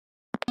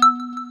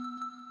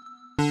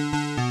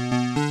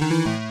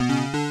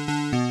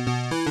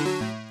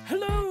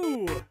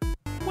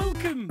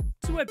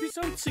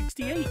episode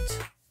 68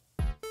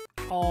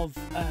 of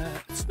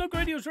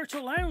Snugradio's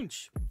Retro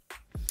Lounge.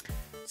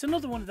 It's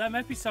another one of them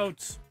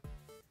episodes.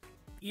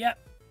 Yep,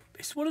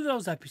 it's one of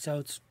those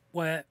episodes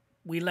where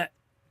we let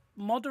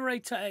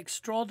moderator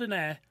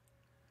extraordinaire,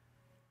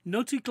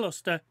 Nutty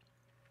Cluster,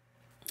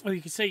 who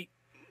you can see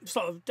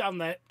sort of down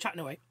there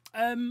chatting away,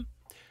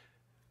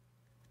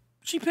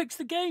 she picks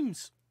the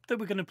games that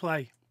we're going to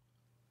play.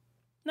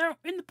 Now,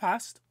 in the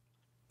past,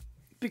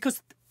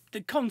 because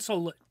the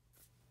console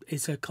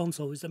is a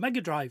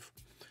Megadrive,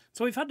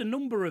 so we've had a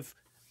number of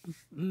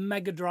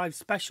Megadrive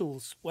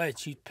specials where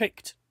she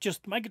picked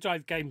just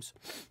Megadrive games.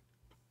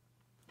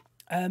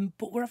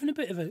 But we're having a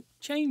bit of a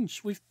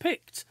change. We've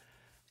picked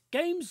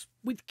games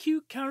with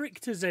cute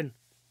characters in.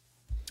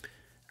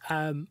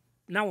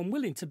 Now I'm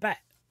willing to bet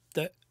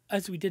that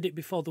as we did it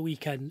before the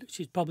weekend,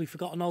 she's probably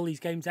forgotten all these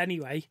games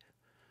anyway.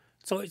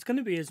 So it's going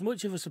to be as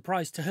much of a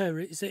surprise to her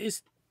as it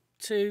is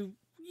to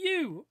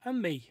you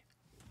and me.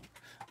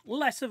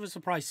 Less of a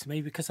surprise to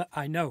me because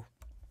I know.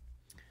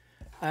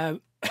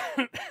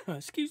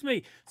 Excuse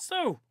me.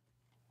 So,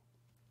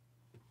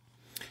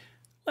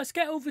 let's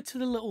get over to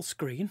the little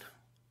screen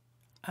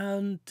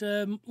and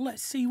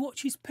let's see what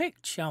she's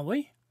picked, shall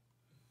we?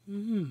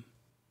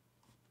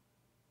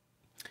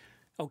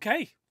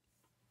 Okay.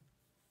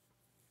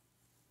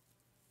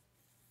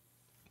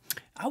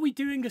 Are we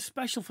doing a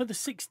special for the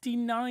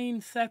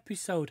 69th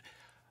episode?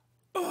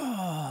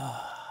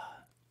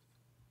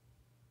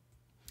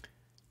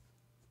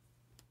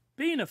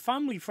 Being a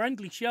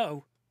family-friendly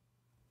show,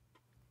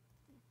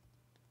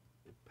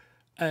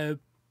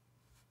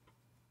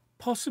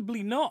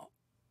 possibly not.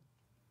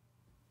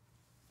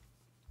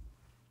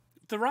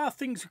 There are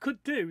things we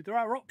could do. There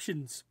are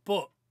options,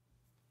 but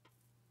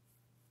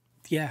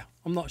yeah,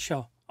 I'm not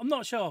sure.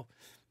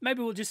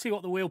 Maybe we'll just see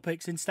what the wheel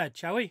picks instead,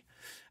 shall we?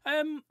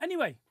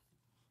 Anyway,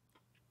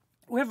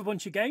 we have a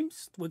bunch of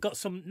games. We've got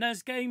some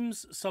NES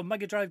games, some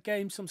Mega Drive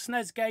games, some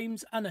SNES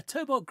games, and a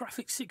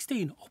TurboGrafx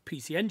 16 or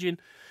PC Engine.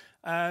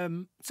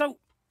 So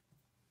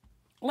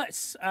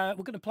let's we're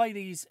going to play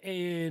these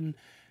in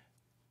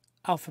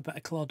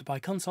alphabetical order by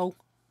console.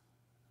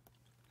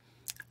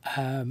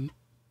 And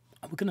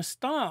we're going to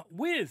start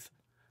with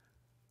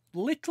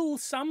Little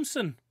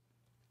Samson.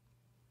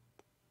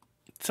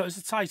 So it's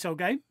a Taito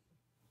game.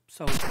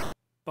 So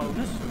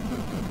bonus.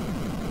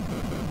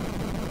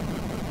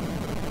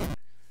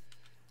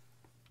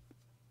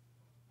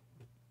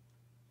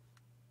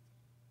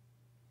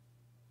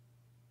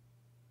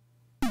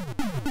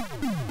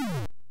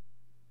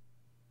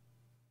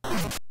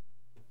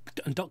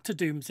 And Dr.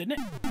 Doom's in it.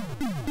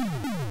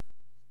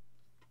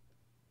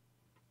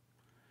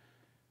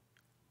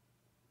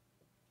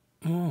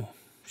 Oh,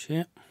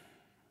 shit.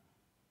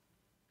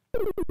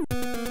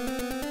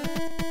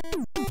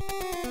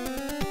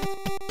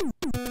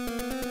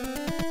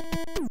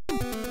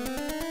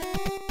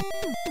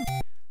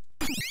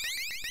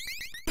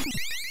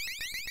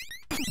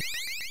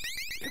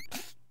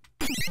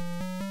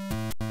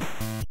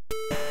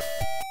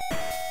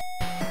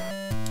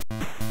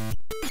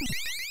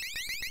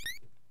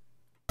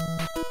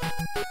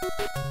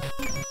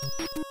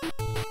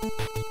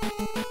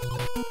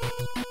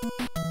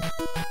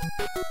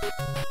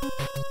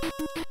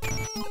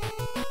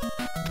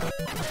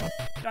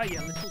 Ah, you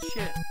little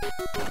shit.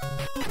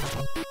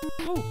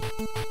 Oh.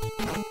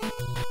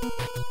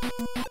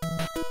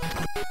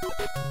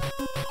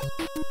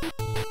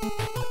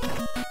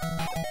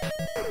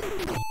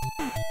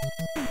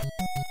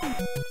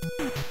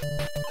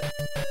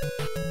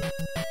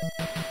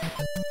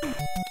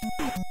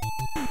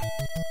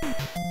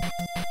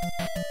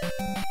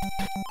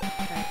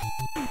 Okay,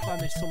 I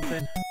missed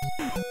something.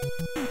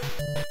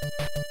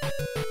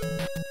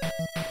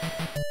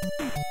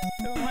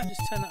 So I might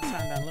just turn that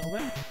sound down a little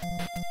bit.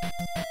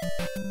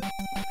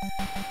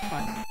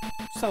 Right,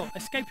 so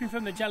escaping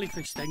from the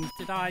jellyfish thing,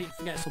 did I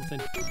forget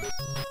something?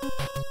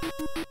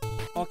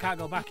 Or can't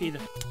go back either.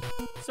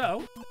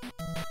 So,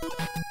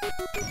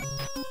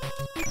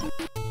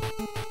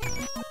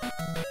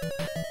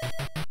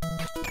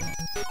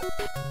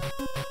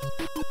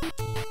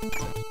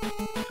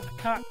 I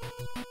can't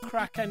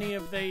crack any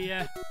of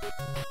the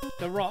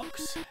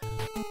rocks.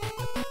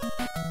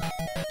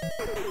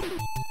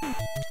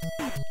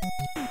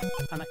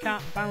 And I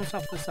can't bounce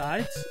off the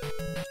sides.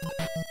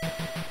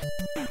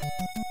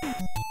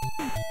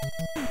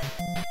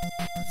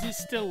 Is it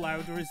still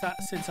loud, or is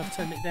that since I've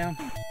turned it down?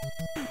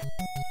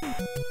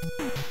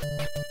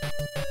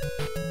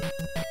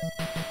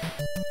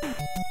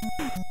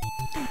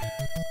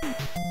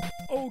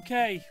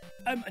 Okay.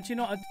 Do you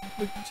know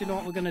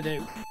what we're gonna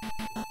do?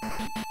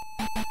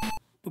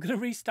 We're gonna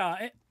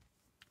restart it,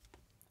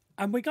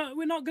 and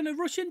we're not gonna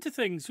rush into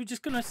things. We're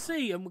just gonna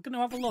see, and we're gonna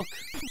have a look.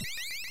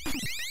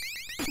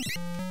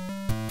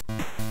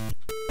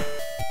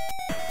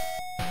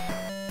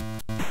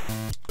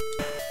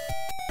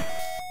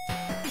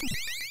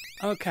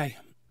 Okay,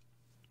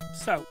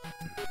 so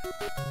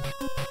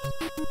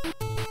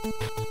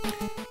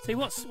see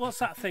what's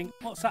that thing?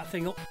 What's that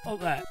thing up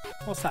there?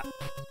 What's that?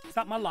 Is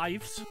that my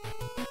lives?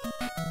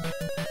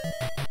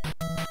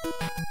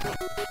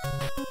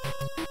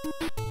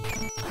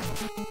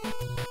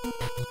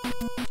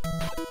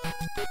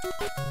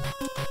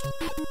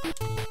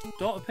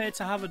 Don't appear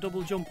to have a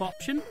double jump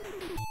option.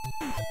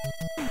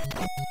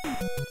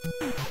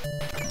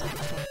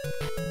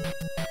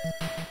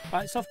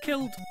 Right, so I've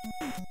killed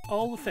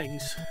all the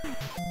things.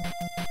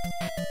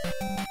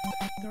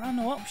 There are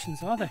no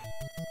options, are there?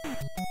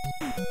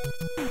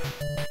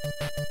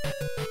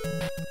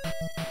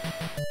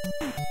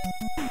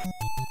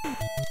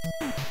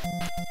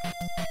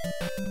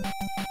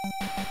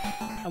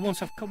 And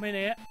once I've come in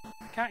here,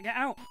 I can't get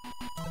out.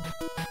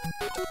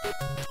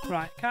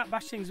 Right, can't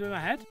bash things with my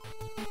head.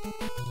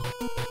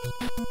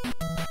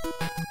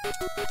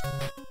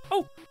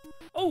 Oh!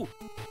 Oh!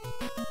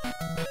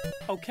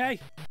 Okay.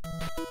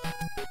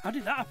 How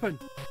did that happen?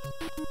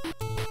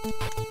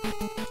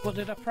 What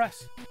did I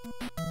press?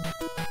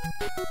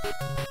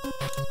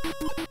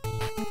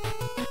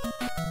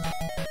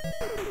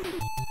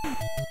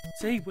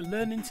 See, we're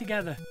learning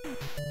together.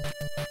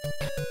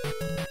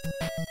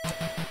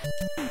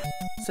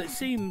 So it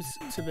seems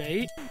to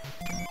be...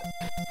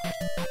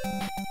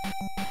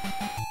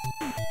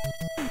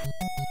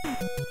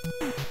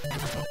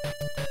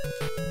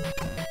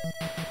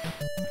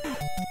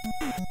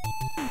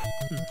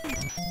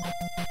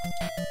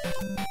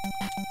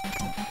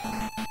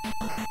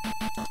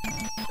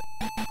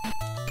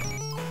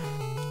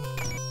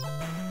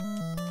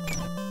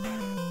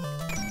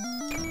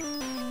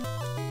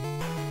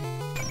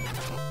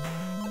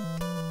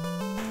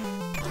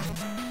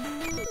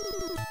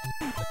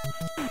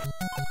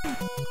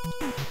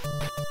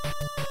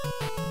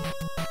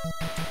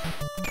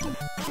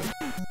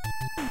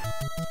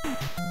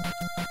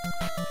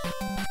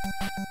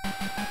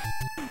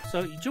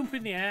 So you jump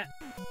in the air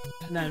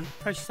and then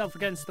press yourself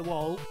against the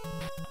wall,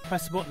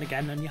 press the button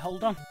again and you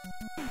hold on.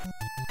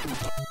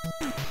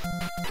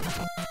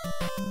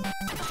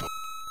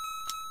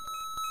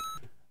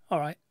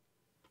 Alright.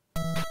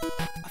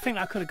 I think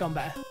that could have gone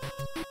better.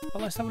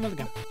 But let's have another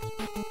go.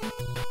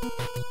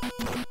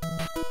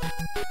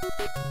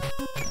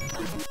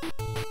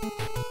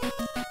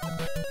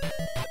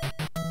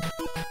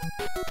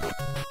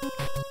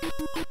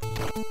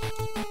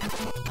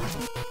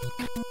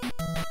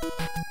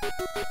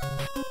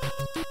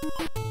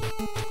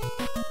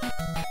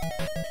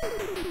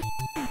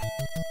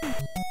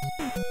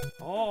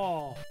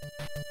 Oh.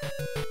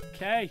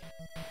 Okay.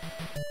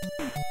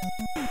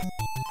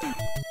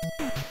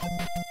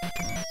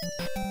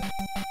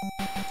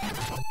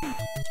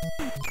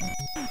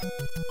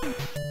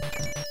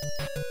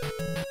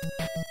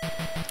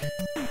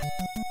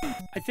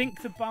 I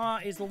think the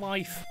bar is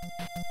life.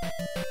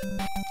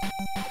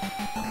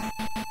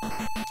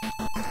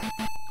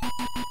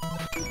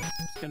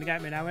 It's gonna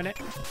get me now, isn't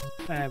it?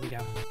 There we go.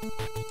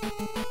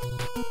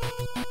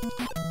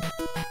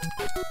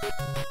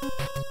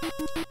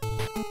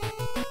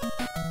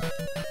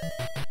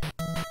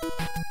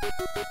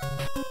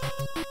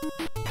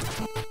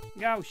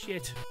 Oh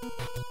shit.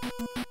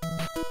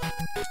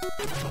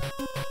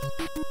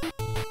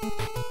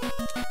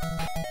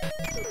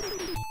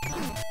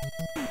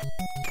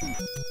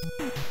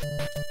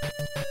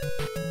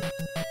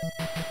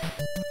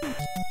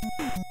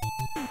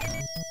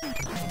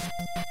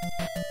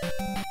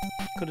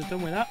 Could have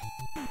done with that.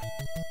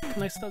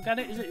 Can I still get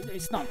it?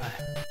 It's not there.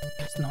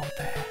 It's not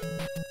there.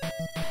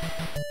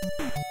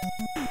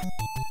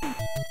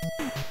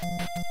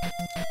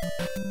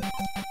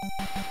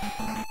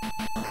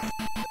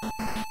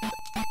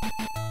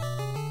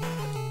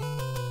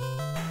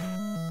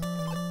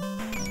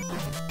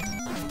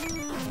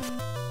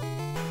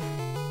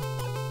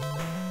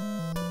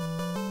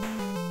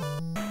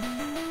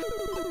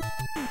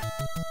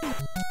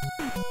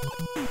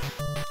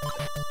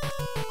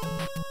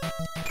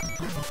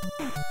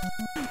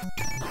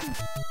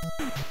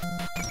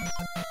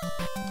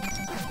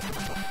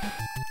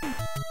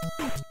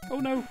 Oh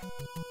no!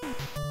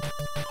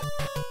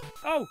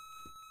 Oh!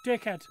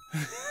 Dickhead!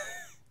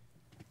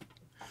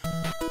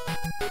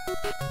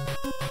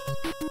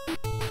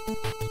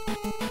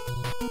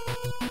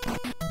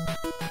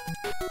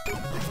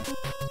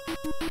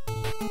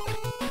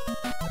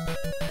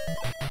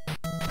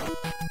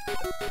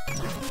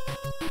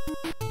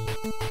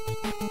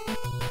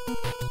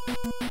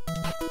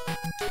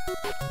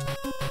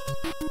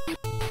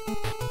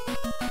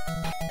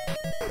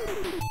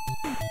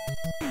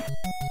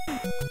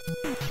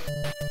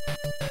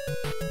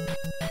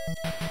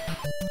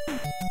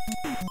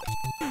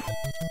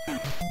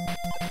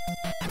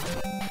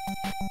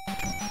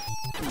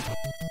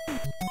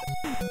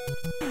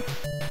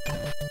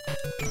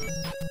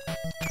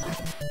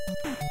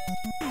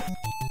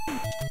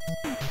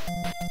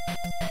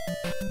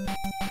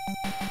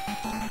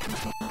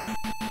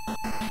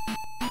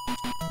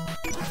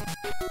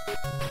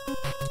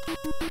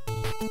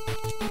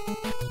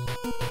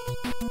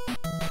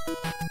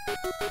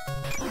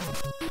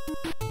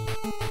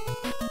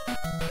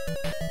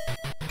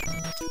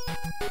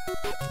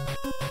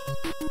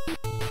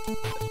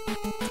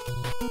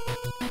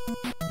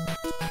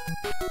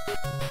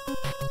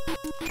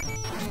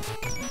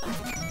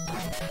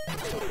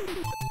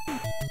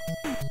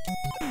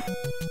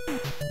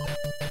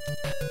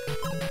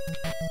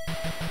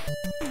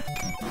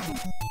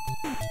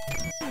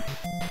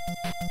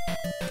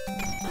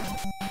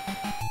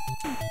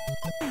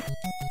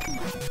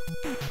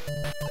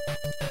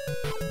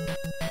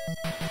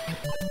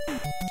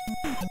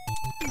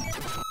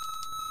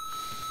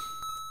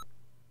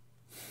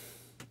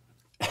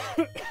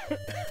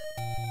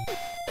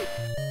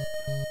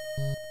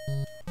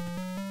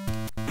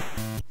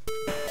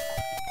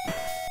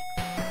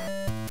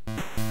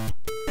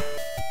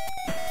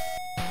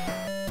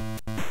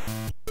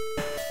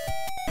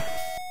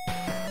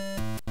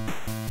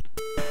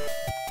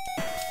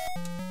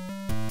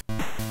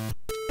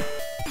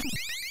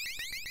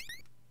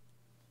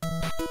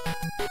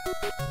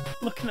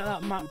 Looking at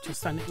that map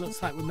just then, it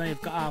looks like we may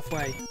have got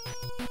halfway.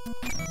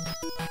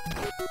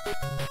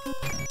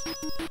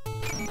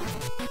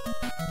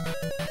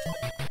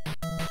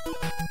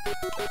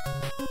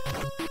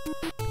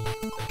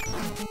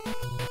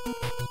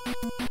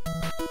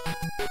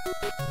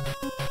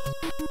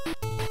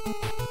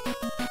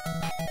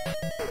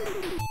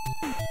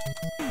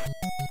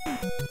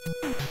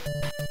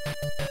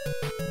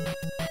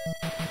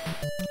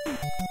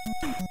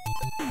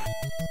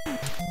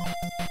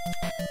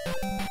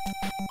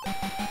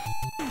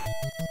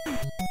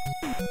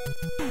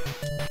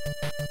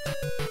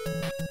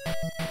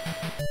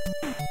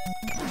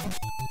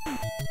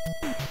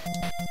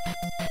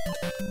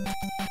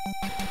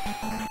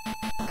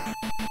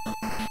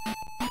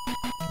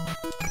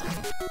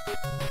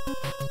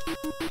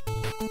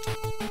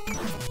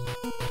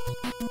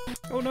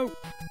 Oh no!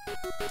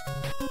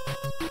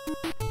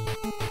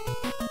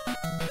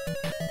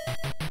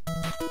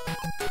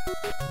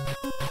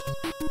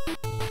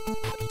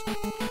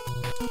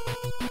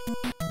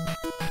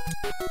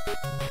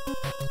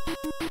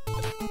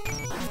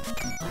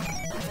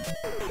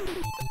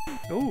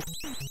 Oh,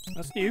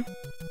 that's new.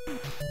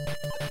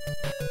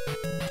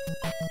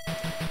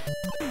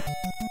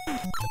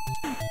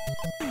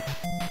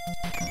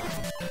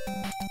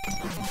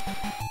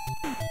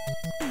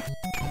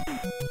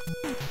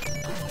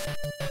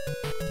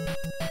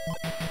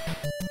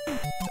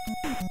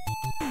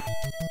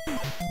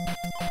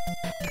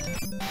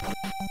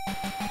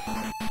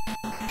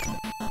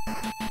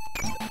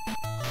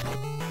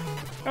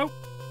 Oh.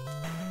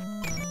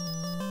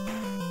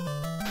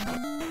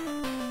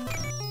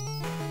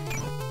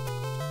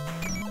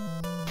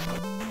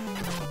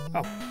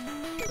 Oh.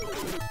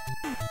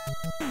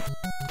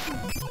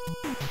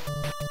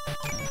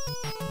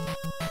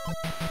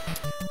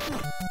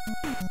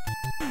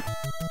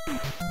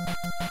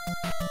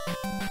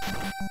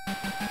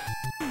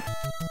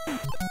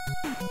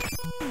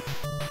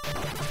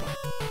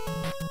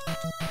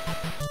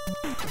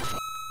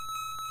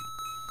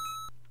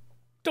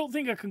 Don't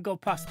think I can go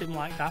past him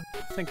like that.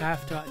 I think I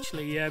have to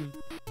actually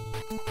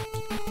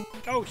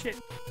oh shit.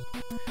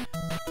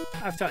 I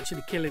have to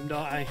actually kill him,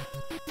 don't I?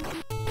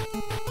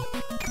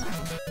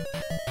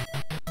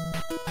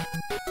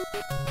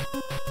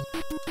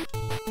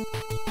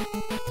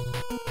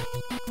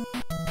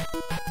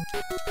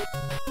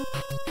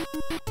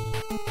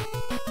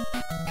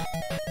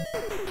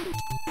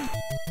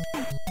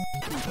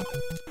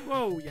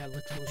 Whoa, yeah,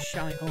 little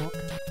shite hawk.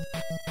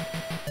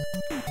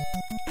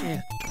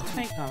 Yeah,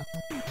 take that.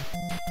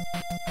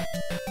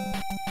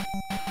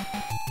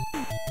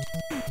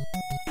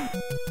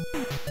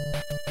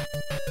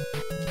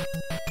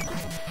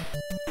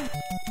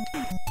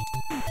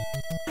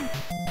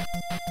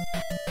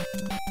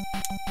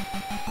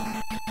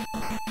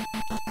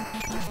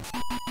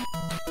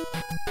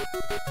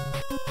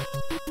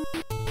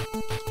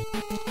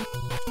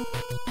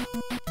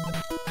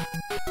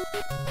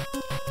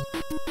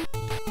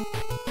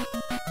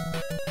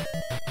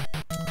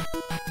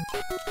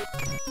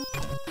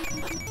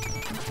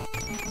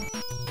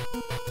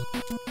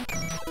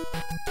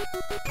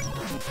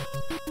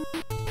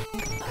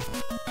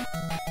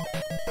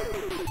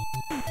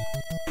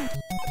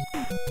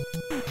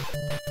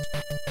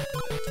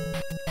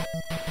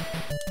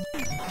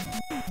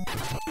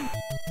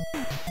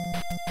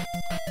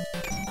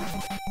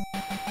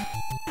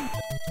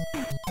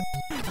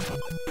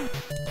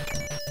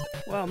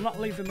 Well, I'm not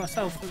leaving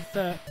myself with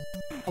a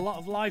lot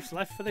of lives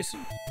left for this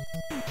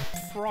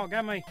frog,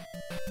 am I?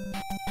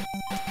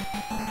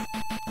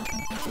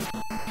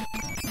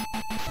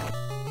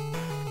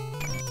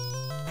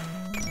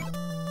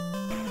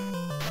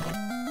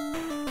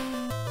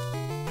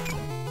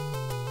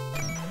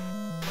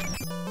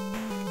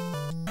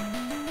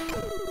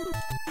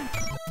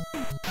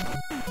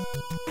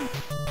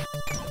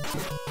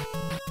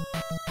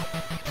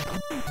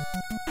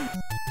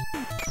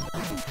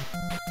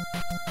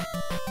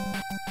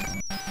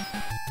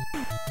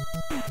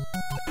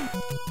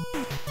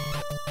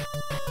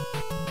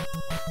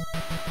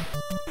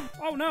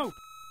 Oh no!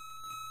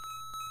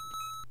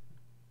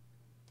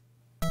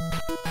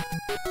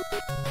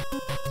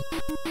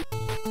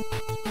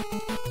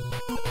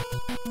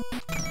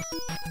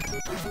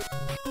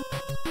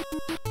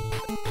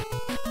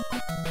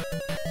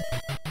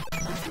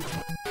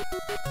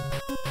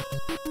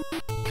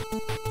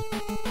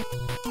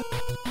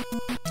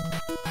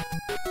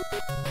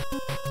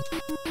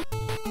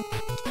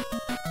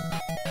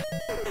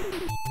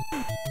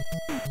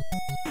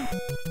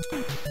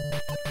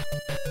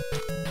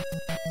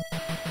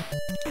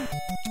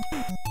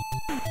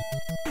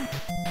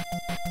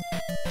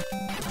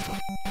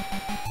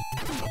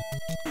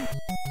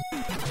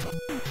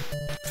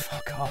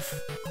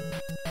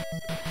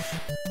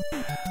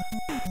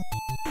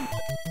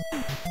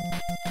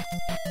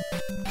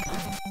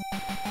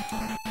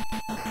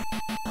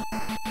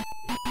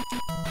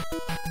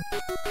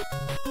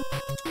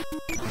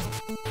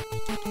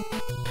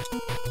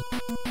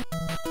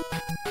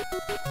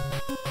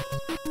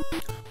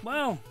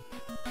 Well,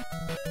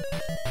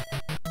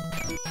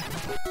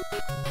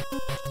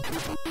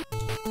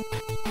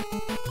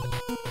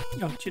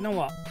 oh, do you know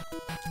what?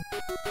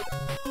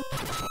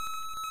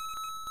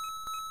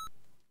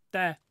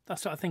 There,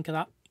 that's what I think of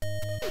that.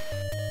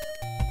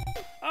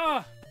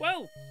 Ah,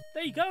 well,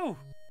 there you go.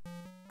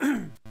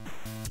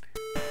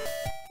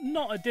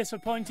 Not a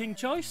disappointing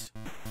choice.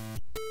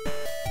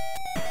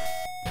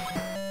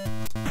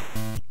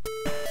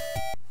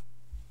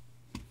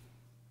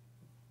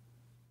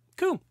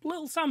 Cool,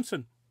 little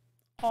Samson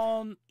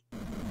on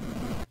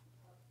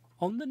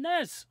the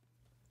NES.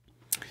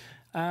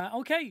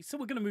 Okay, so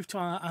we're going to move to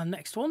our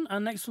next one. Our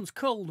next one's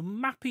called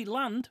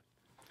Mappy-Land.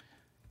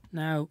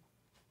 Now,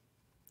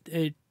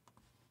 it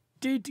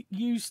did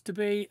used to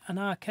be an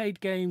arcade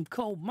game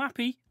called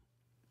Mappy,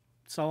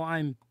 so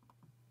I'm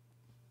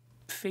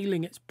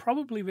feeling it's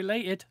probably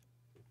related.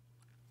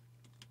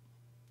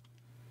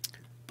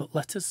 But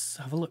let us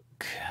have a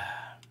look.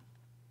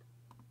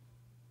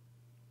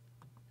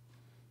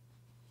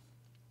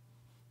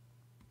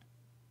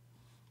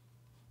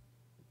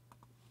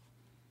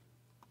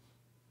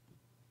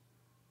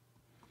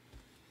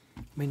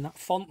 I mean, that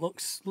font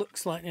looks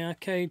like an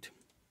arcade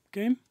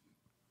game.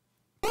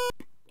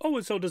 Oh,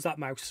 and so does that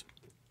mouse.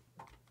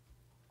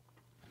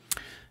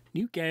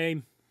 New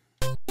game.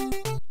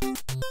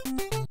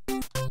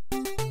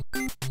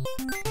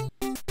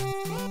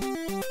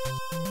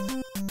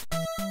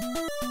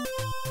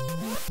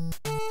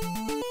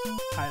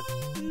 I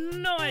have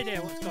no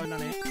idea what's going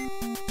on here.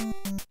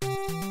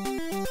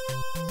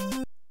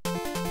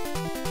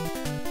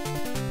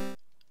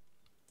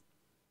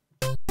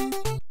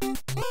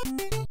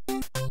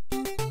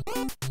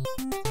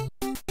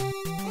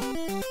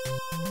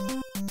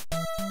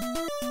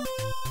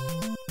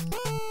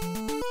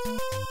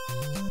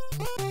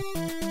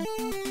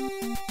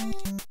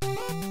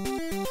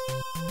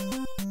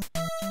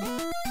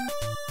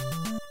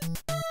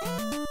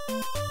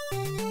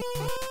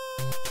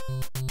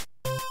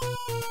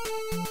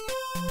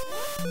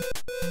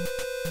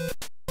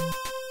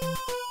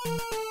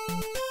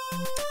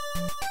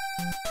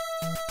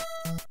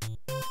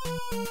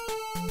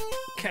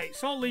 Okay,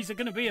 so all these are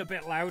going to be a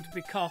bit loud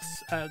because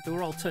they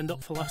were all turned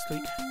up for last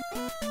week.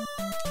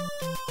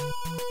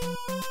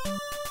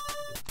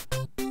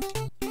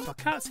 So I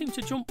can't seem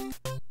to jump.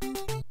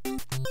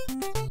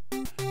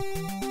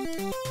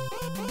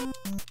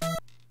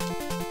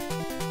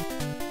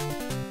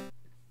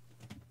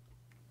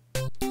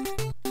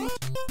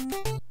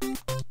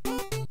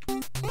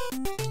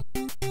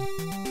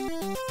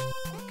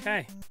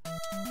 Okay.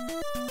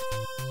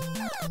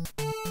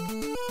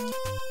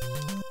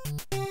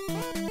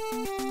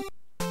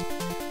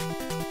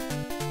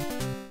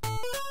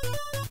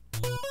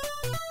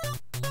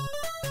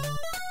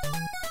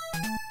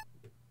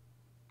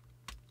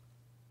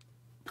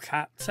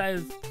 Can't say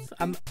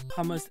I'm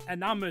as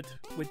enamoured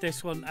with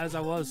this one as I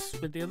was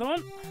with the other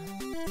one.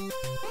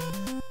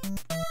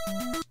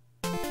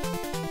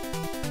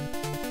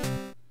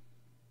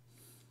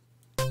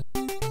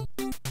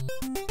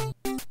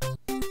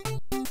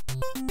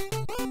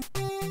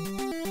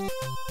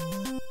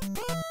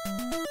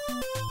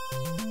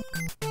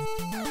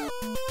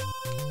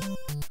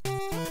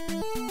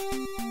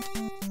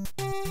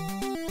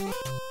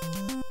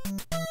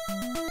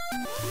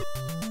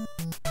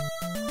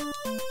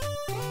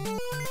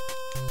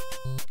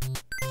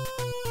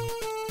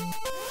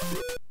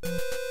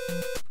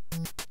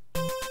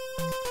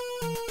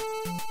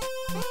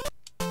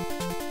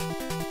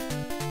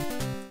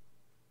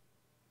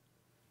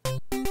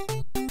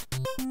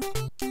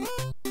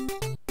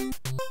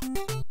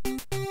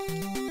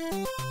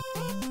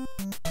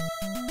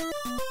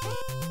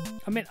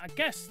 I mean, I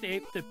guess the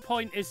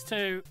point is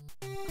to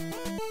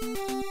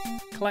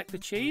collect the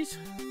cheese.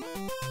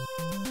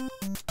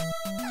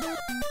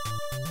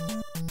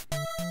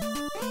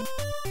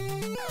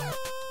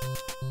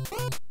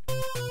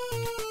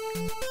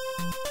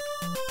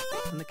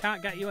 And they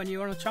can't get you when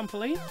you're on a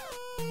trampoline,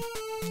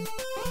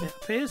 it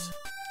appears.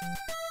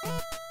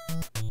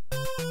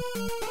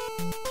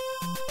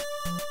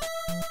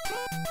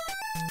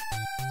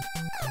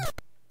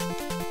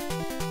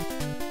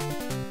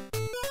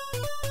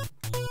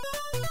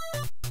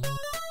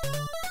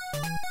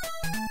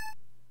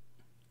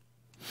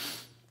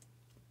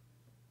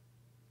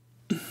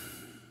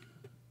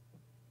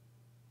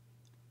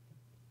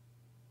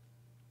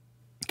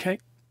 Okay,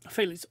 I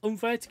feel it's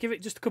unfair to give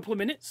it just a couple of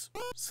minutes,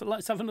 so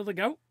let's have another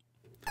go.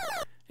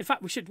 In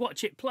fact, we should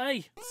watch it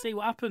play, see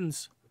what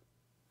happens.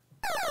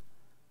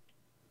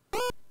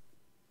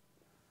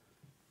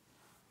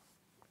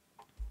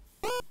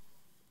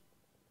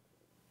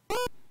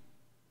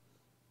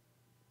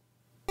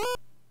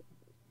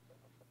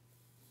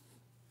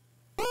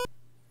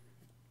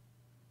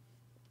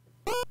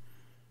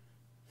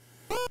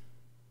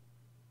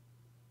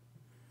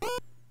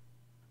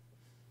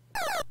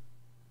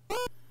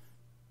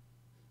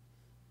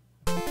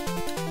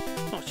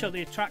 sure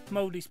the attract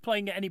mode is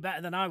playing it any better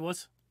than I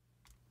was.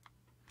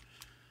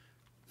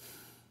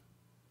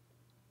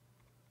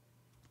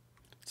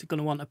 Is it going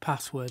to want a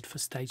password for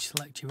stage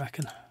select, you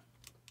reckon?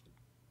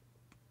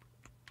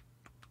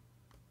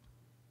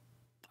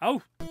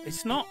 Oh,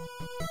 it's not.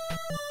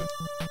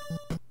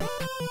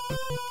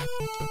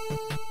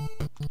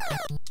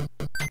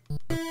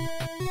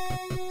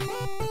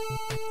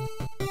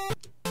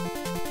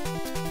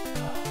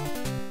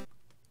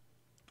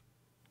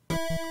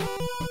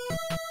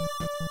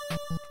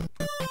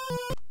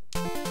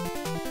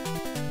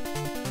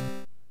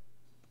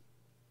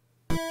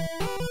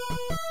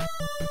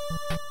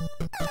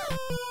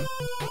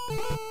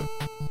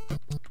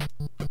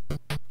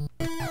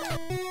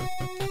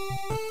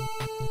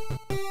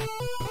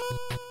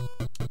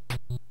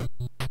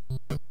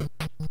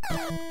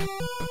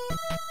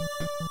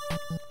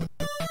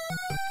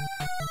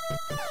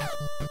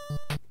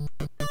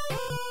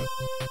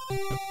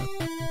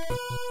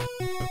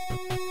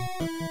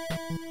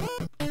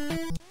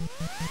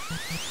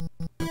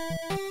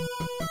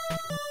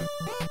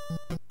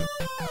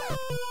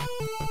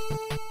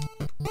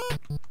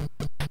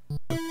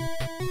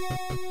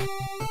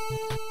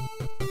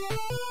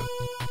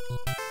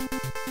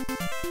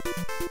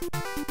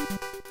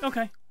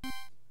 Okay.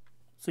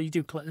 So you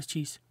do collect this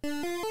cheese.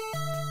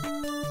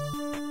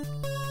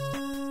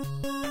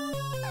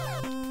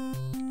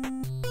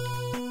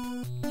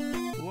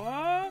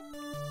 What?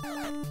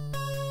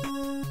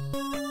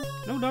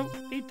 No,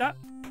 eat that.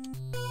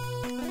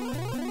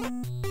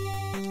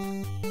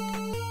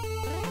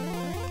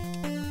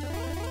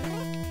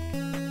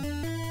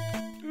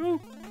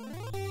 Ooh.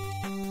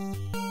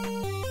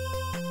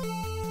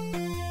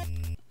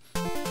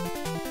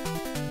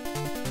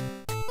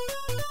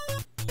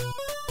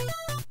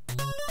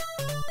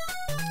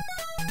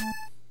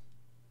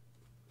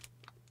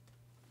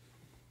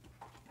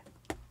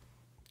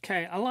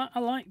 Okay, I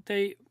like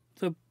the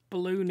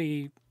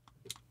balloony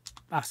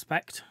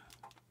aspect.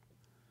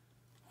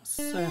 Let's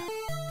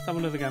have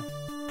another go.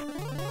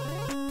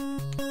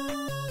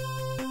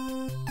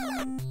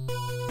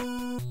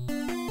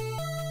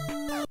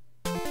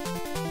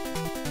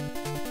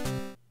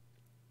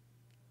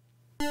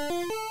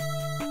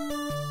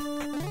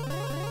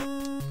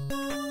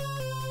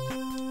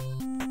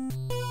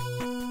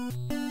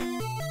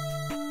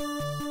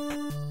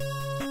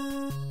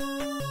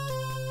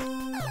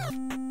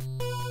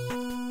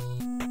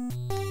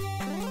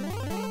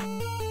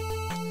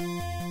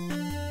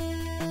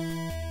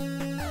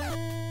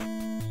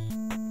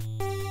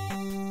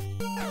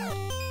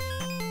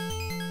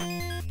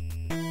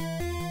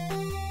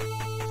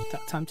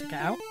 Time to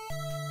get out.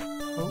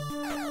 Oh.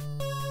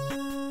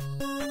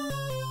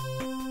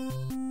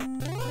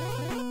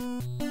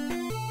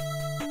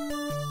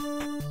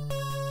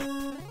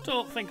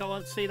 Don't think I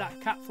want to see that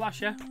cat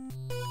flasher.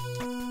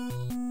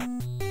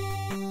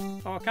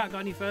 Oh, I can't go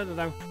any further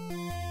though.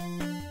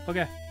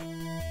 Okay.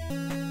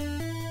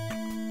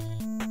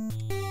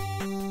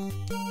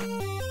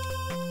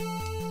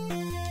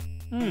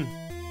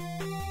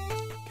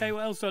 Okay,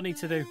 what else do I need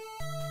to do?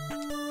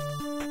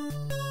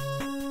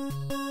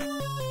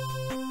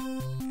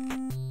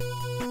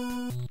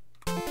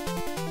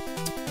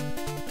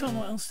 Don't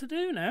know what else to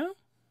do now.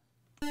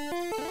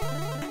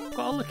 Got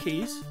all the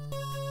keys.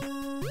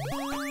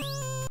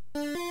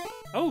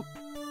 Oh!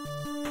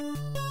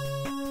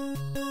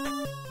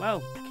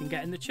 Well, can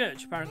get in the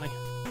church apparently.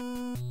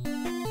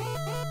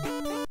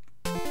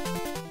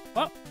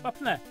 What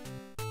happened there?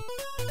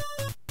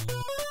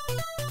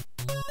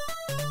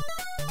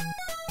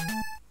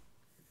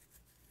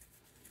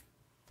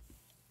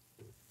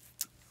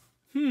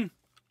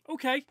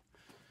 Okay.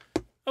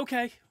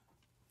 Okay.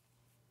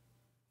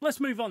 Let's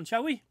move on,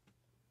 shall we?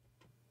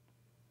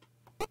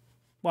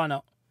 Why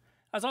not?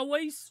 As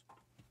always,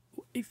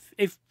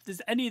 if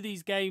there's any of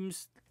these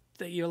games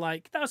that you're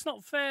like, that's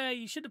not fair,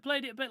 you should have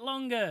played it a bit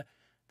longer,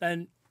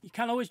 then you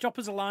can always drop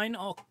us a line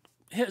or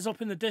hit us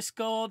up in the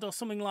Discord or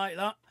something like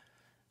that.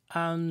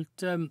 And,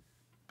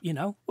 you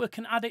know, we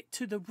can add it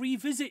to the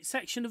revisit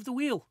section of the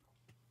wheel.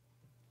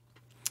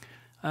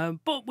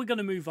 But we're going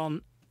to move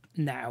on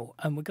now,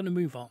 and we're going to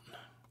move on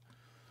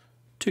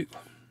to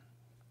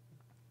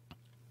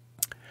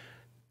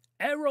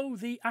Aero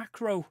the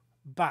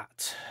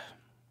Acro-Bat.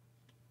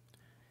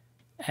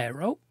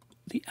 Aero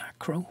the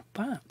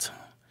Acro-Bat.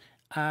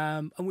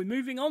 And we're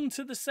moving on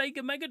to the Sega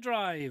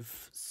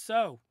Megadrive.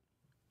 So,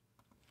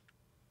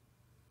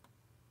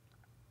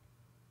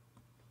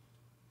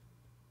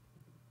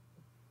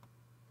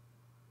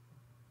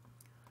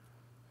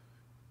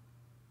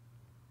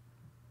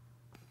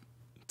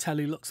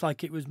 telly looks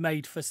like it was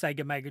made for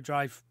Sega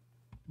Megadrive,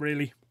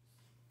 really.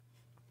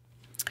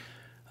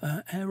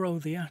 Aero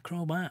the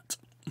Acro-Bat.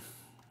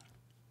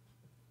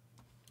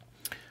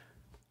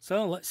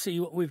 So let's see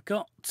what we've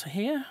got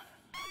here.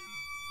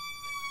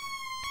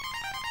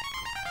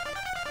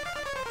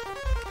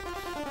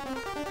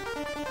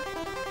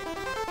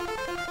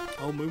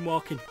 Oh,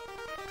 moonwalking.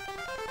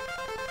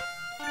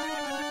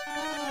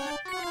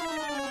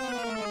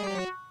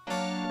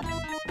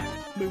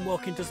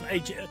 Moonwalking doesn't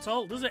age it at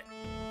all, does it?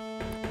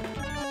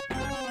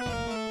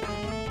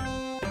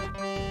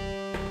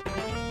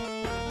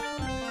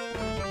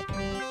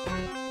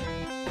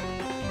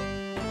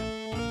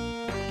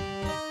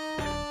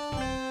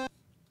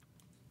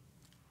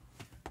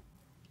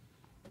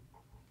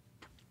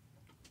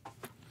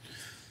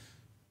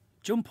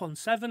 Jump on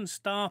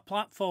 7-star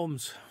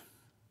platforms.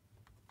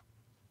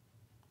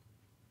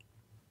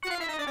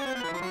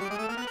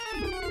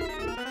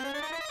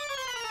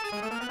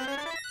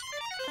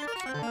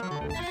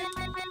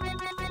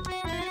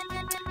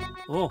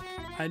 Oh,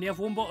 I only have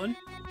one button,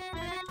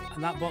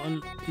 and that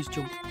button is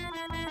jump.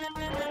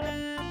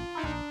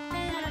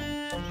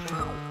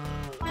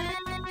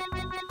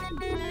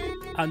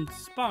 And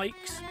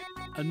spikes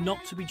are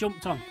not to be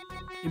jumped on.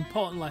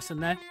 Important lesson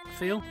there,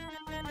 feel.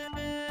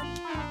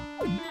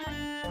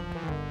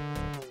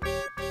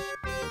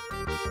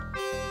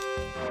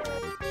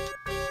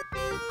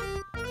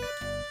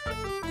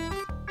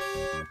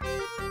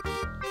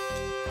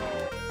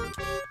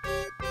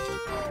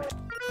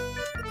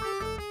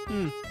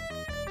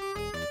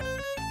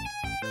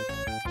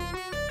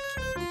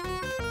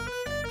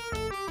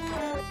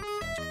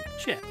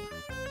 Shit.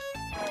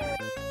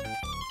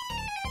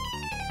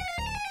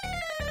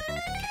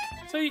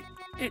 So you'd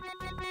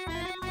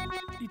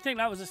think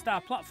that was a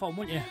star platform,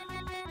 wouldn't you?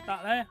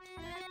 That there.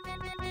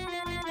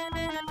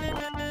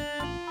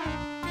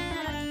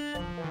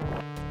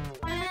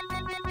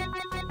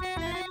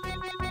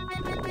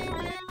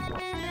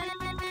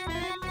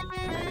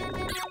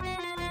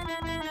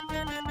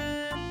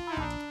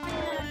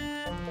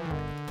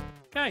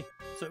 Okay,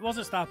 so it was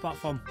a star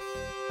platform.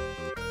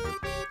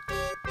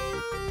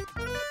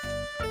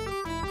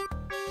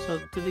 So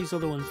do these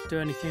other ones do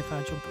anything if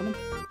I jump on them?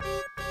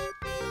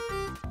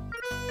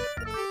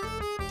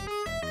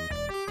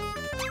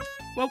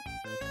 Well,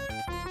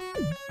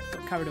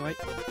 got carried away.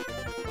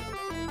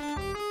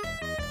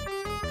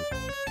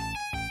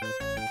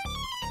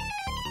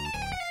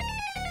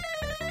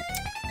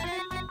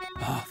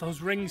 Oh,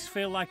 those rings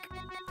feel like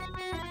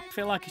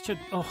it should.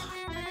 Oh,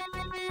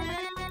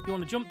 you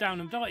want to jump down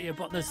them, don't you?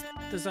 But there's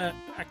a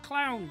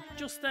clown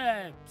just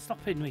there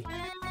stopping me.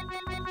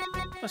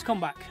 Let's come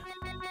back.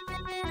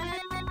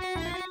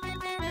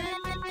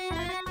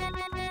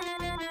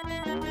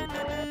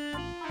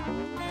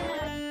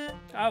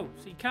 Oh,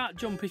 so you can't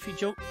jump if you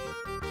jump.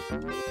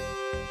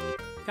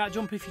 You can't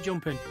jump if you're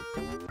jumping.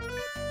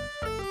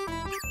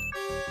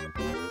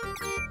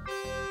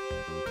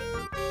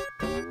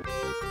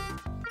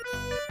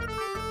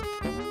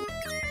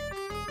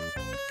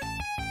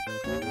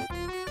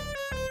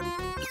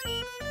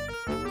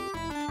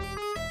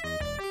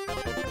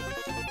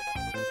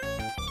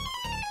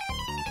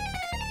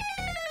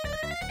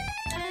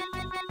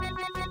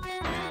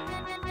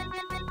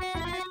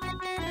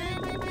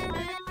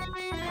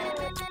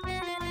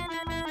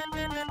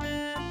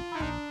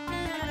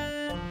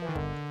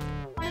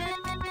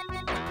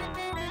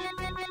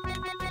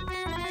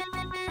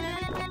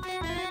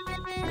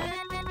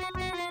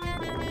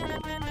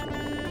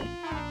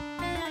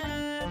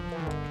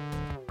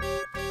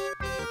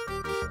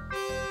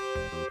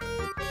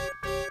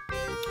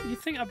 You'd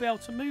think I'd be able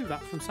to move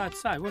that from side to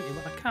side, wouldn't you?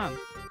 But I can't.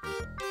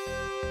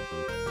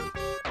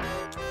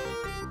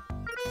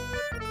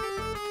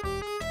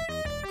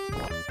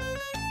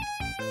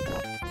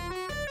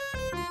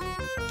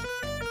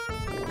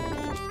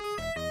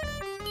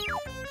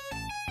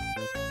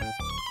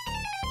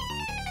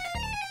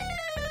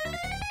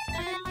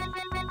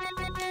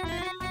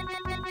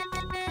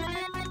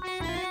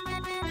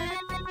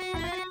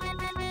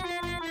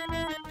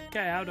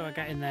 Okay, how do I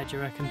get in there, do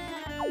you reckon?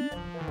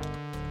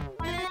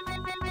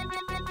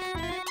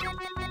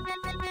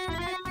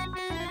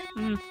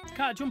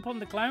 Can't jump on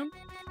the clown.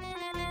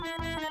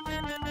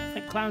 I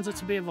think clowns are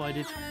to be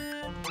avoided.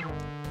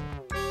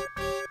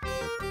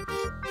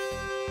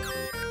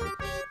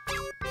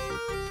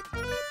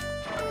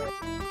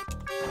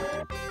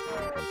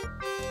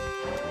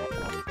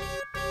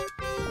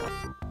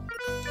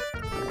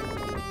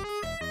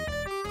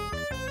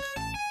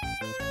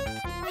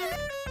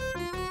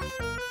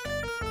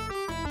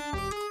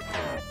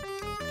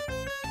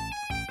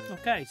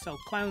 Okay, so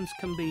clowns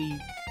can be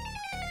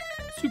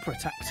super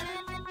attacked.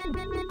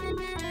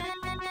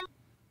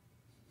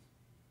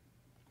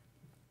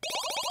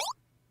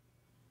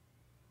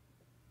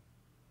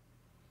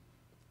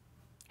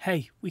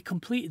 Hey, we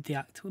completed the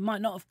act. We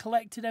might not have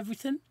collected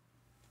everything,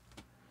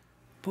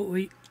 but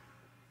we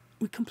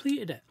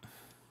completed it.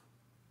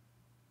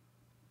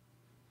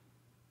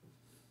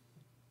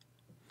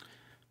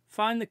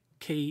 Find the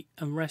key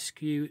and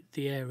rescue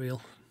the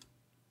aerial.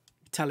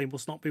 Tell him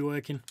must not be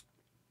working.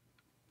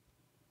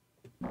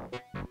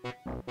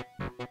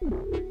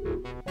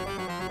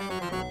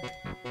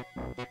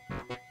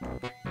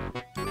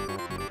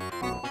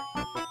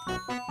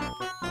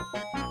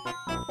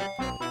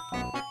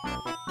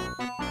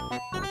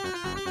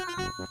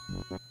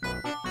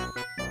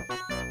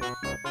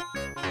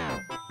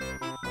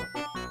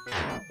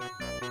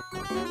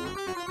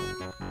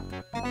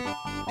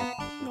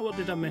 What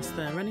did I miss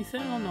there?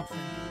 Anything or nothing?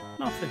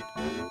 Nothing.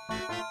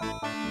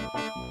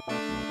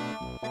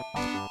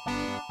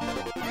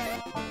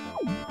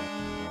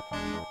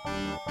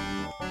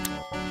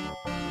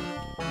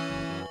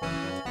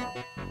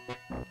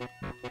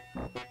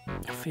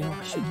 I feel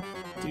I should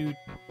do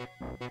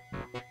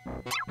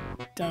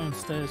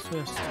downstairs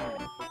first.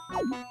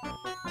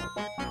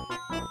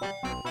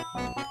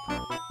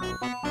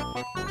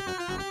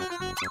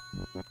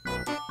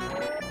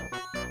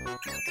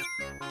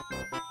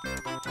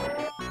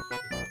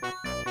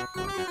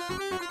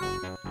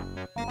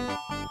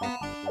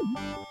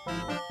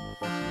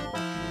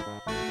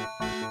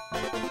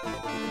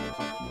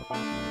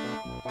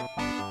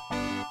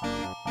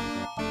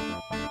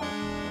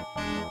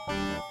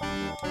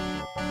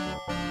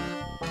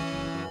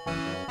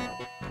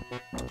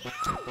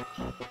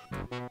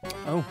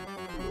 Oh.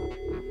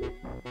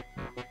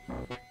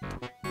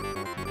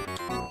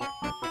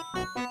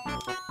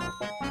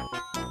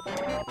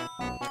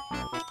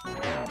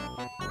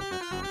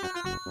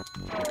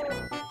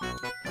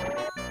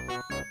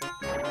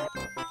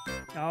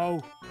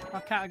 Oh, why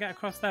can't I get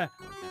across there?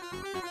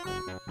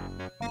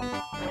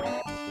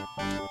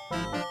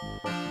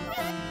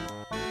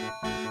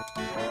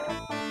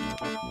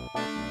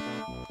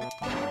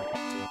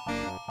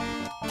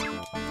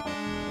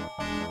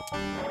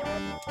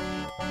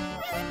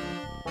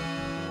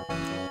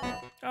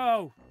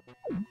 Oh,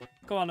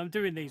 go on, I'm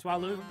doing these. While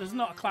there's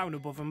not a clown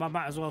above them, I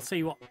might as well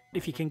see what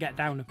if you can get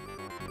down them.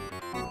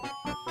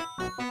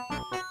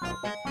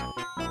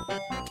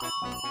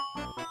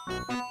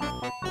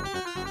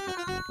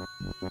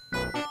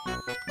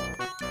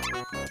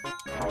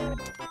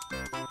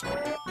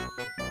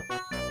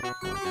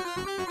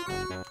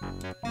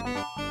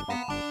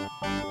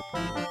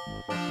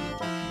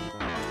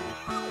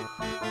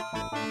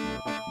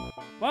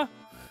 What?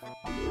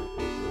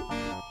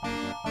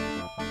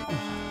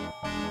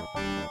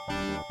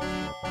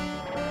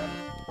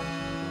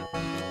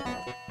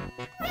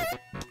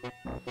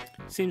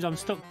 Seems I'm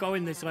stuck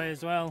going this way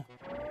as well.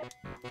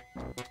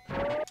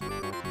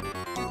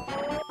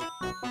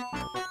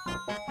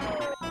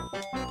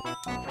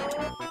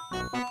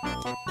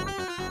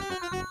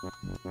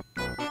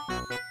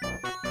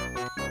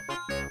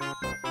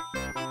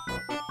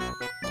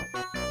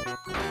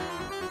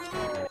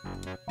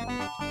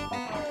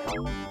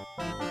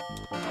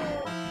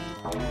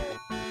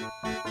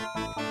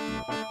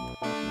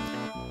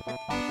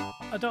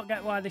 I don't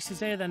get why this is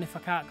here then if I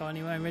can't go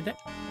anywhere with it.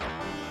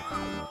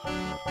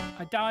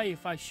 I die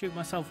if I shoot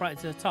myself right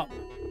to the top.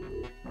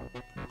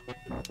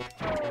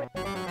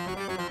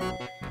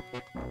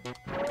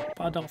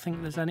 But I don't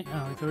think there's any...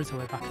 Oh, there is a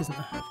way back, isn't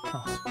there? Of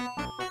course.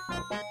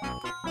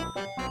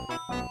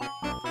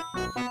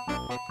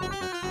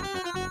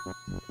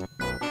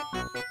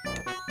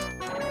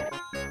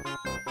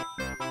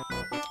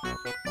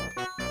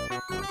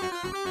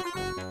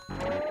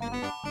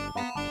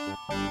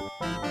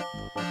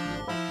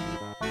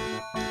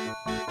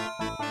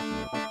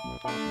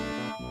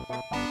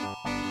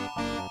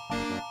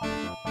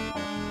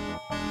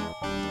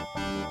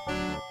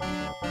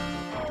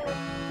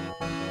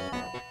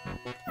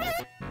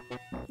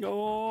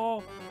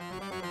 Oh.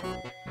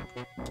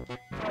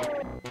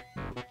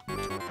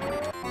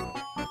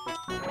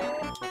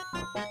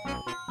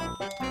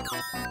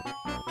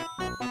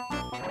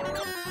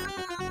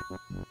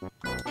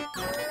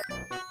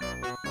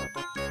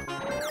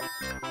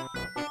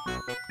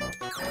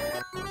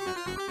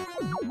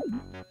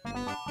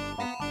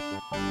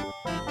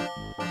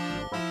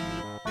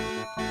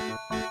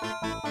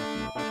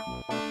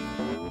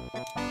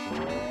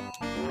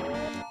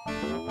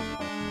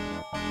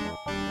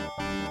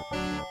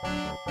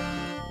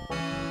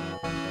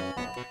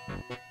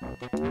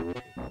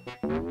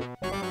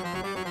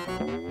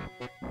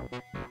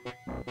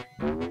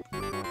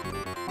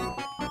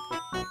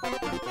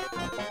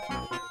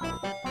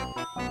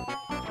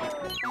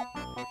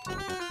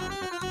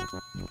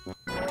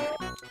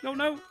 Oh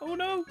no, oh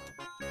no!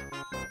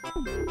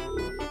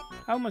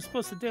 How am I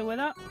supposed to deal with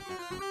that?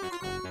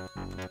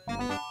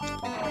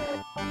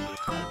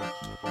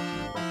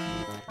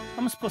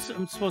 I'm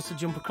supposed to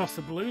jump across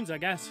the balloons, I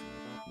guess.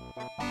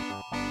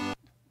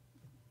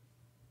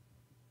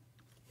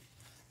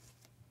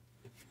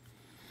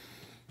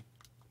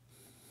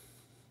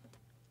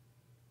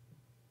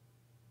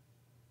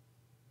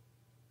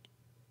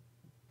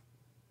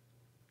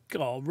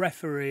 Oh,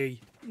 referee.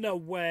 No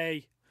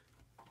way.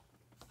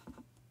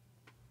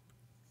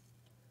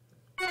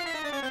 I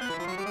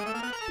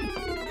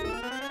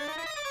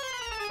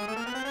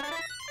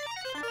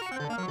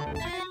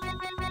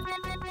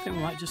think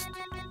we might just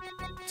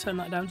turn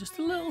that down just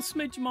a little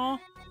smidge more.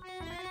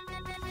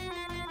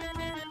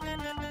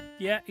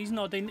 Yeah, he's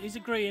nodding, he's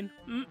agreeing.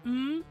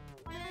 Mm-mm.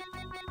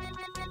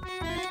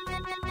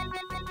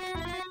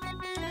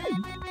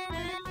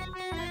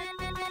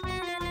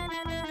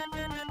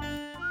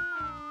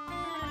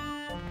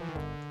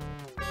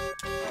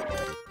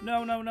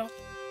 No, no, no.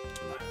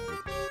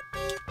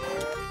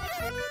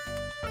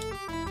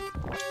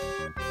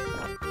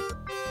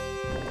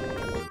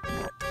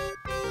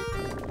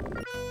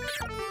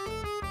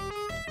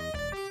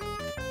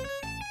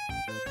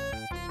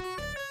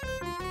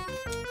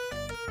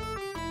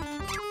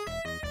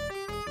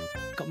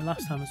 Got me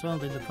last time as well,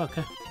 did the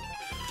pucker.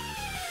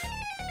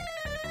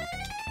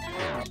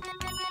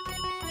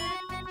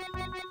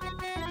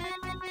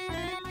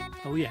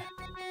 Oh yeah.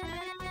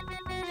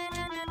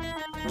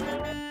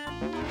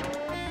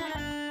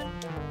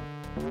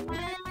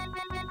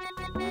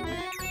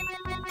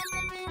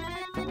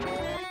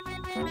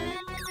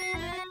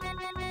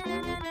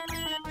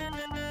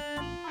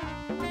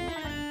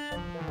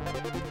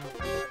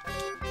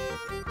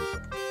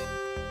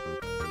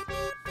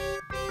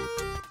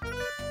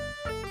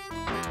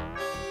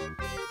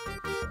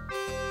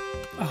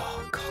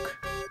 Oh, cock.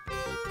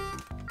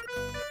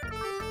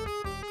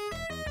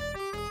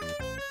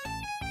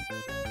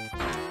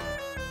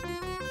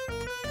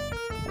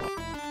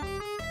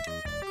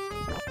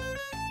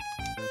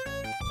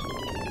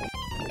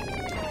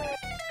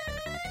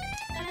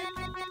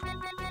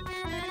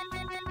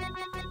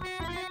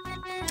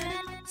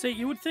 See,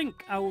 you would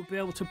think I would be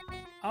able to...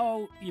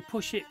 Oh, you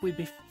push it with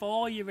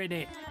before you're in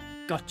it.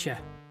 Gotcha.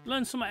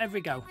 Learn something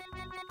every go.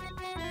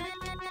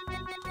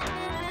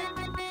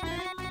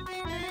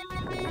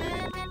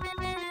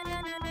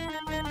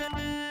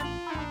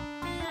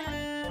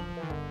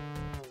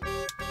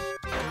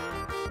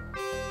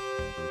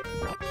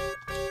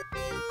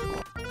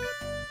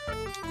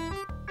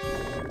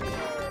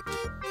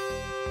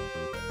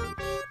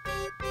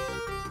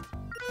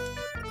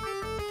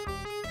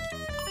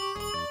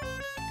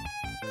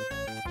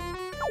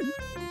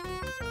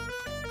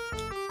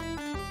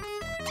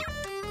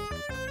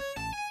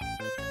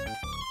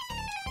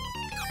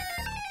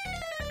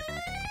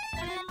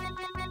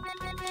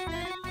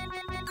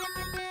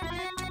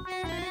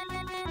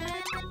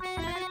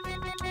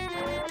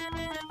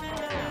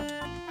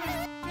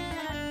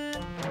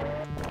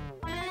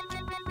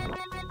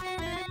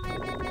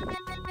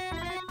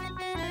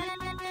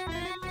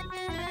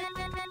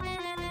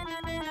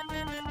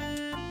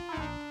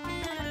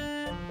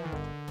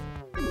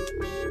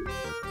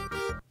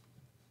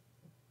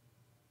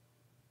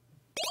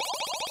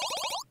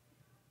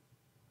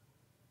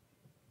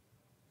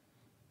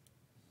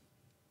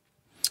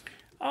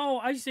 Oh,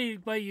 I see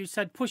where you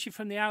said push it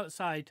from the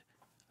outside.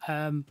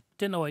 Didn't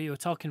know what you were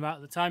talking about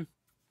at the time.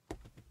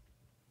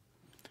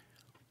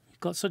 You've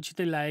got such a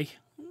delay.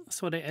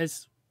 That's what it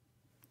is.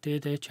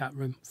 Dear chat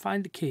room.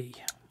 Find the key.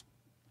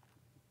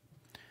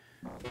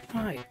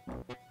 Right.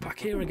 Back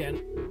here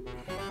again.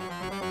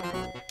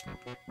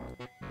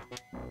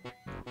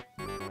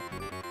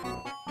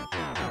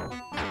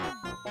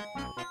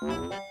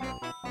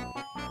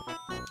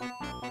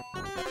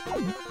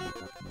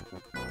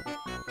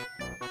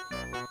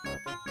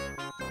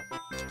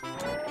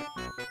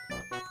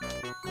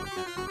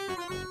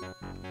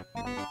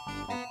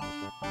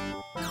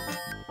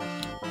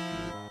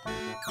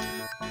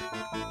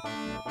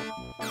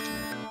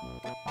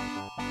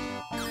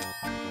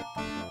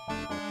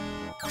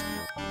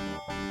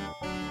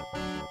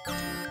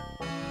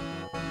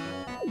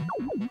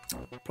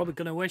 Probably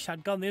gonna wish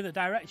I'd gone the other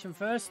direction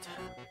first.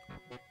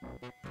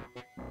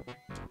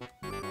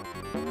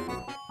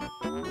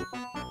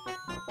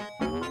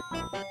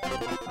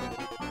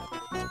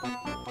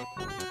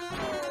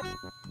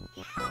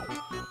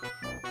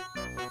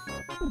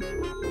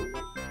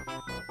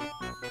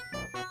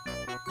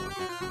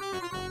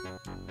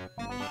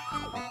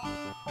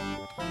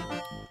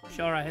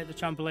 Sure, I hit the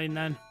trampoline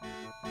then.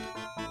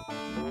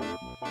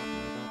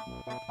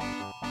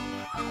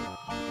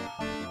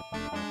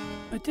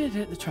 I did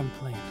hit the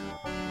trampoline.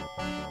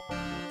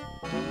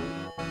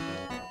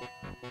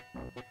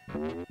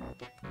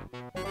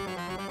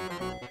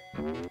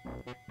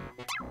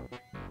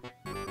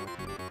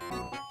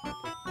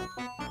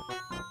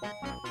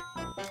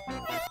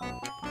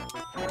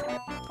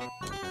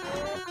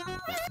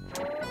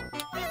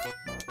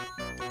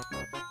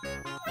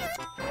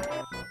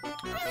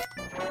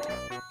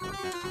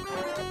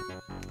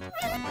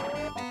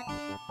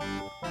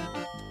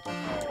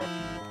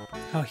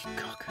 Oh, you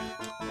cock.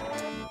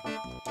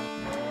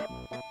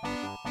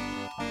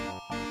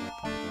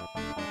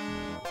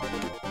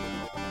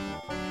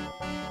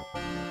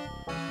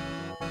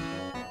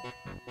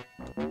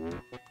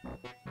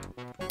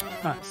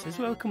 Right, so this is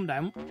where we come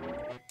down.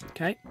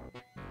 Okay.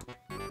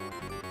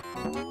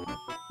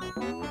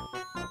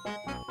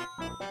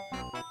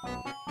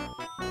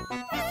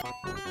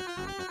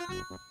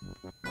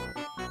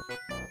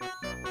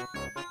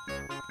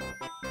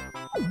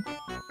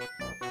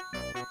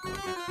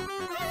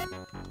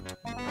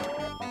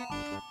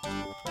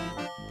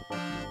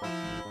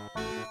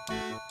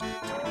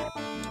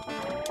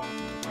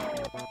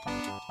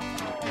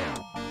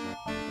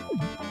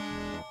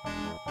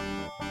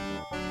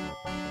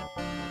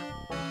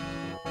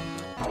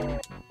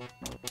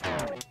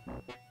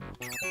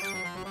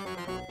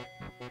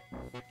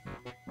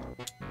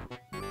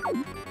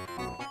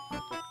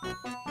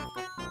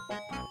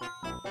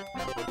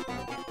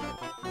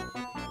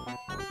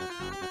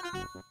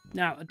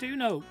 Now, I do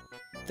know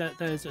that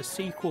there's a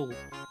sequel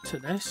to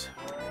this,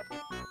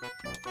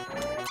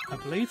 I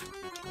believe.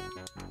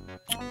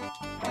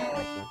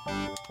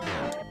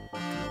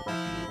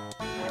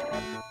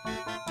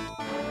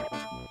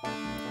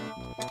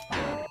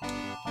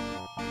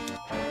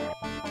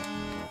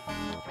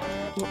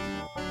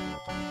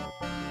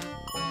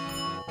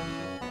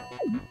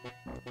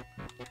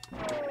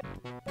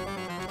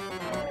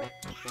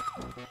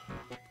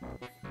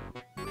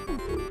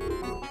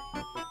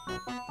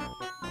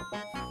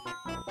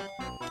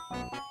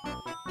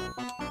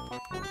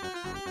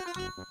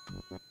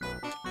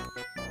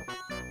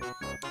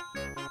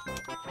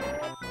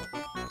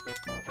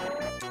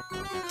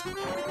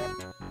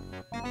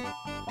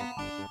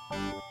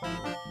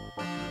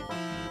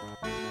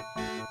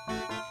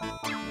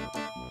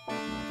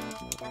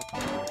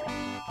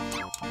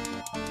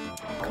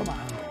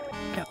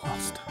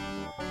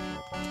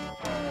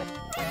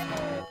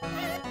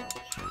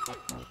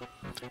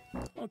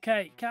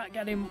 Okay, can't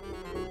get him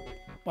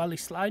while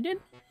he's sliding.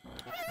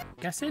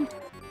 Guessing.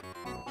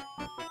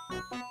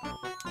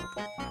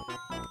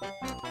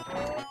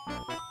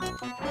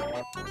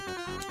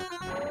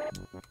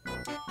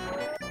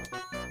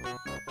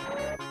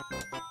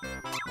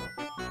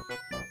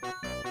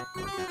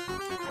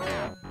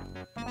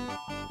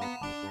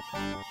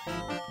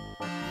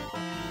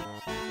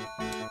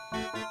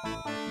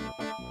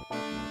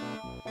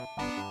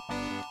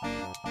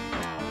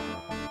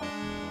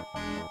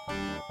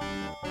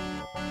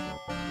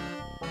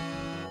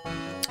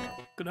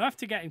 Gonna have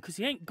to get him because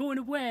he ain't going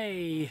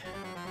away.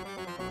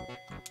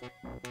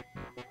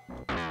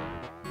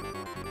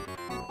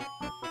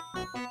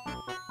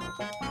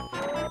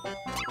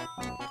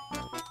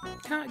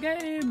 Can't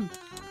get him.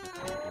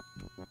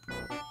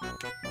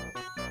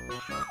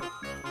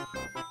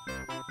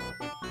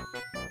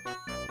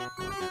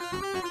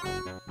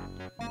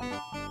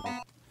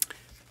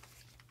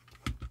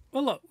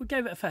 Well, look, we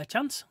gave it a fair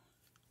chance.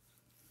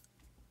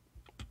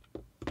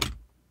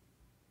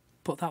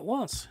 But that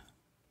was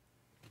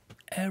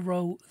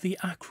Aero the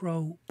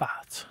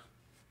Acro-Bat.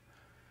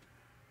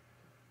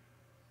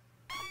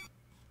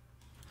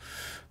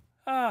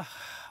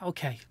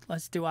 Okay,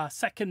 let's do our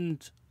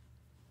second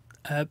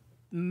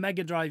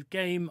Megadrive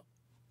game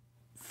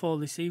for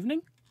this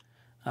evening.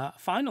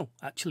 Final,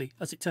 actually,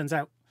 as it turns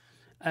out.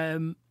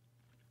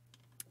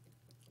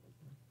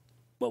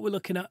 What we're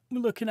looking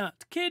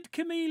at Kid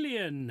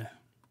Chameleon.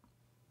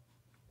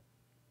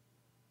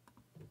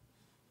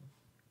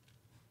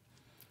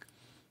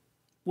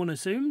 One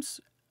assumes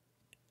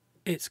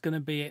it's going to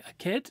be a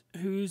kid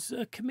who's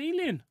a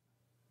chameleon.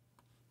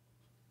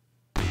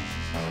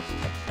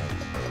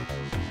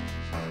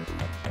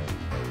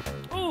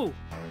 Oh!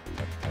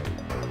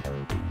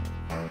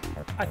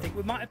 I think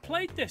we might have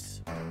played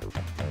this.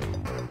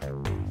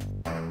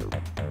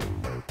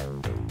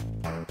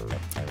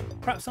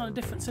 Perhaps on a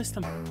different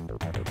system.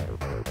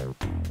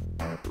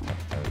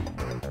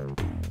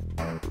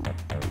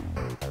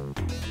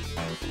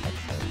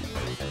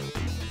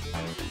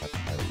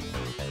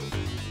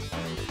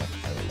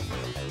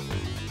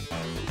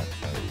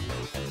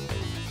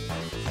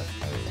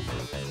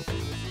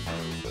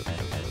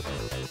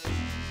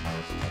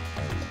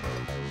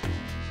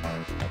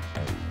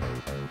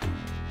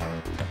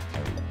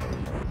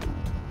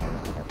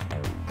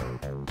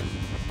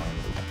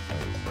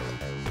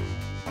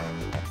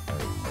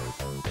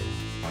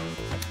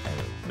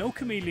 No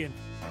chameleon,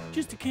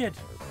 just a kid.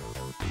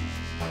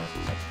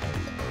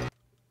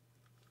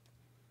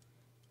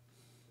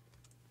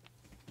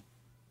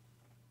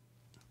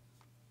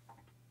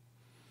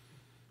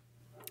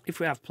 If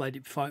we have played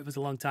it before, it was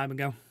a long time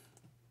ago.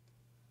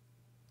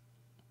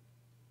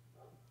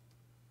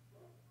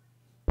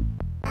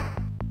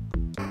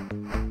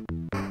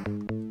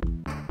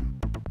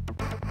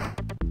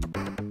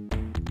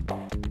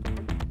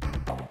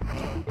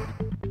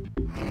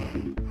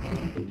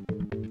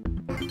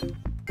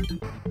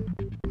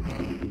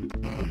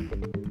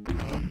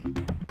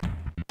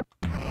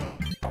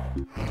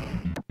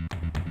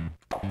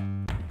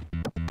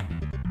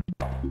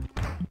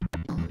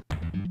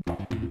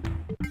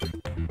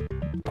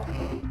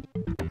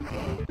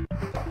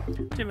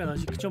 Didn't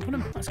realise you could jump on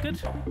them. That's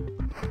good. Right,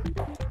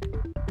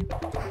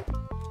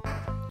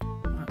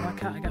 why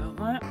can't I get up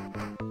there?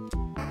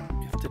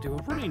 You have to do a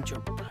running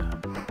jump.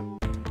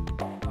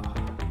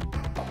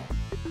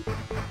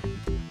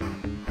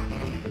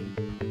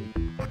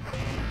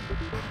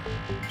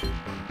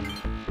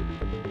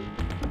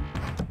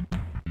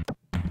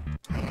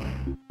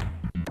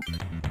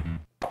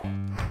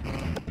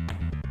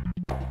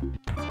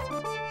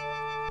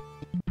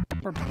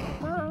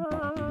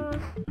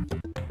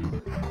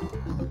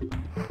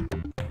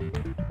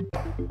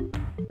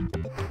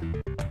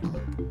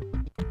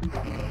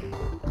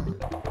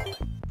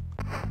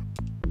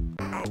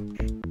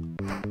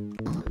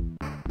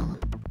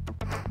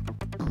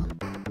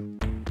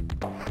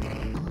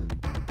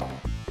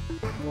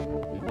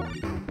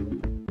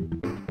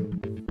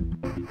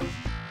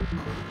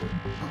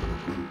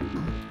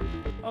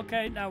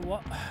 Okay, now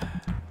what?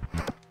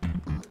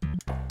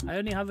 I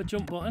only have a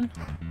jump button.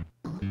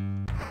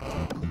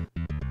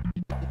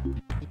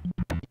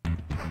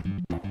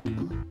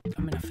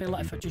 I mean, I feel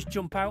like if I just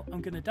jump out,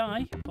 I'm gonna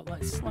die. But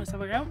let's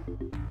have a go.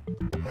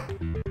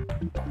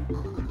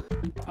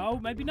 Oh,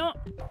 maybe not.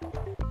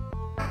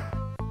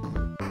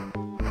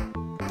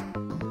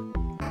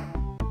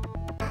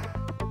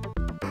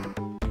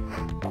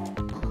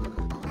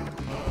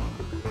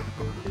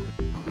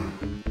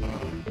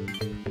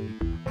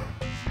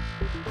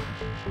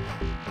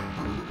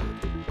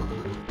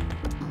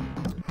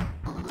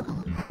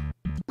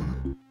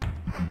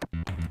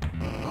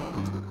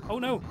 Oh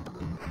no!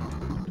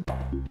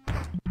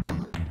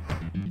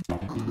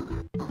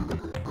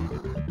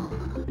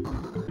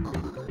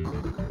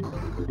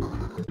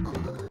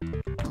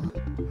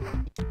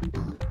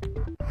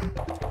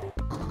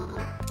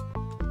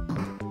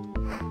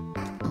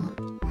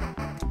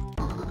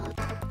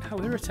 How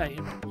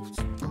irritating.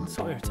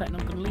 So irritating,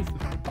 I'm going to leave them.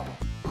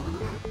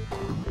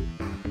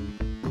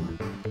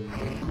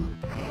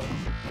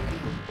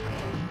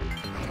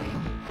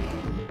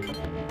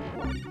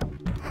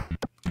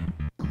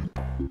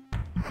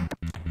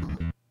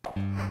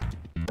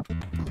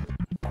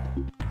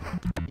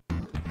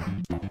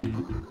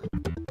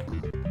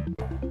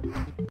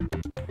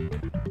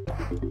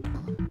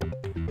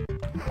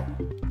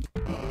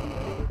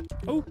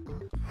 Oh.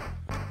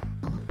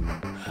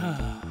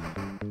 Oh.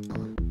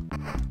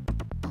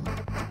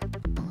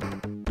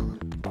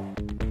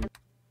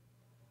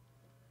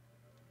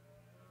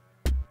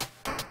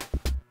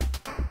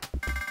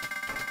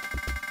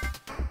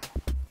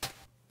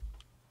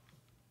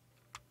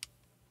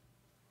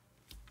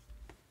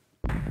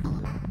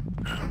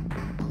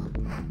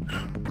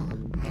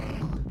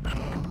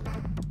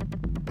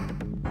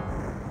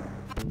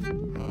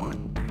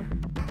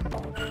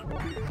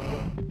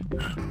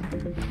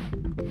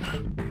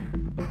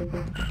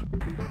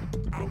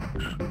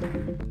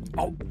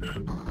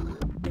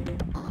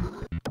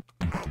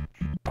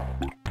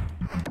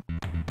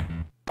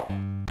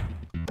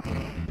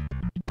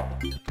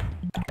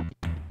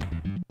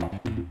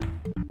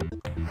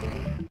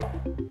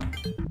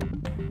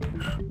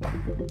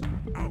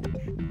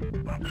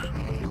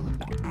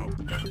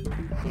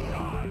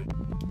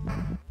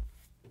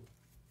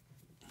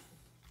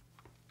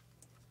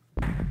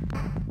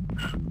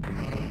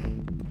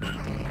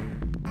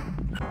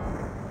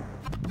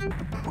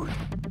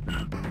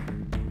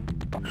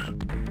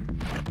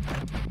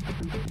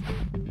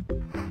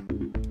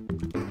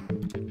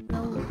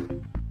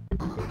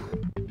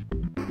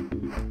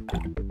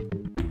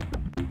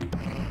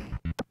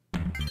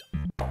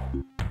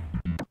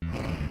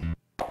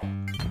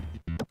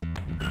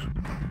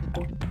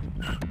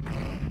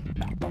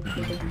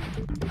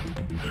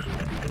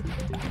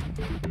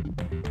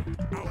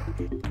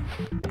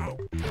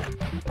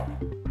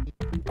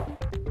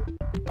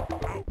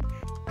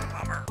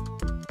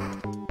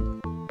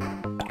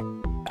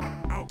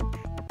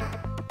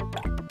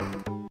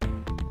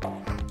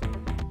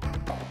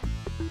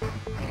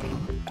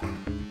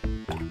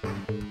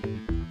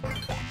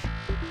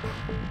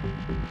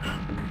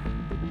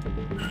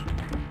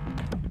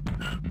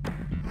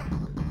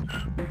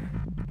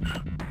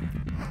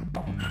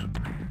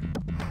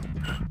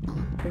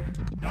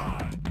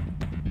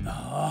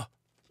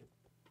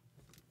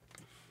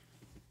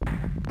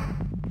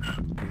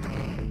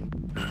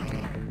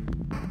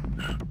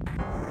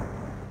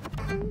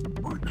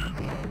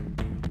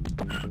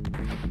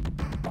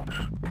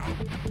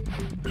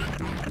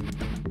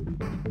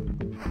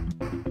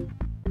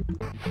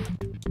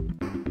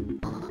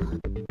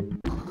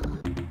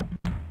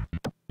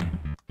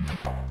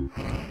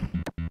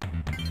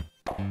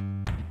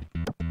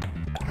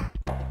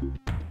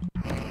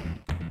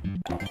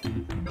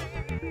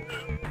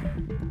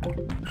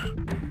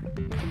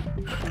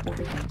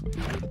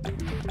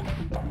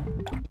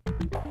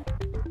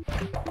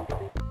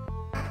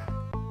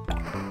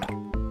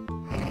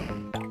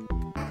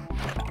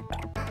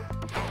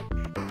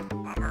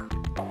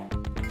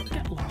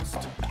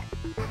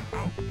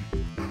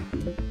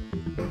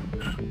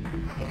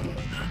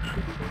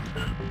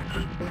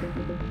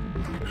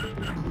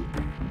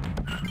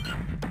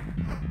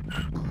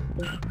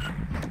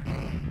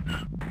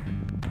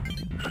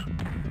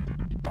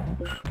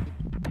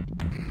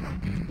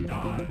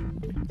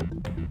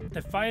 They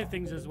fire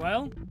things as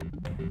well.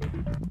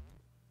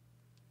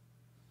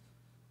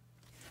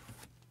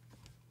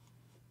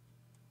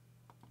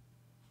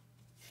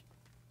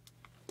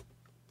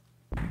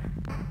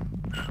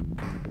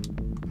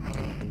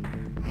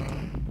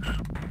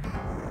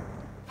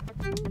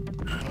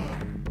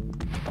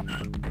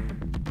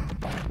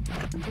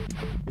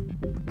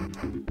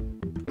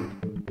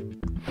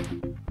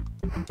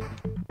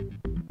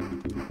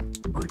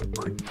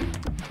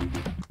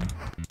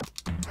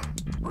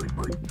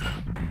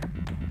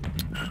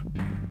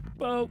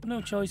 Oh,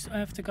 no choice. I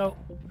have to go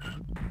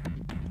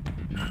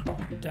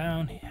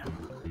down here.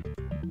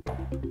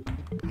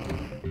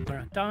 Where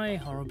I die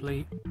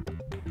horribly.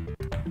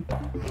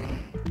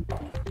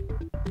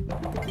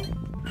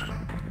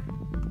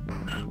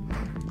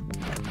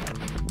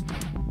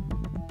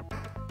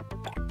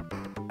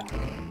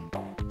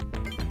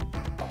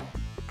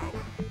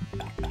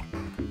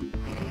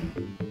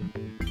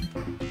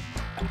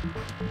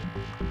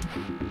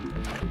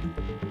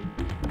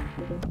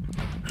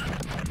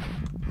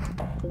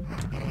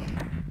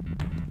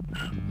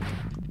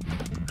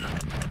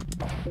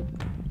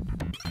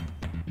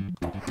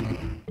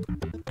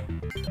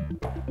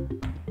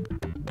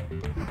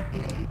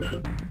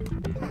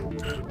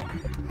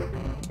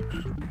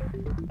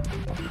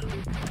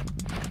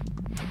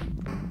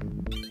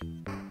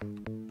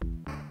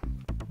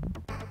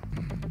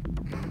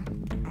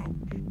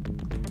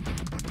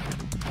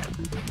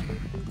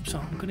 So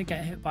I'm going to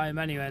get hit by him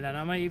anyway then,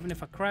 am I? Even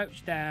if I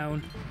crouch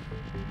down.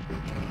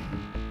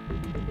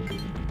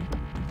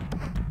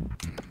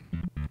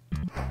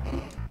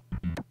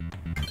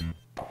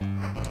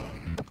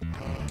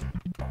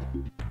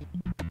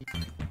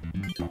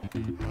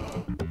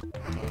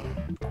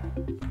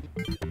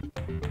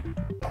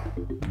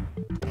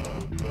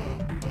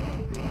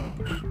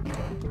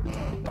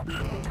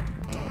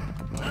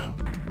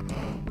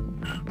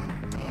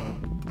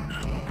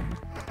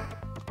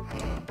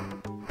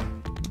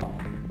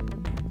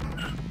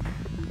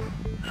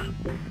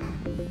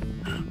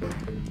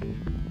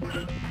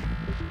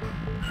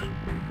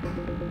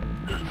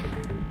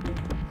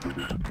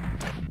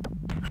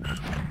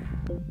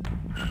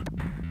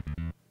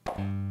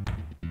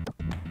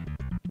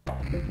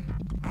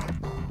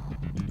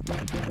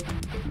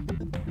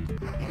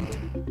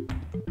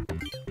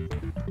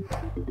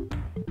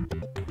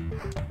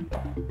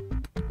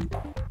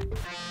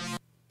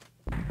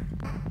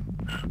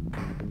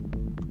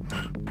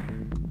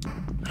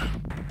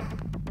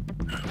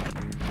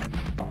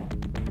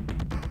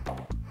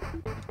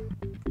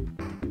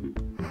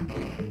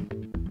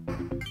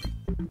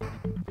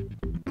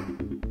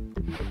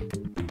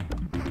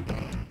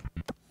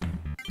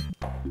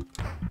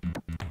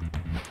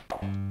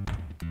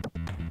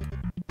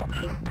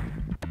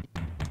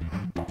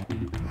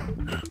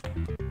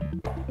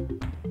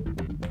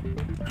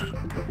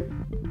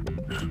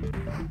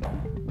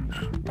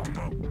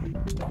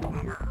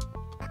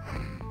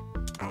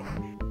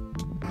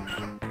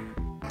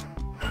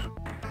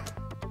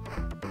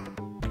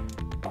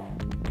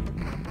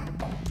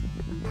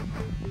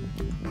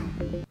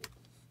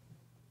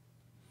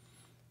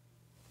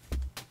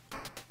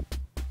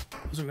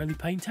 Wasn't really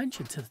paying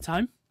attention to the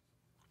time.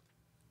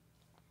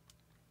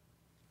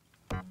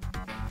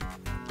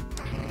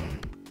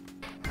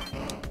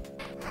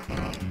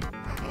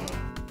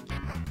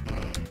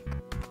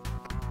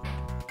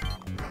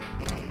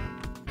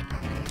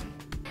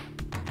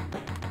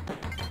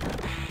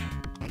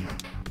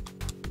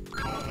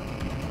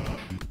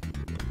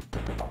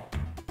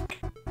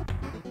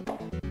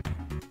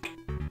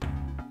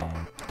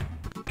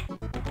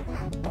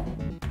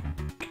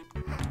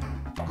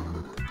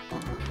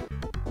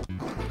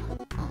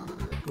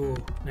 Oh,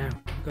 now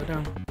go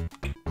down.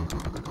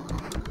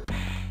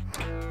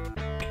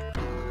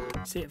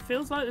 See, it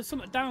feels like there's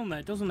something down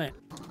there, doesn't it?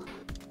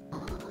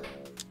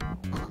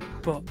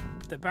 But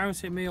they're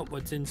bouncing me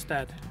upwards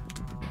instead.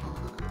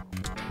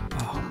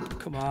 Oh,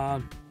 come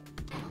on.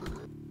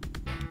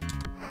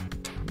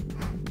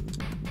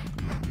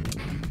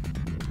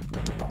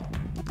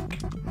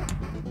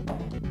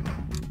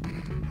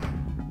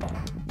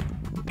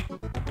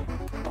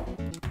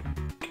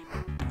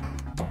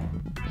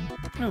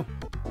 Oh.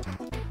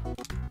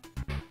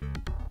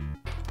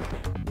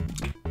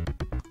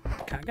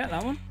 Can't get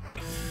that one.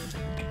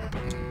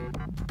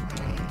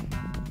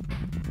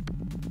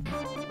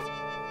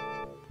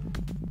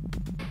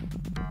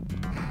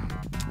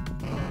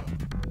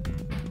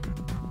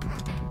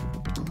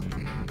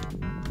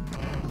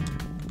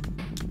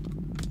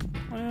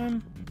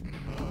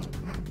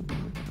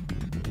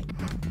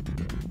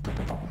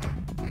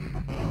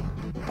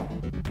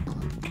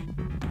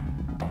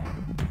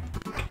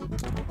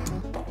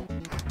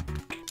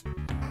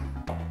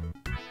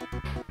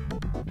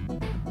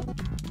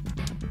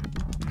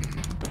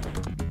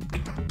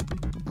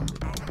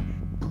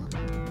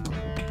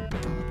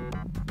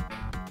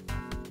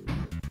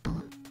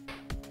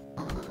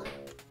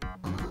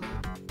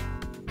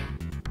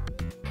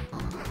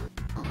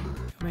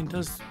 I mean,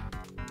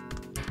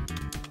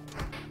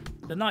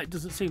 the knight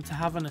doesn't seem to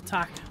have an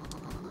attack.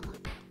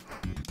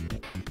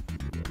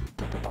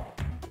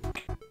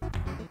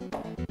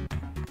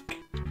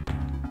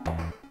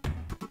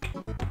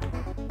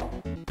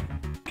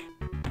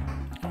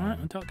 Alright,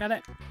 I don't get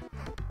it.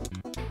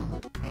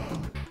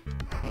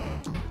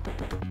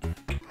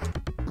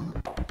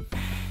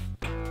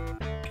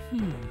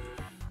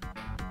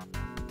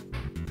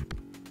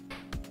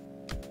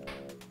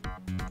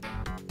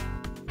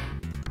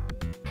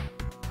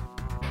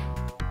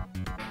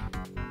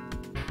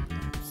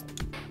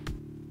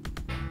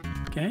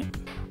 Okay.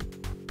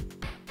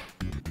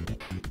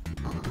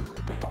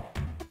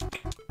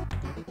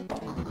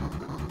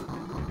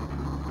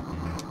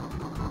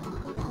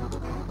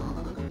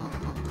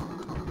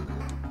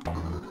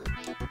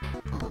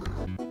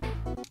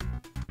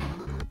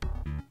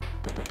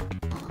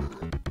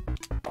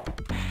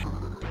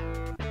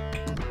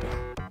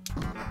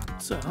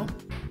 So,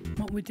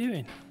 what are we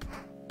doing?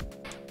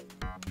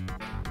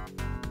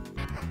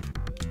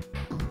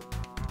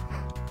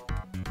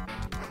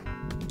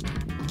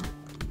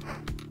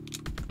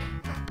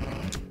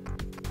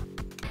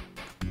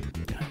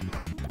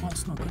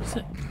 That's not good, is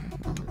it?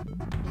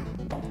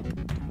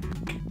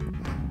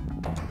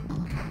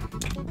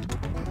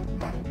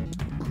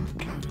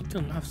 He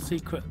doesn't have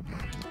secret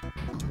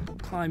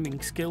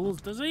climbing skills,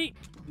 does he?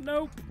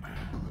 Nope.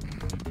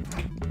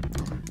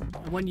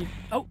 And when you...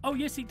 Oh,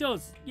 yes he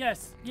does.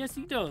 Yes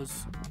he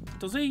does.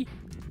 Does he?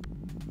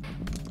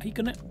 Are you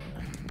gonna...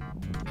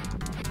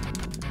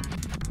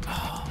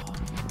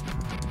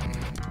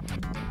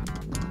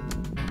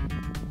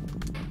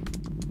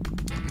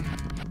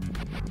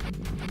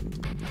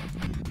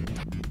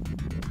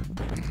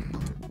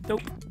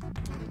 Nope.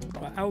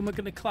 Right, how am I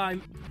going to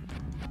climb?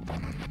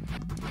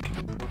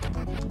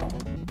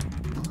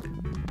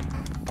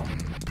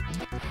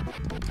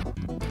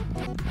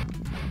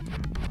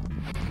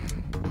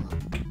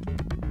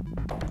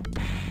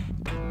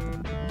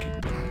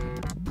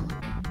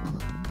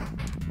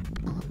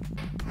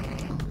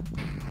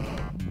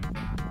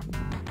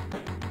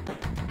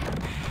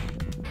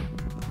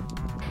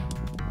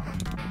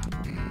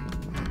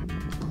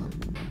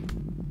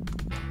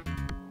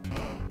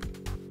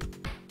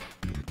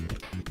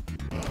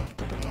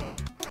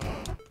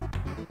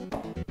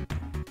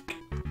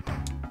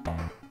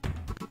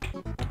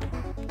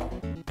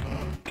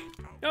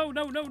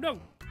 No!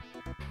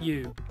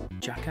 You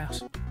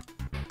jackass.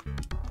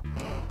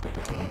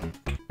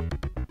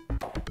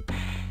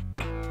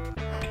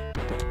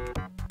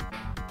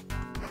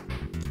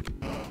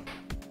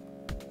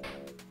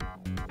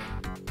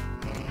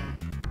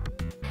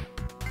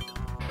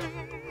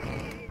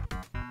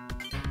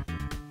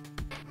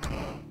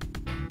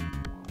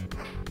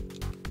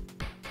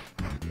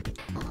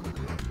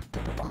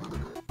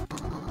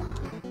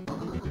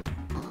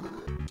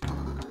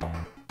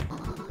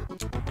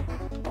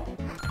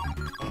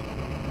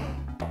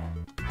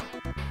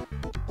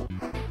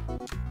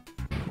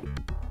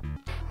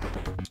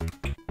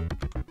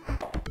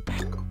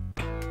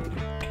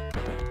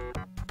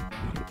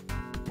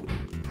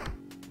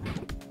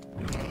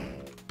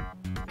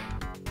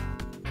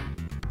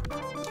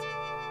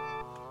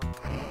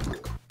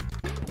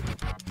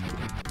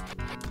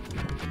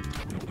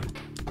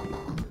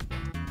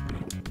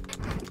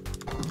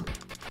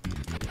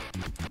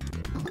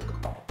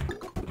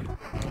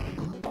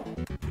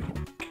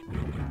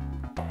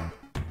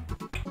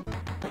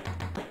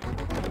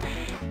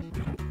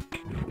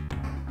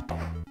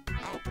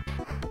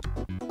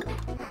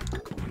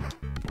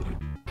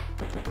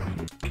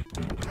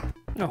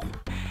 Oh.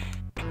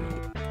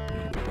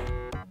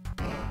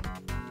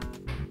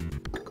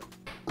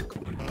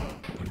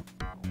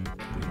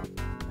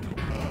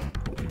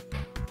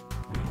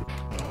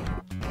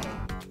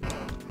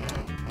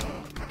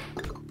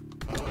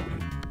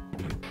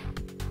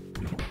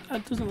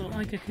 That doesn't look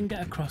like I can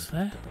get across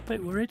there. A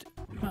bit worried.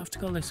 Might have to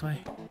go this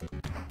way.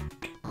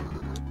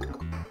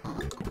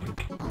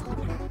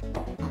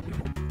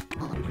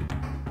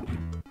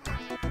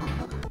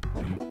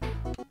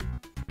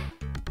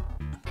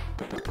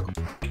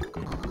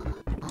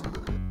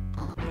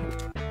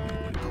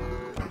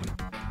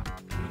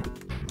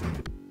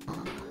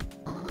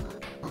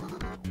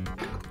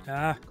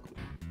 Ah,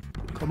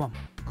 come on.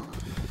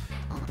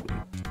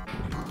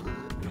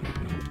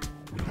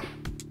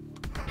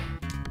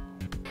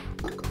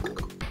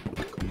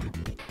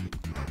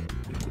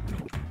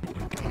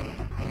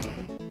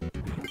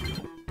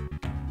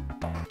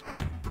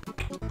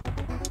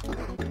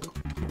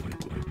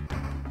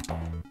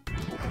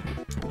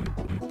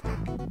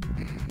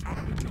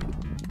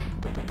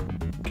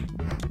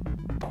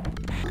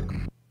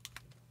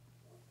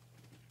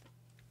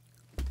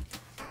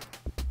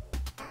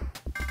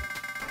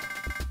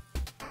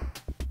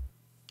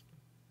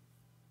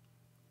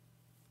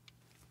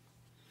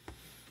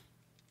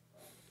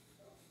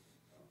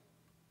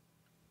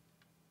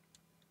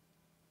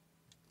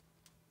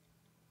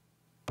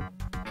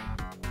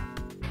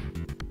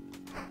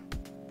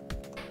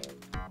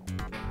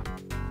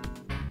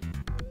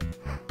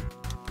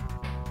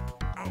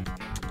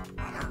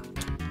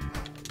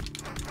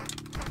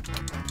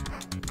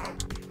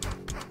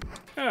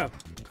 Oh,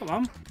 come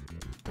on.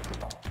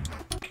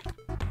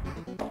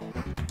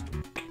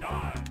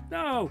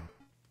 No!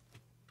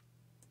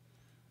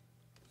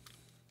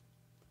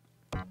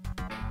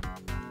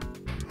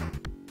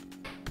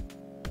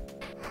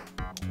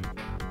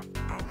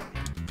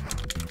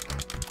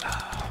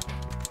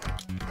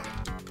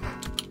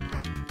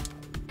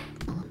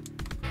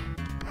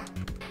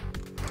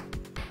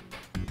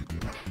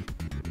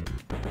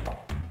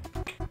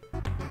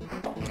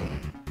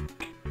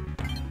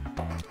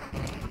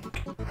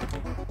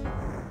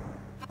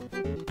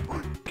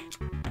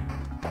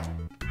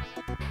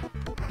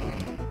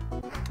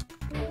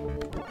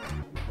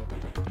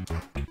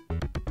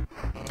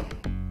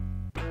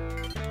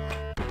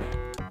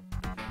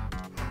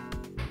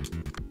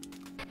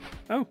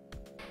 Oh,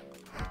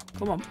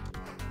 come on,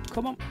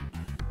 come on.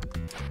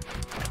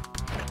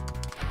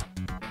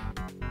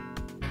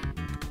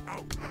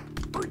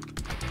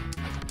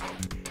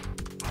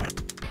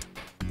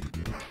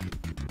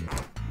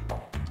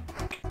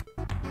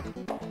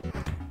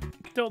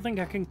 Don't think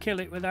I can kill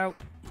it without...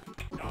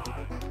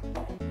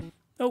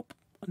 Nope,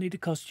 I need a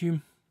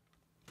costume.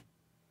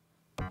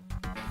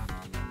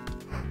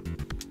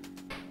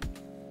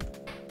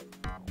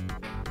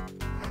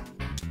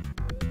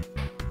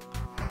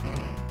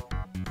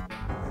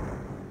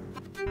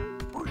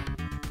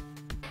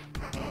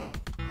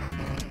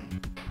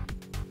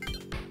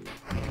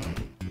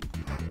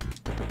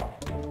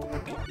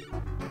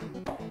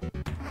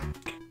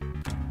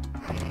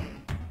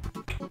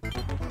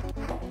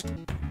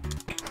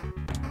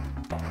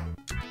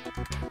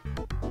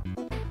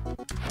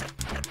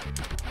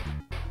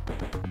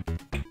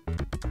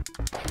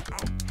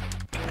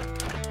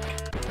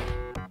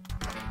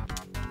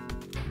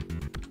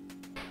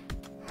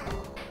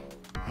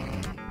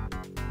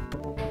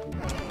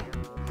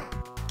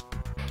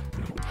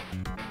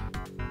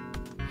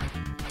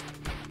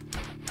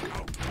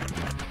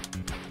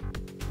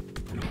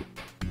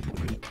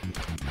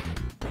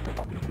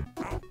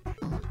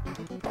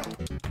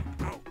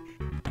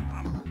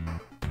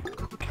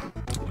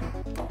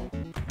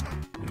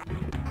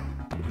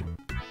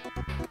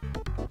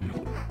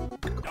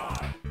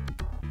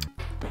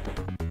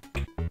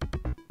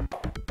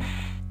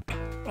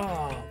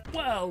 Oh,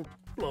 well,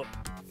 look,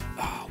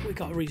 we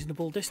got a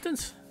reasonable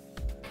distance.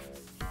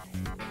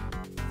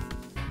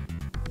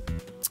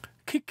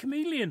 Kid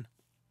Chameleon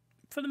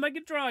for the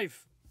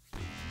Megadrive.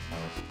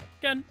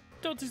 Again,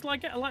 don't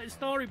dislike it, I like the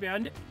story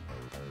behind it.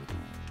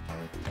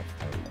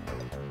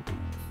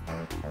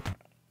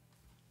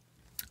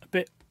 A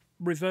bit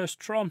reverse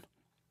Tron.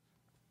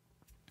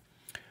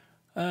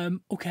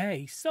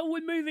 Okay, so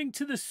we're moving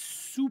to the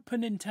Super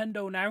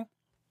Nintendo now.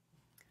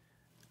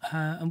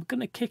 And we're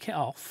going to kick it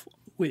off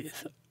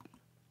with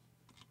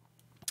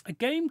a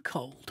game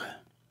called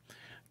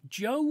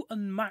Joe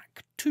and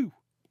Mac 2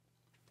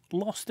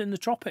 Lost in the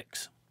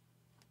Tropics.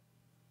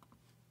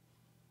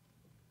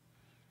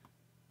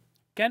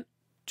 Again,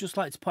 just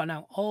like to point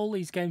out all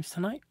these games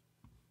tonight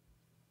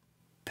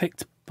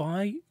picked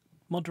by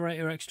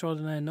Moderator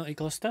Extraordinaire Nutty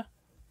Gluster.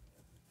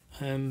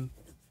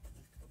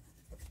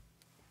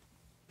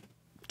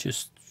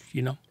 Just,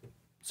 you know,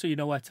 so you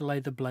know where to lay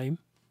the blame.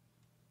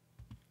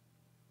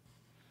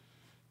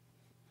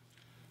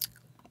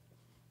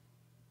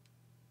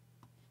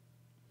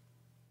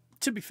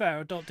 To be fair,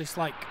 I don't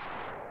dislike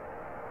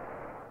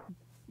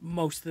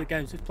most of the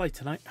games we've played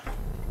tonight.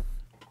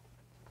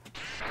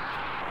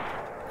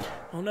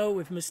 Oh no,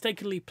 we've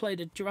mistakenly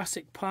played a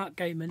Jurassic Park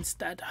game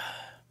instead.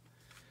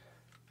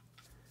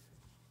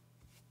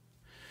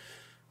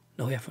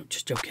 No, we haven't.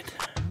 Just joking.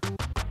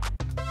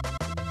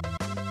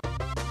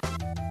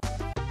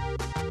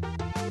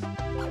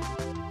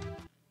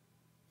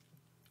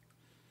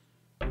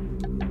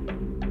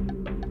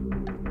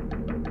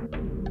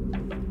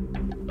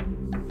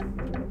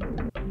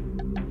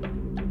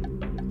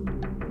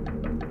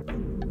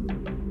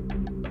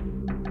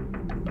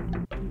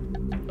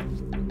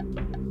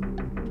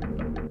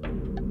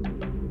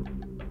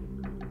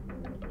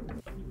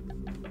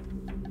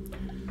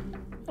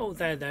 Oh,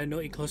 there,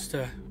 Naughty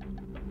Cluster.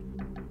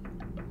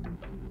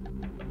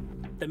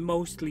 They're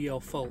mostly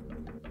your fault.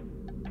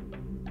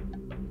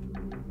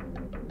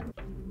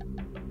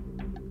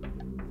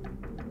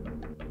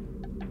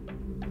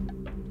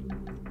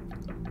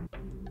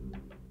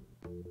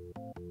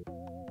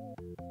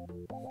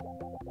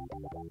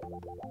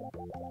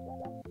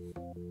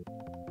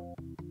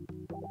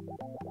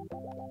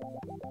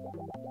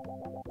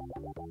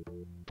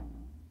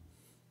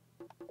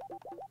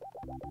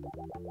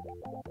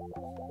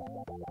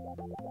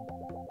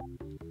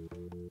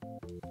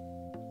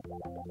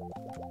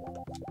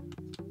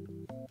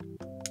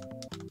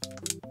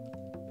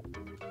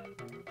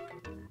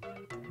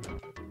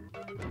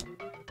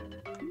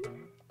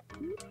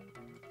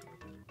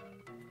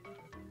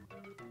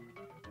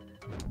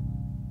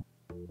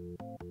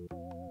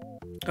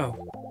 Oh.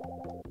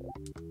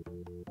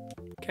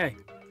 Okay.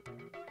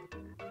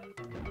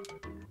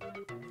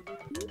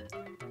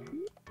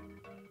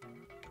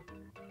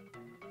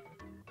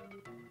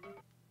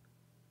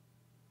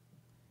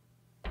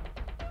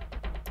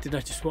 Did I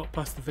just walk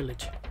past the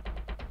village?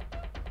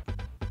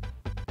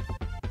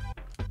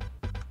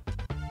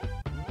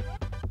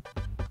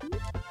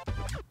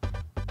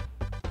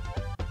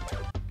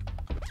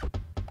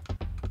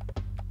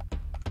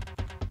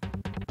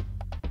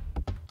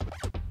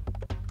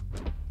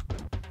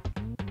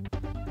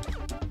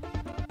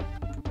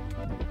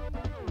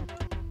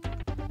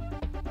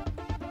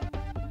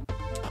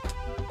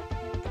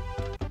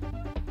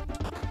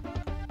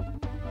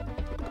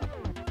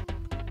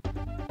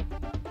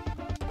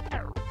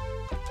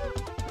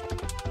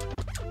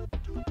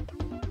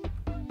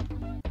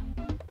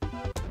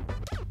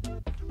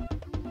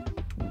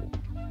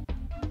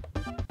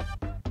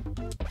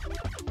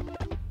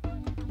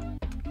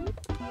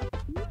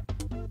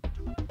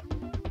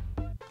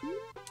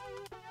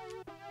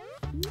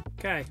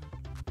 Okay,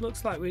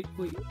 looks like we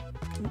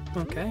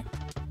okay.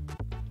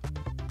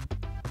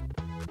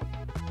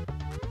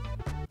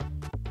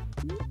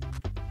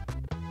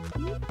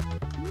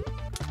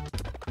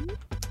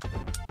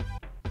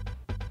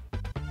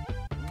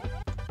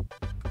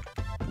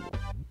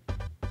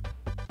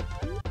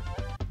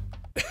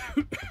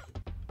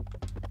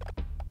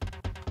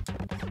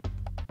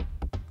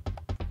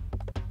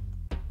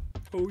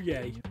 Oh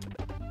yay.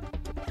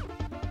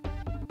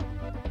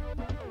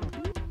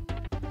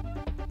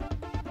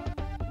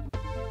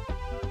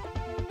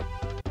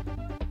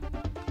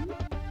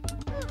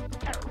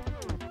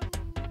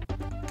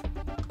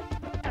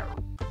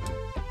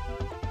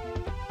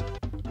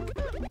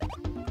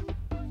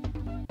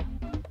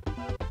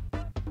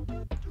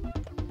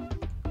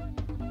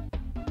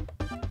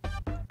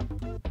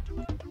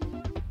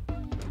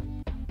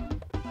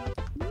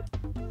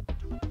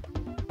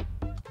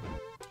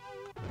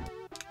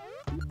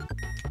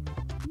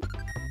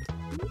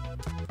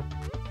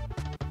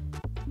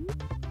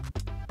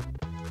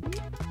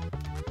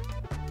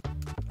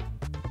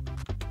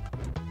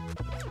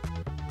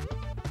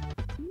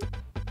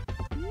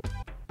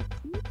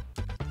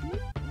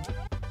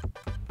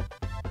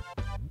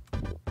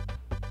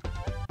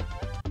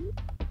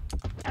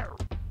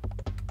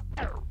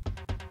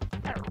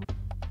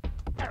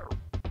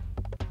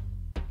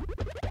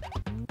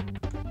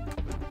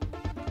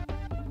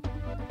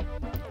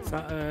 Is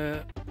that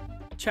a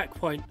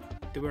checkpoint,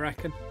 do we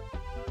reckon?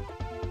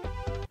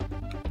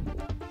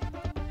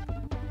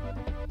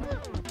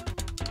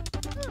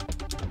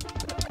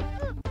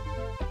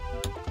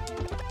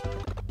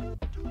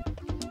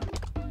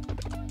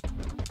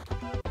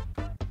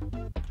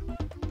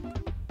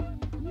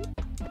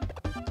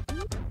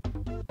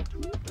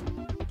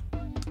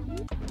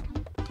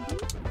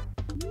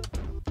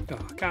 Oh,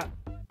 I can't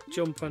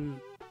jump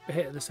and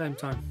hit at the same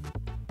time.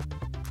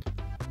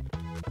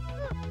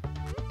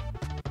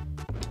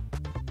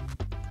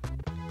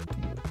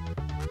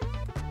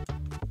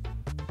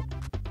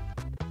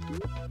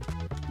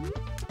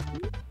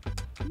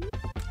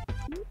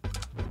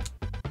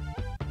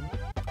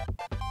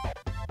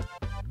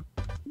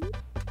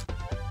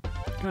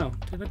 Oh,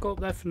 did I go up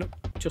there for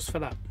just for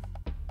that?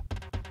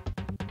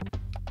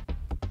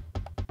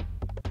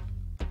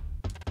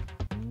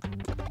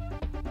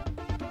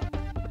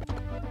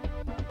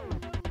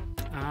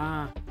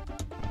 Ah.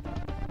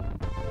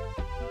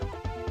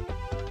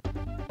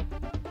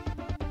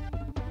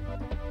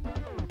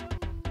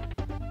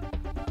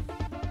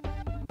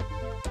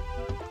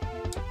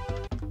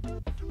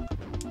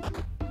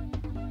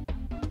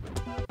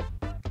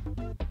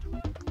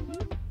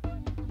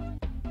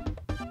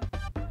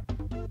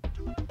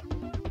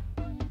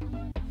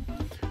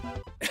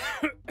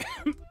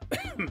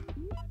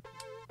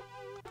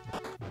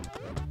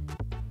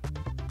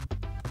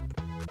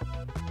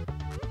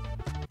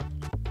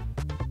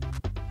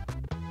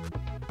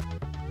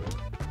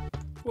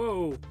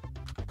 Whoa.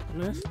 On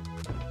this.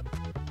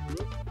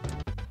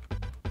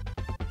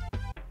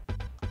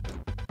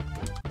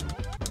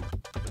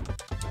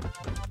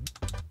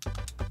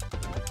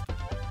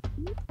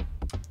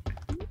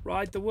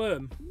 Ride the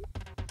worm.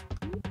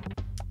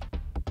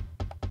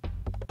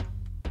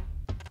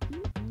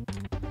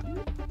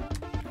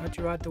 How'd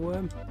you ride the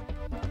worm?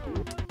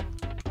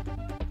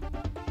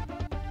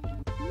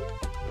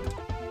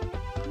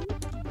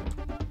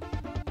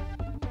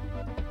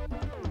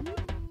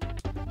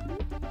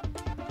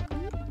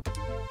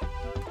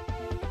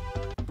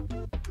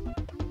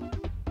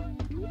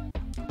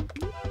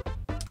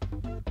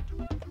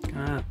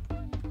 Ah.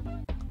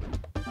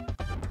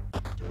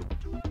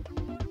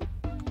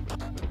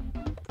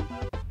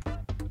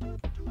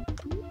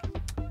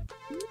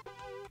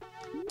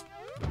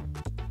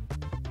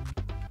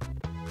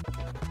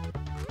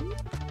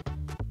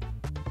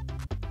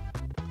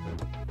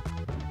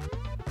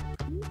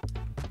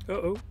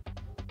 Uh-oh.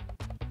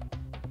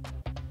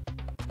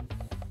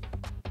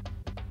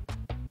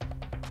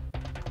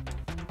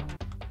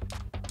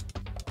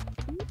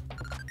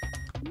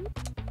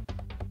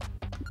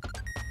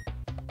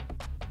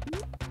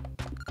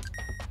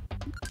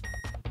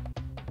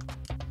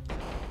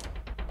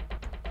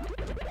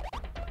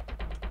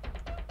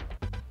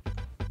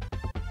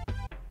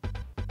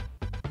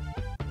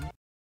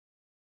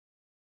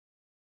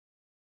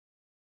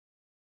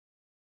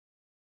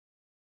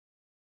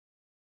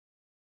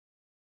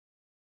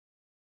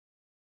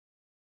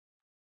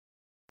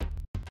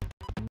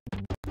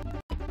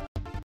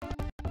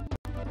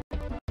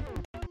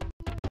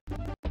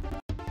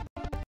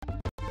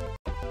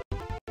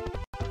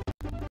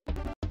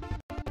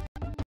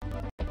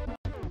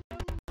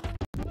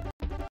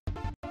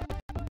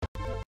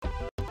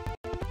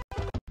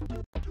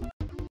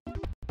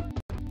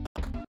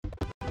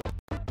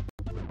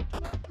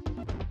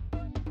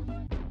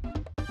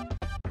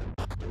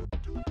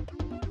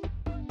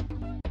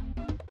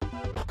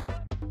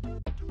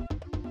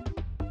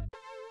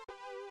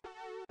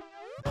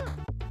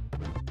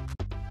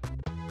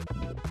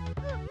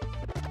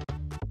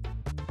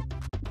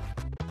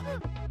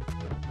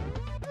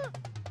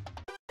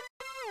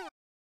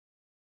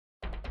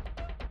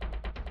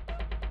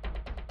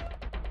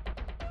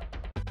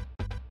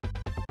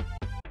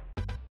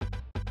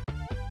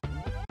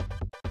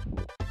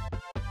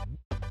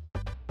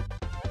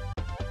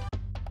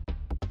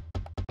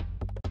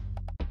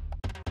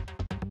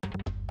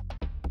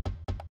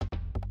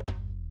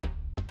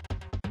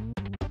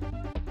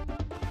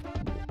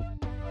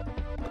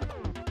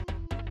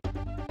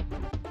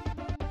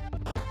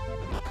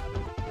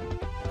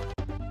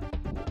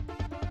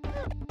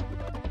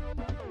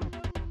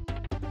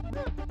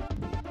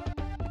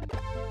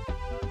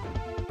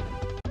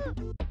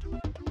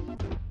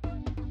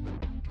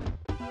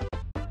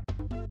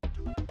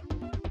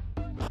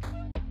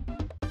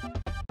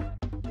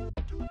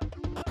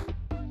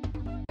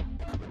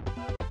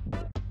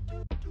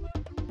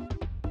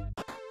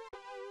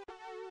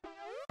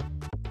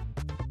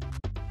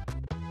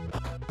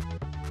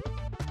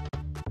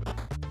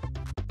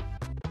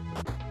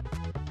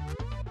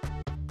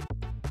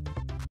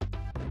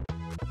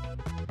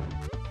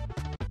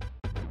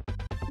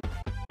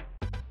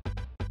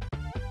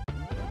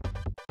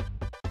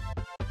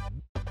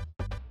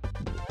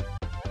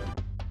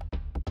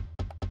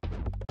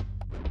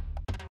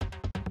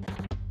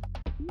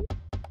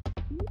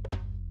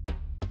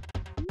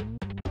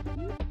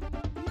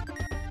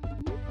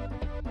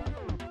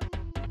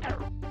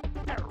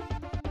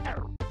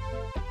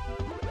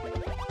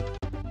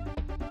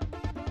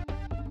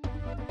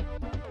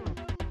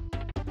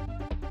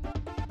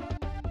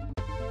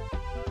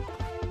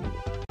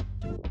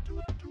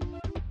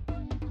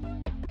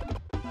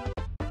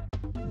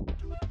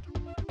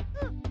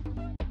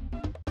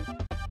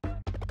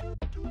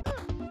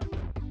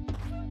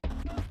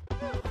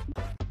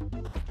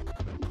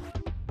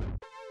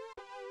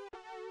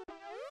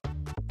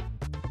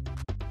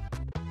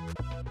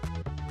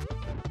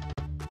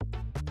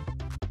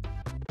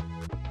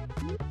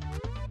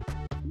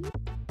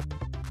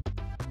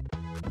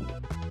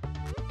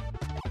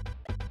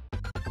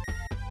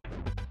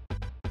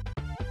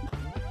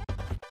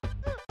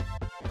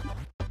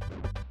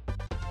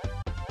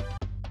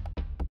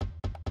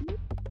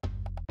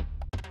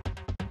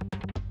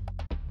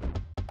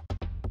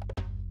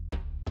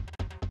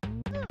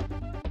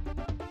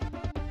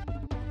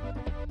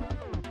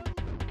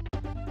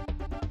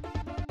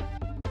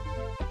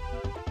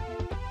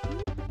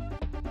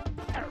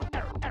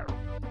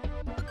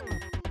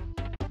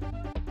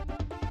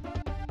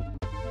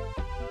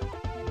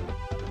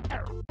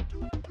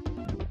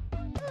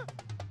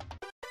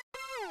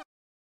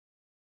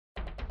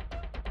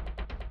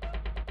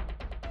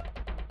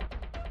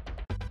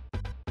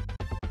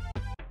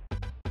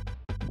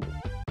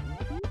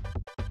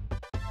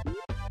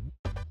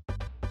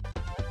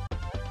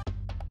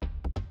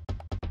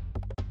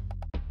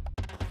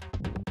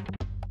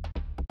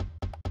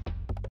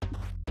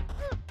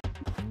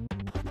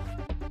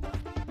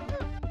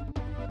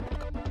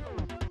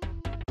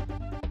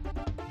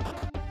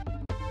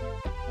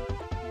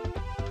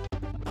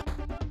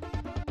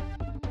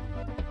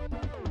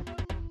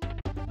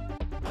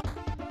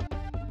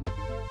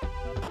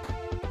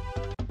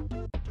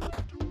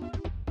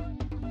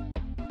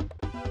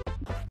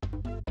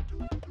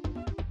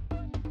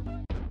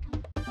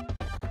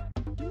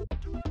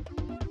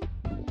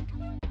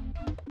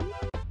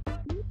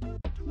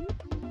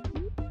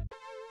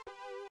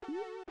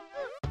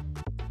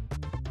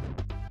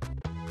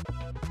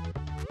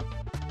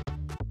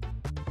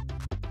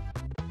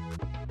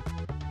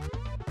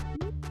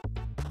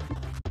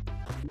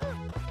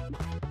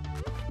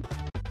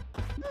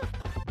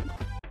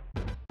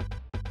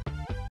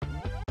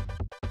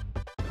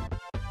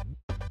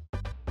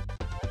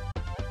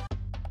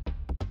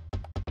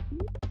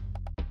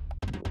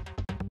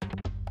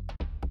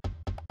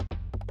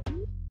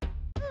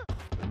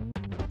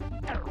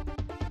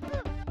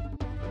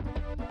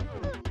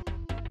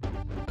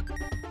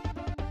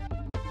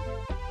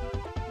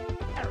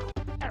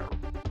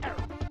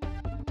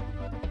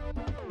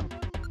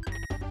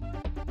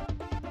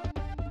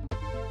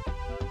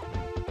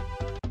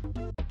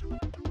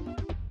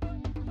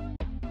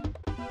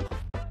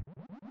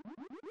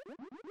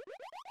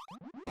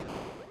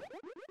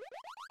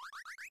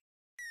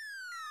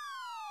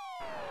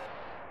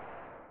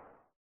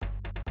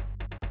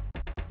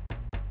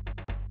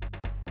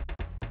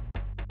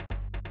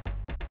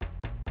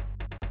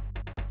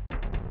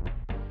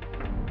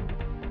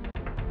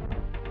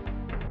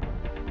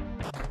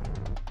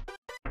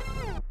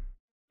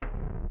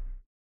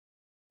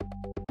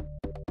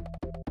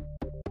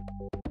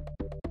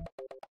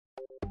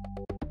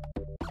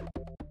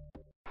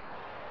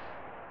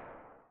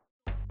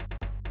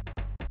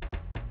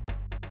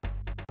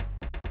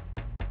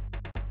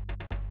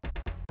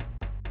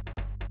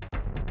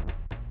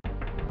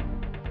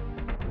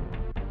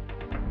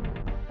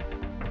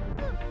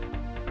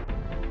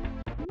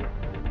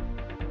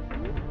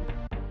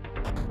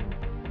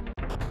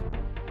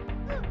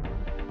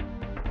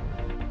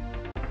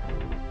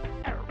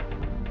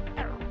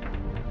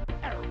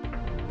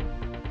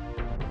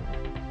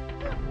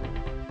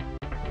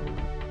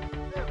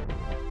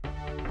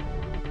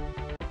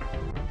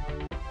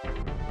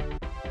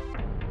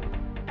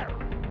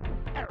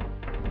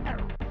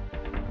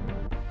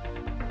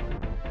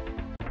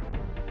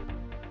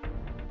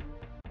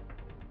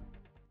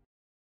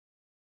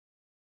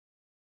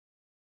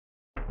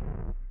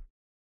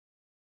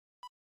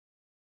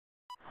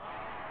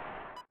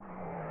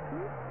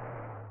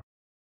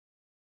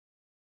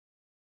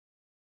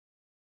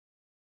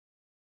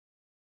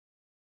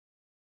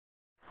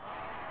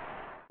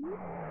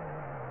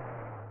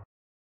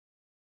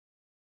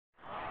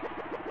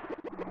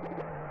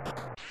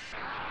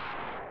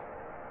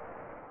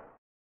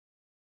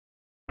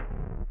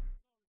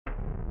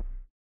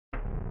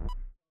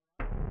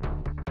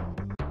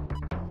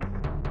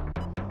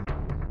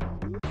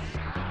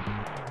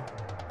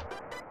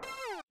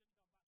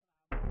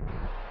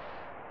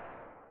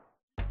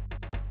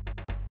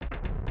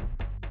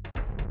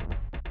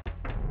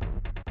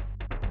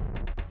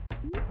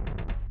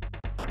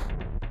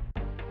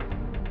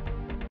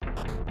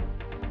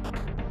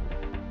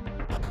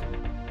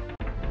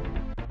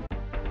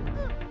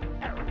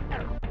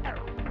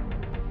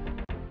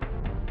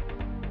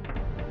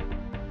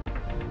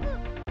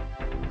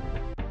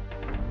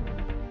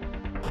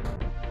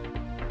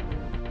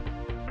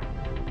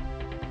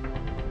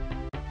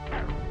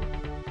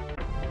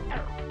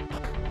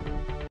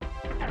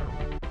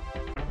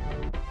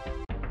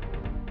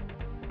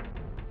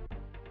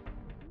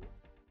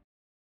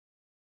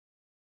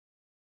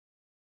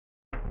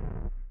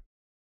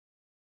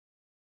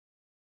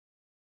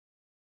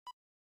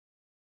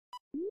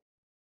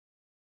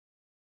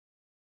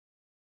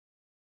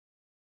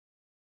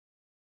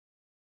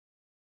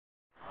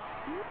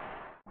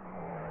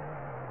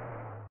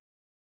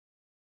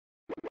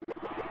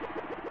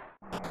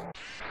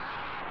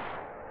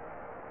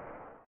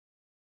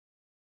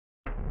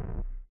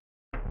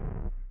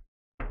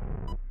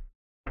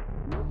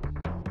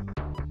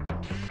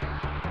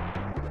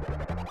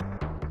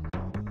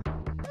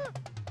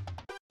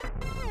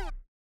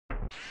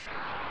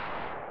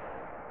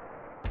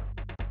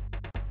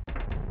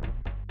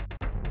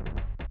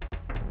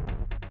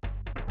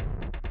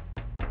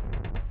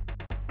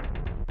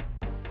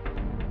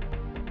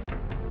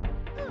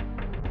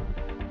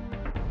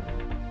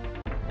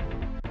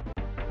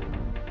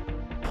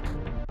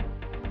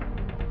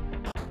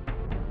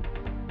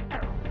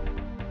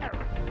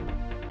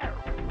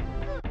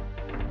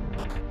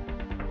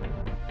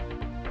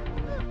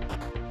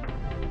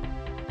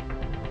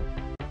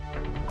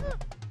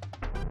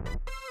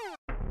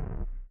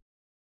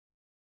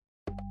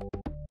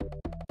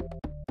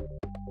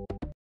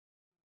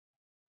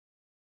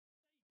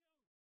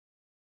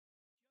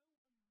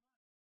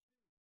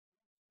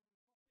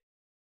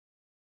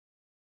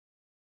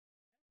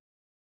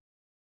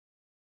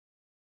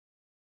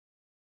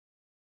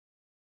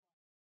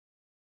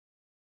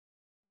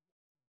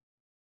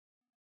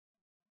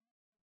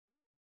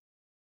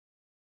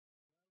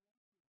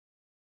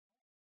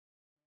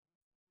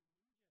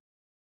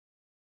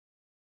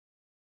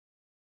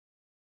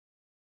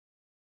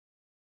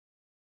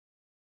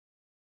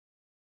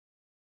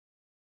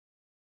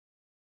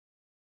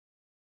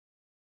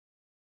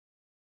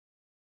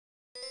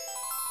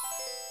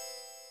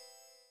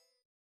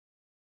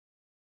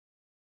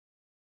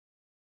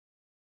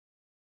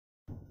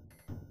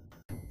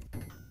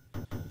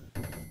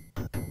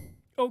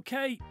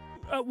 Okay,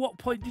 at what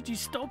point did you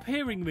stop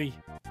hearing me?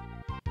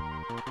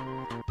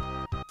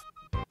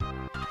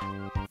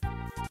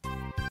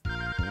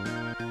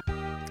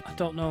 I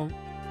don't know.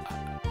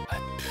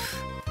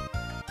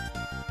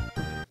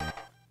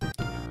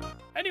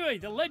 Anyway,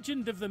 the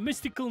legend of the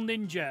mystical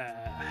ninja.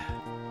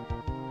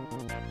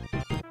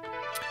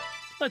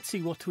 Let's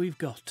see what we've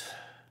got.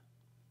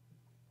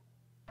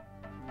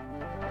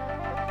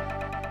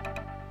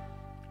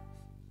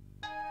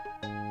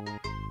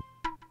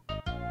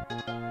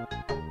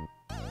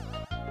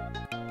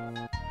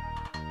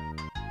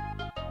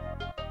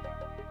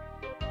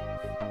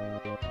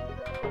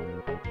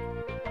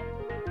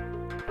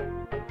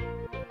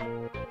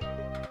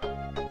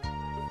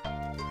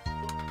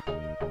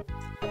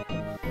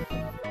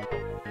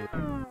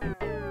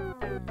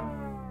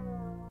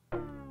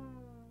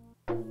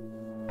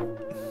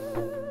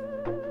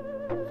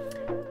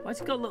 Why's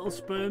he got a little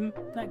sperm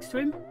next to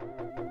him?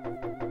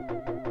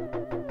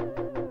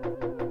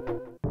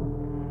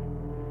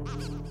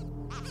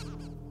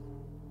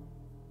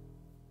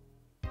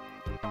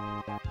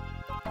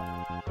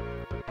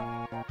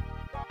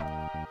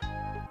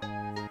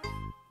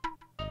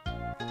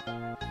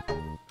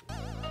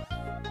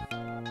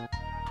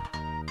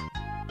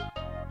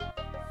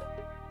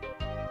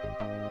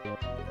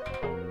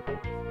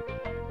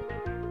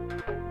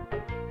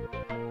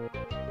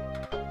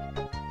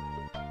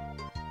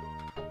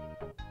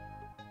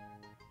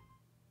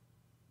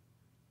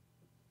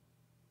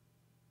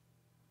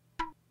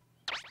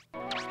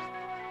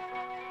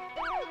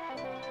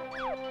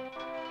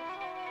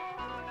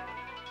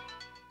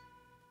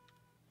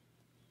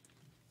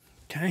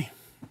 Okay.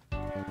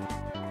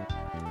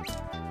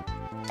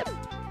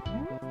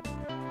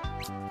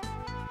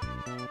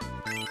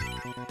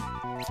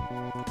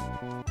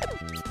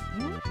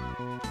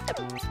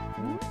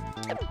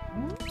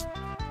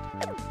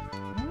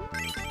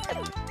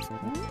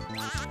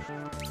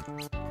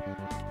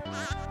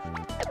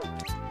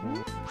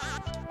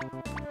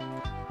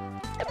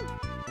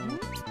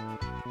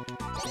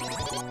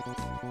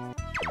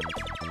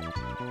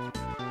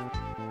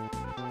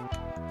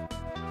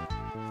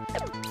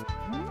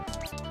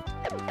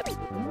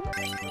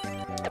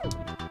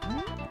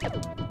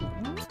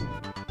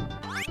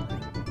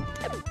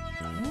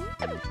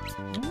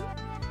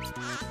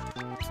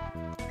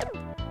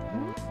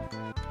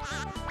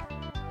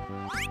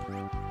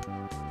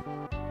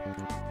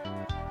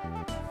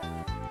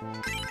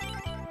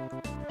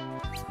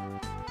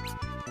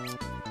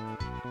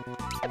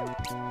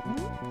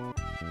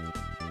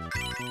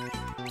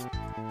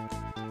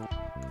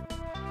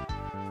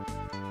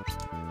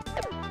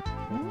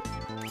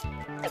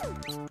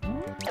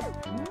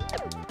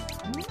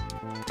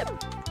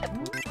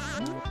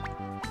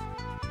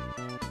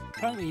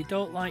 Apparently you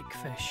don't like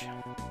fish.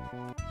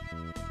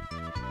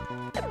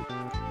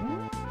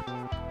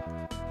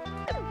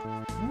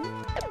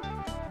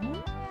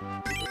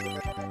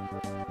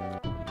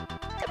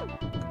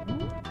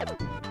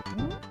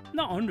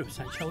 Not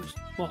 100% sure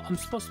what I'm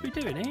supposed to be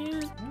doing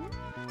here.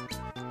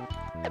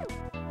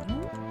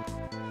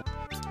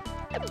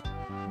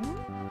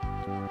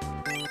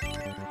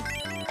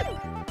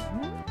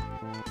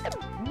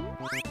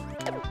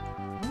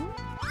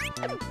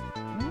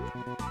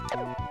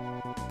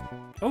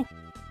 Oh!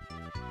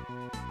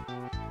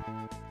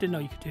 Didn't know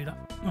you could do that.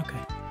 Okay.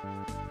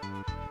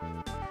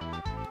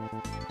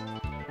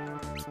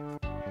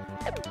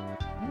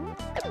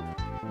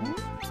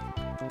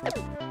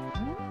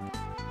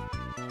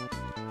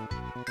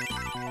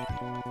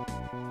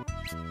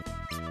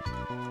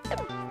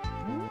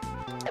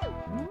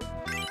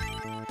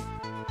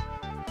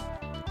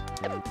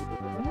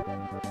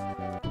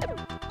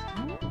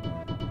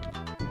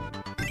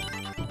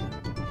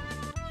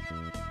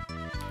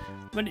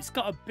 When it's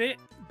got a bit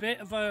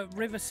of a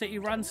River City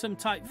Ransom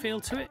type feel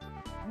to it.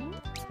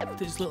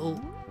 These little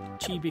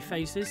chibi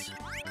faces.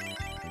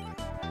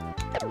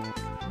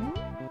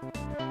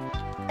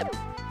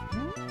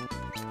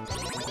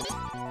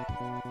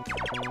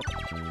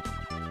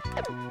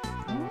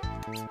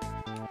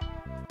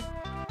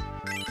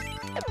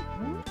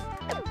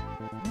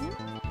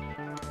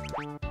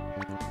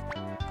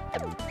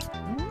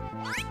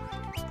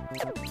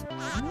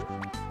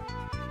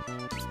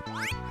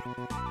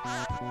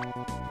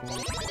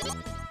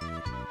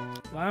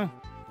 Wow,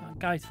 that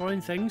guy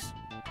throwing things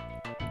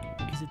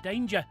is a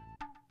danger.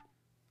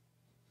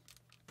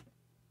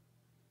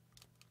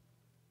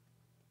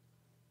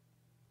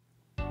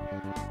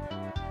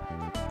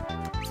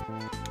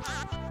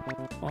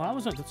 Well, that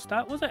wasn't a good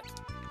start, was it?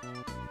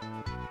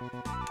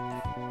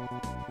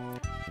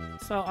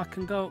 So I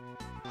can go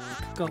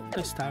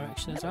this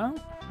direction as well.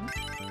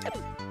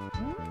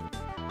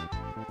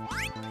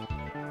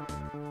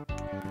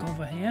 Go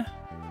over here.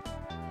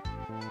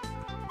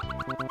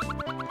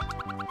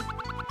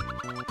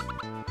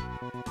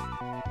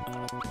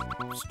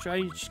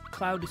 Strange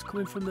cloud is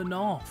coming from the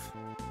north.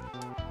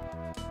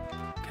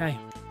 Okay.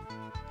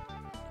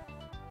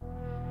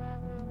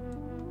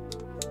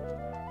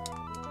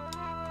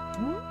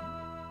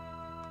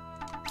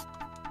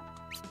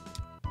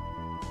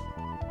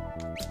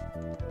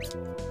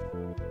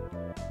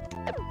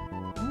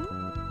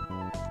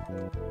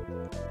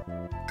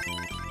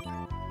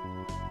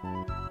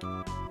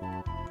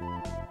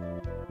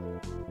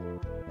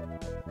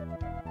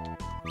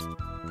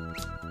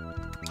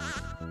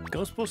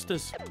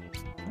 Ghostbusters.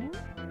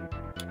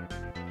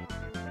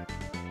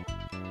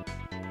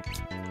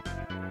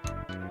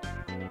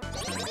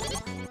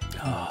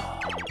 Oh.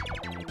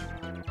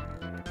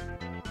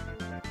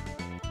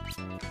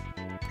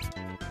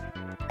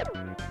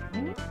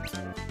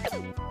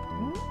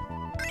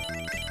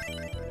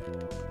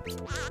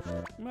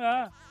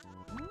 Ah.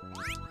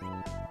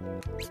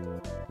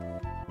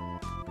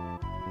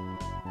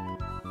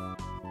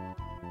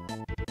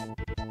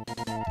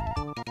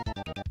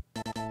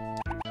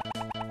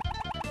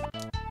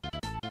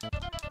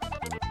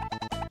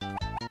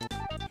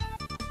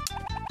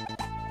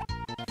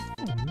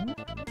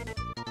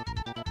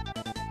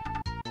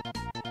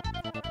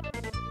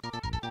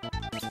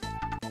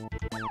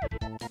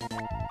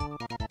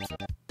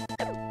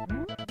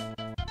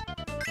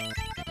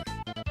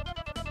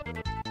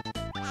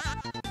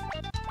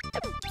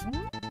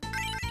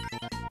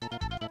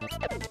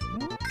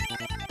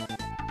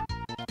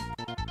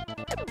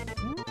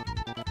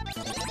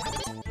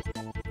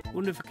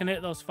 Wonder if I can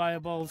hit those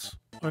fireballs,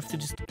 or if you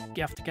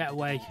have to get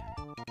away.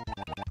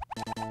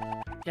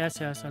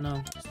 Yes, I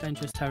know. It's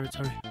dangerous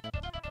territory.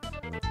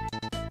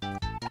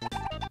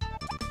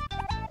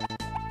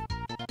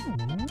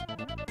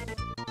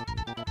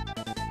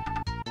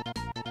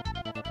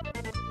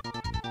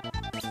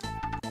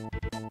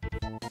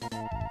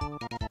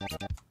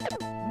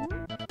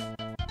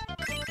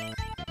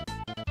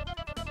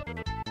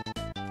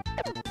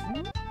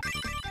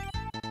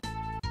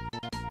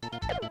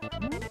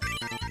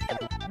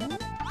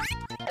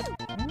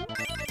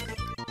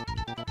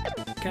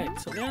 Okay,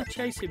 so they're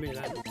chasing me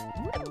then.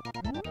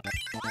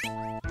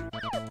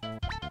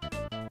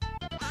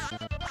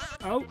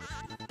 Oh.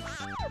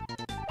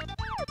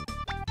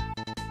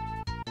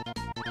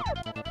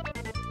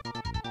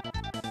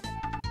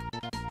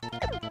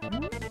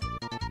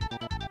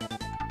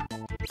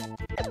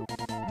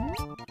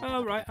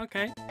 Oh, right,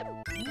 okay.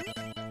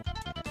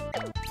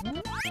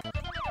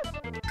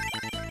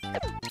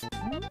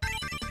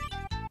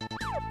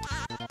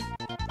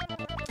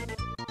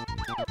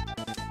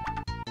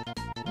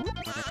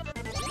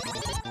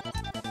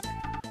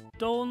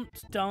 Don't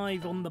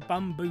dive on the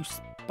bamboo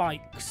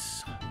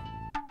spikes.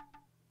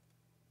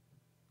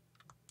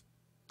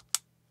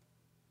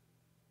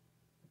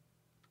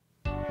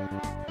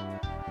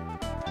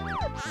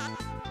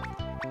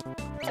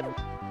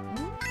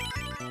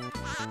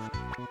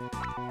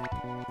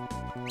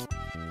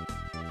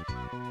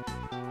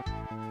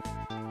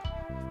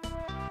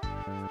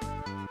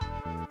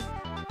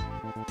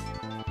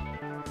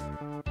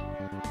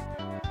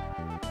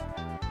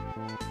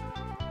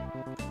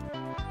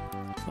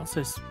 What's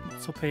this?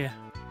 What's up here?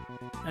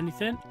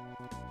 Anything?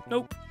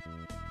 Nope.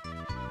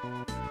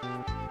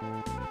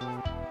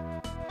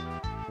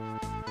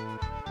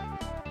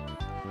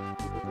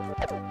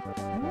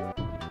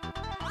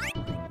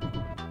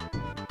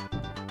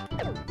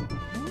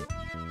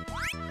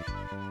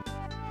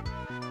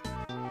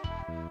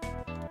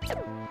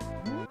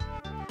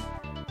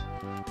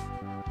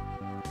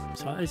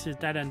 So this is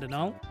dead end and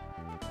all.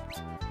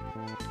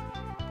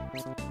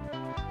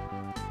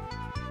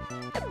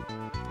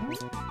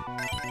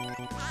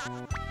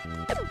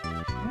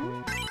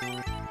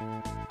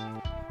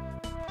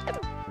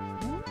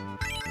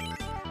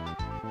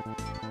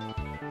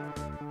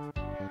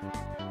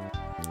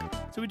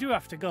 So we do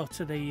have to go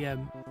to the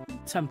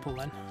temple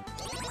then.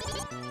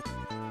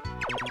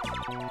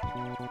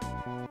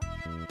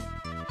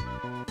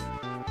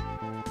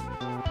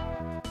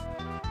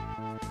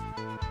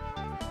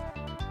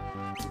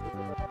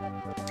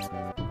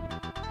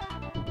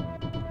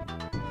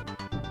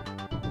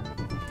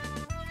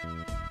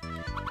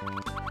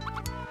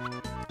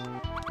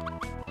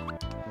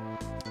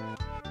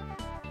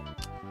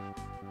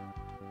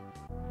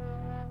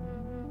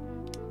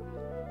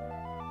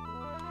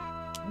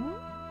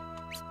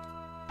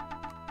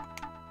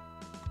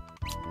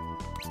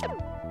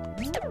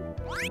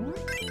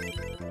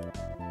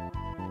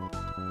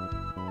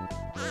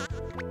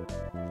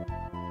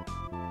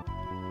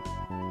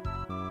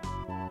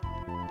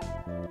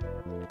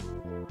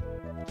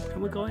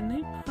 Can we go in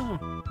there?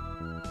 Oh.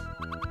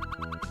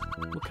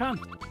 We can.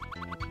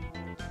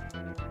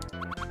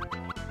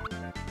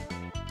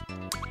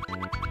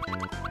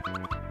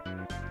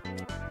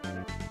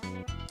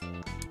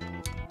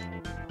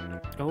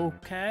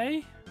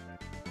 Okay.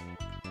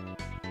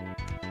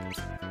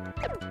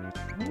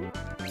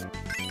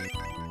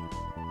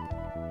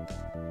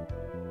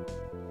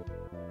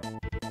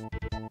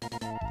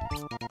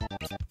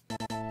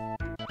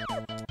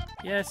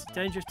 Yes,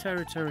 dangerous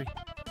territory.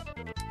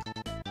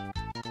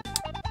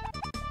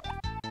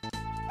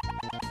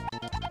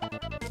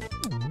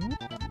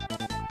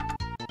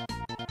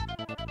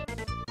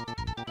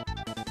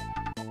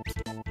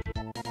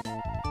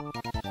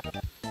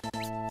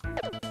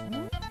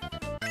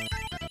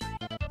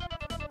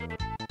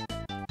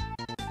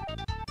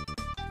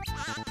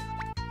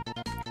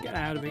 Get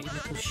out of it, you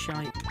little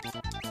shite.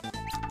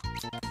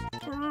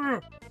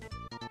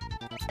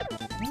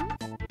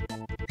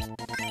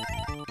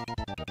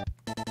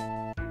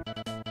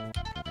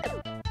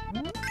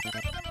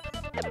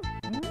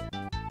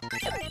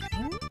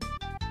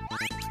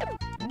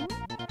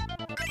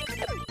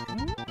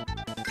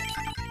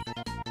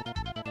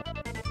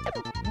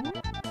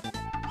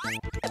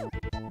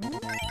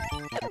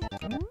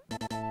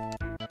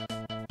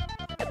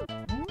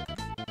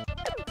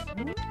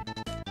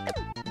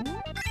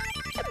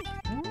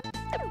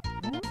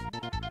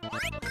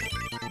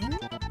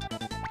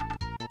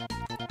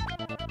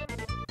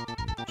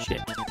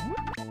 Shit.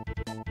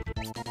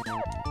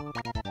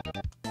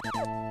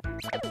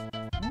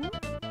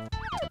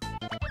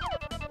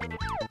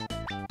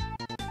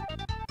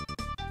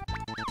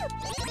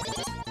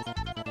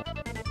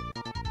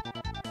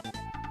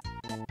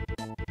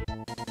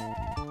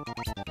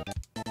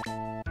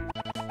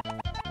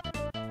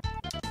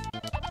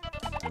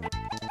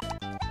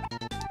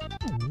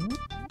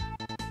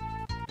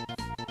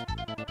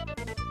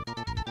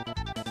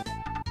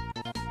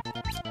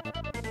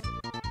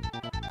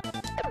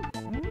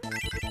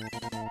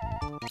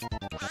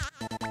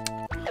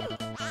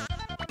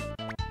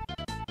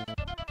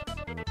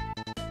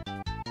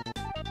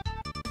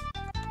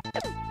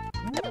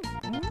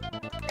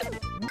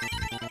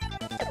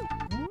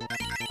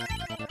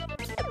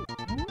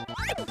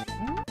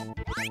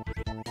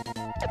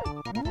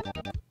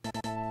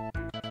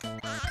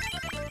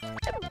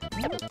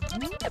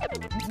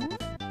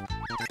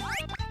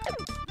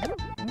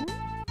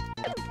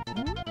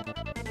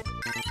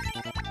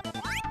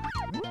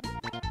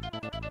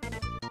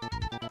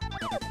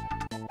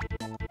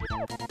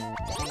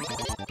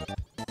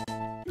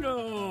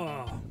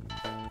 Oh.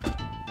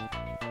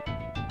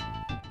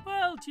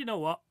 Well, do you know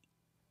what?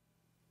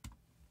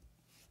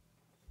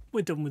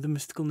 We're done with the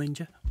Mystical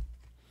Ninja.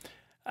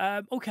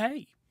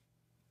 Okay.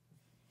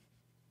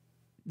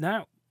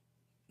 Now,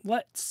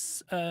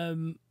 let's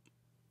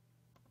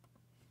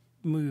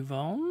move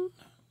on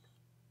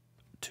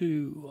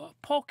to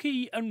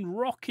Pocky and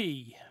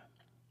Rocky.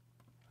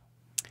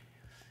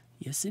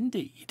 Yes,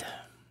 indeed.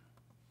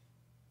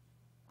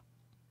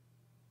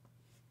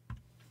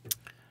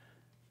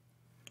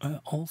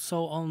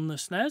 Also on the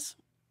SNES.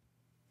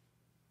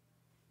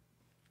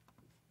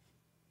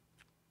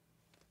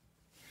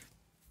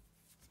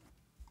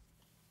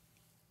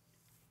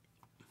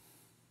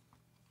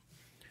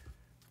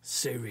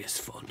 Serious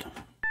fun.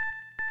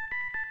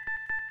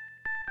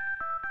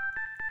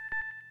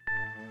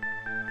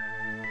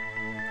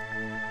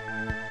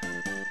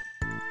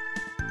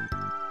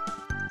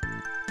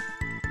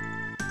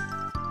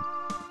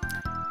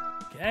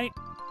 Okay.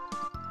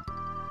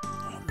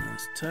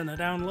 Let's turn her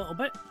down a little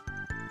bit.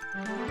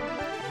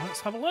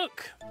 Let's have a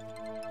look.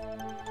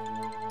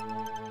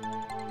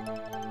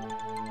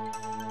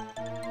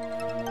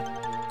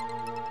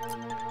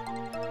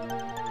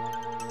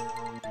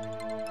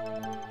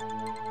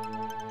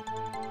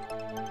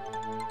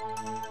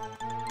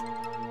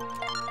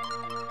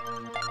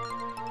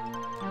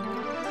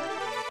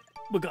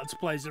 We've got to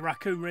play as the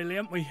raccoon, really,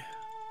 haven't we?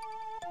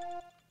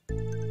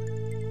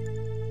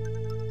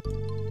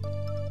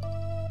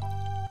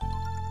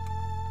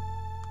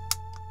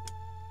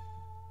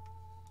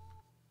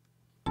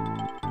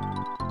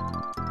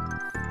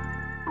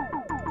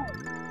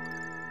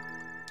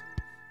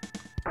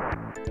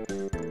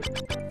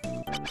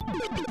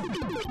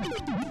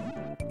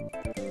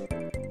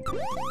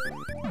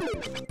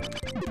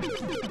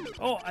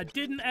 Oh, I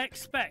didn't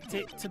expect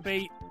it to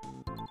be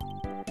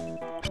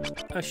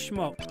a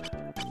shmup.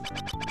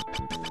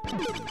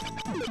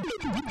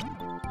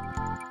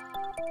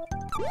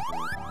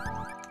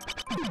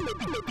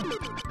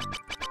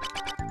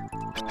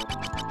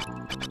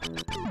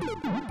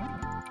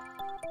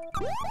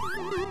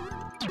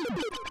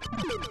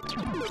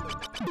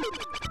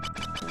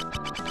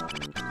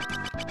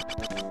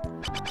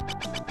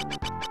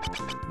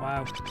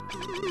 Wow.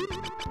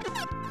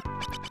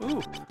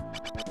 Ooh.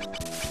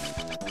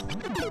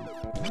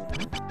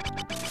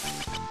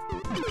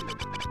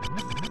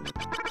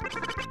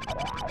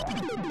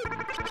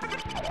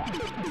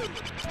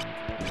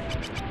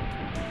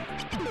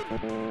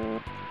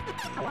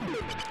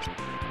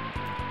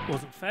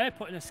 Wasn't fair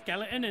putting a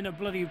skeleton in a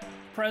bloody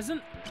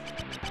present.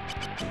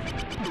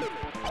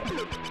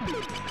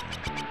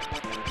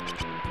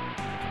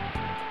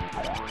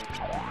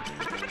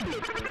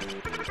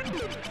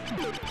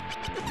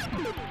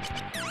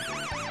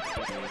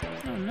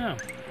 Oh no.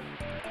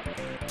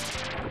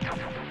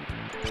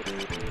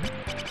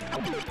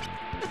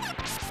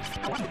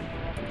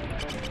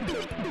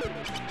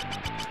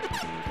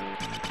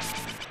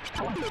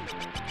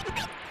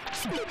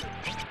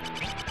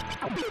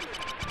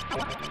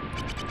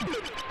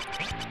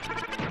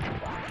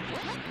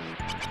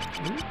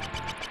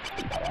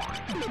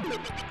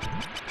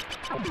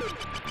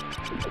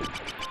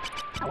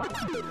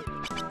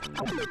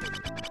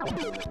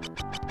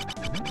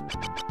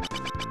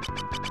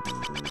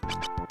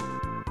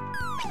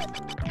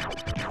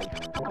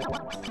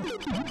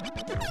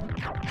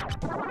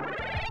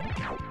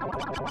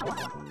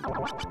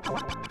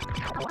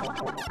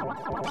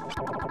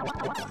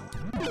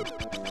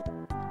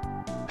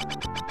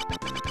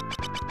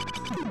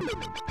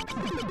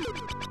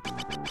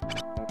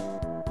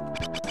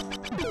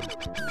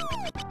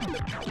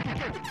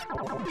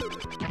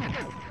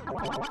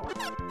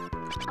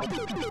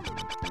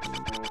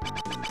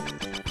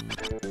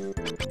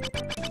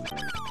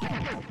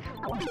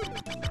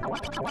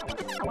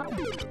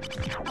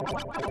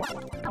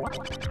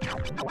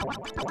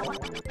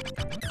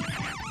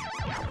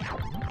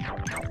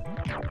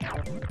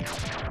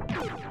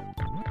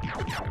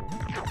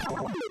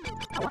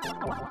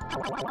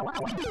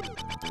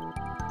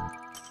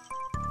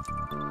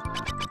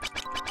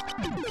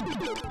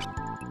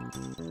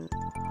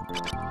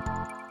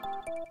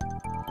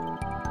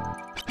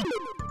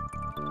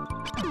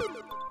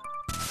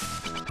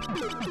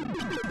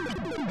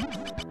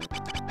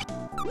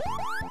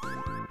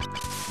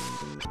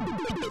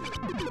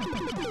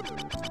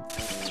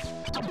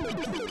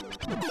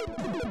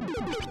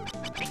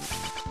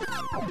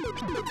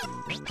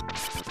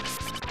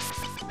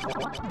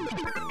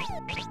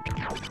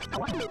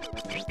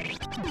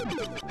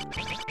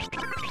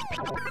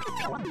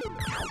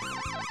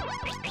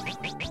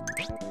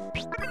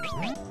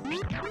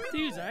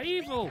 These are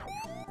evil.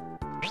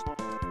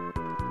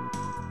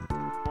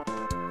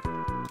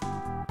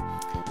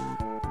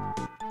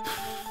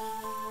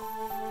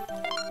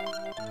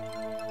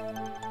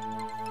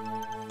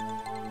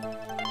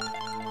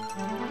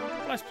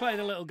 Let's play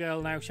the little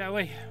girl now, shall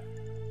we?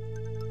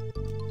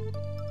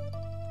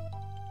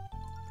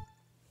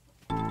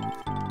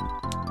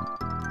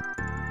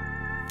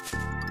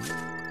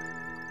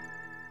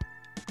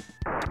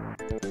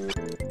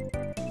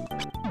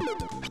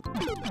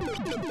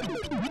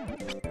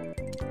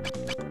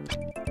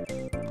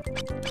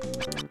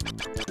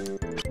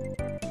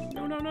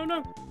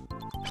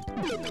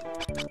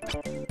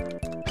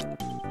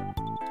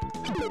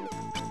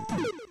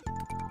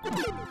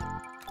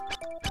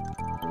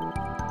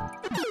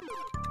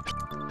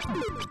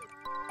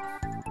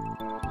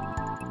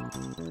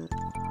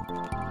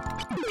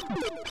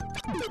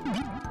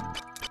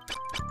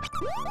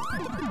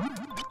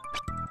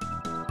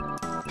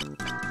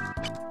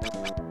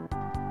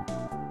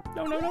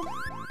 No.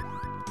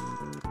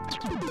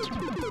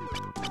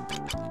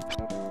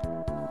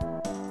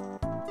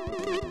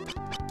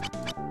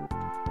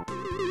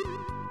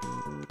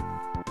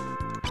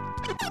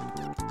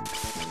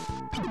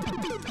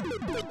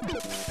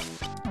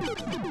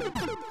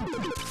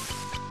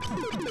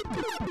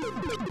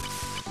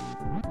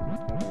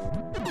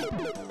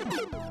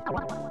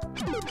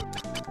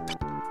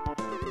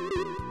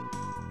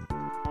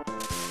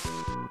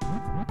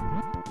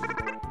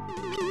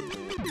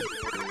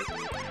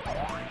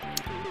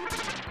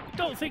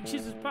 Don't think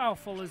she's as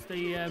powerful as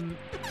the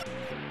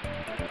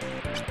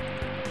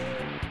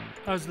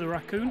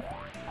raccoon.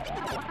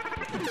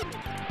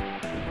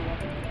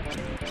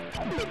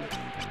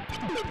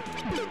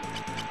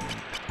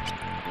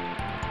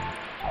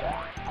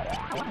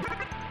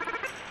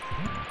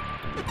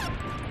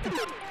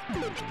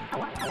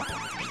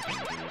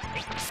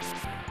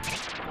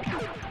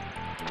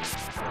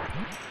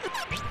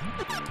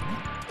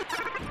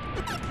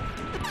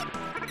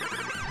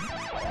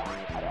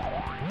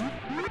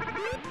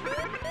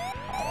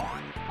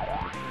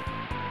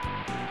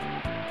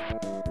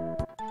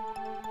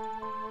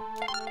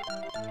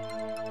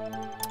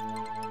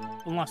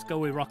 Well, let's go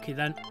with Rocky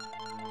then.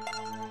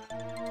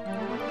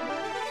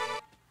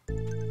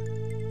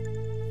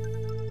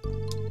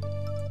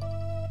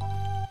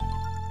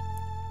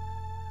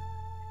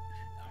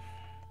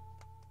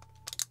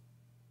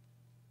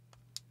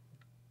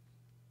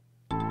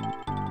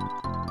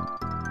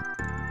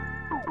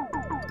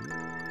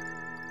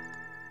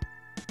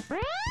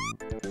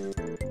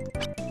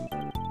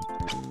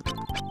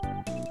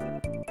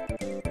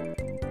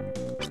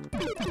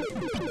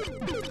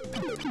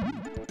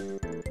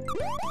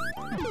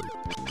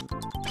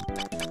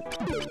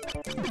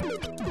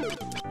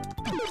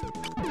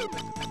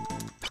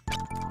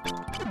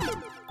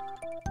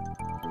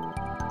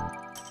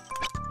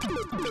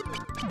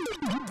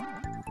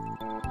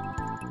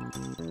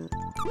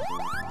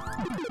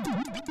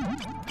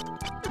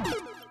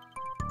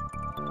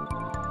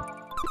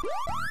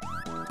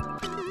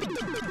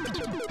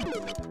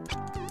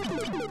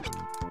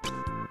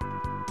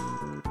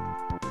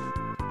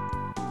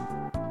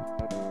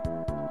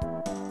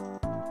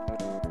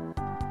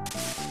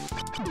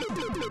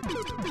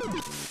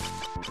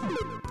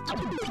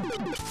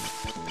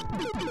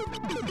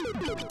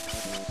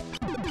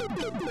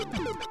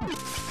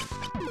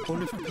 I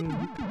wonder if I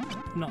can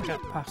not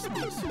get past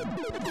this.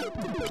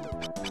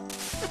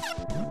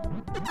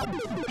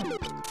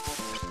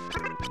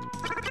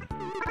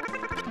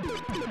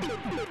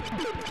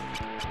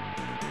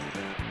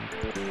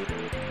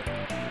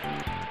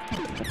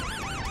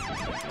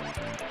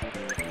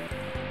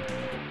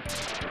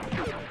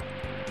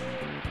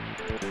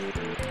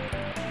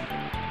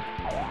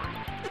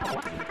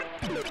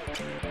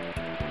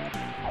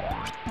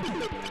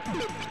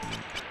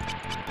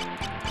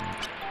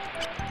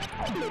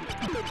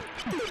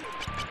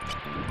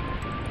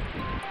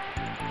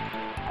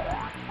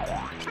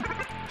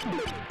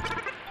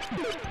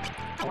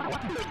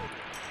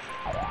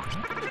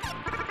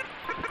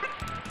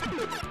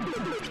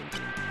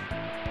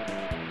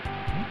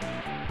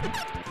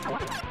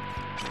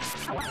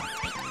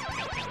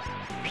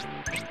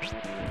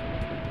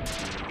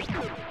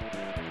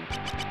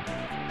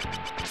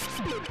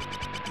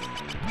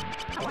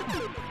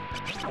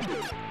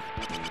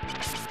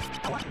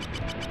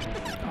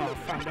 Oh,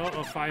 found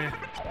auto fire.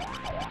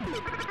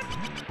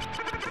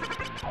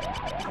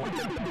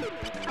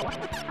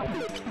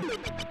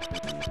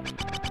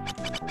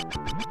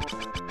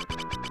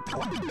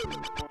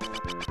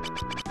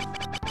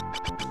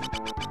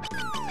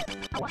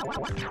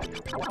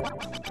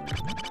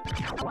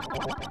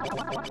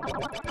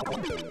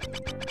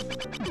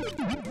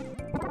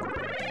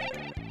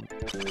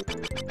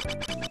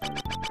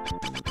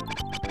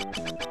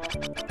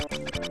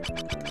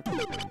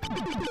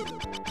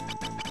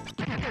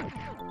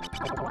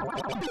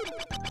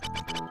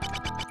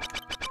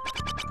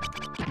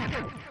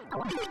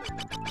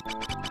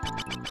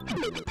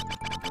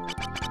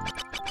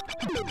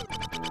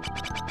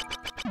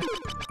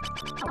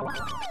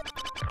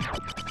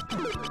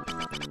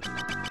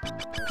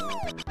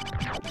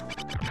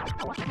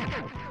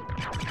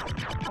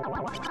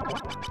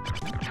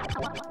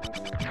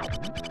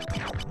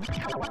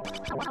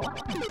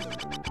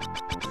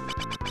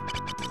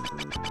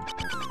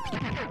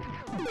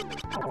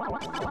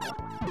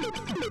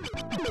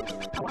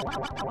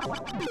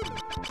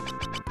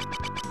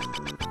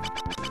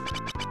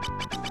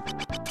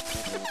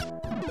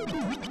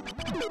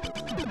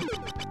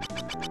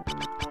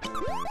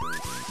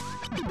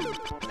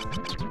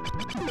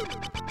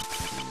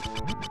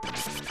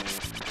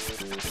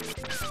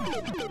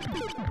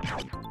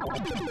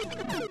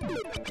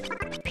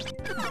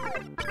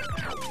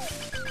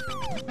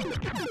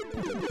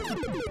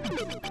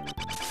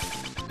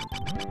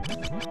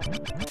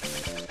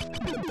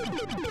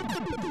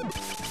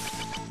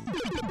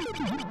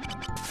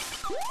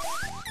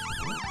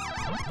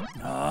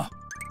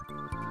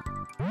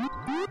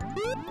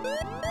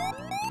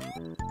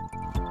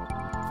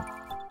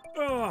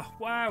 Oh,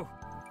 wow.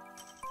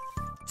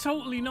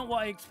 Totally not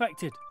what I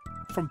expected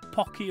from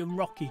Pocky and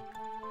Rocky.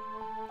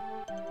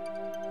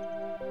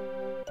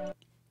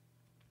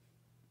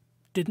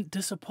 Didn't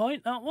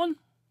disappoint, that one.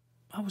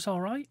 That was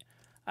all right.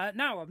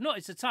 Now, I've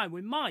noticed the time.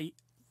 We might,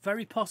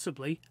 very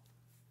possibly,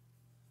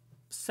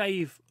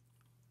 save.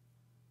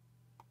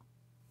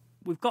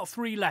 We've got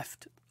 3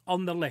 left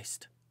on the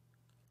list.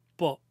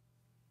 But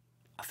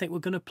I think we're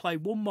going to play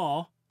one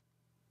more.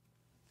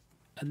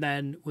 And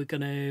then we're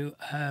going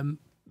to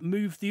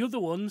move the other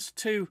ones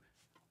to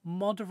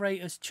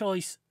Moderator's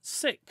Choice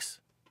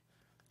 6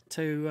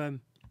 to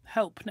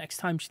help next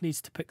time she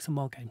needs to pick some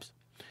more games.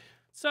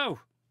 So,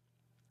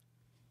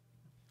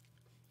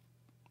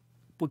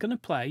 we're going to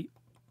play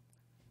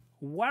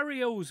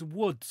Wario's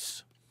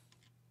Woods.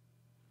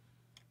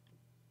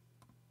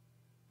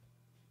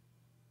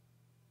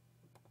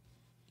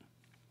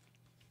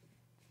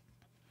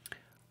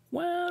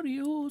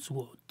 Wario's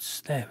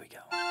Woods. There we go.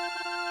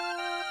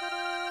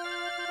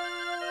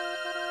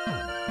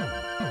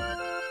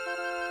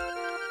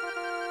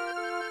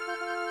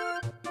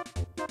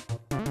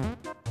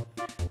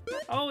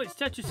 Oh, it's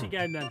Tetris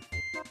again then.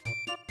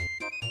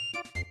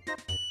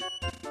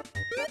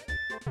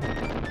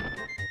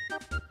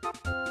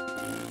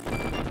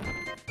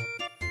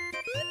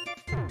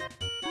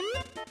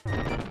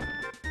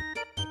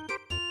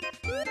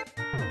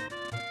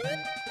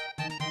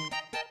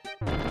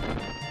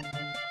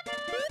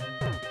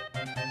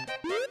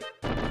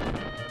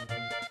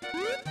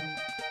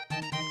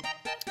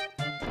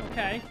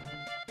 Okay.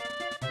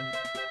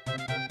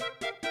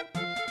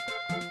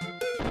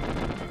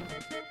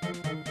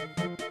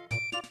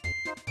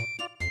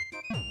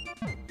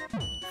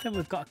 I think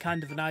we've got a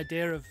kind of an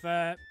idea of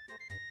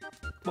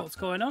what's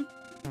going on.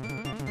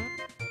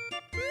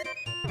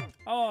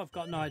 Oh, I've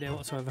got no idea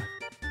whatsoever.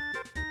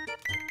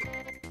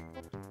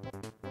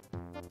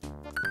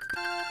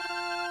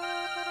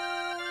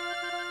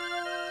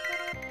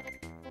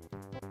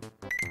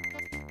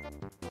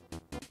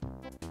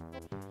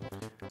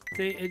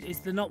 Is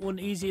there not one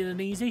easier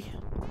than easy?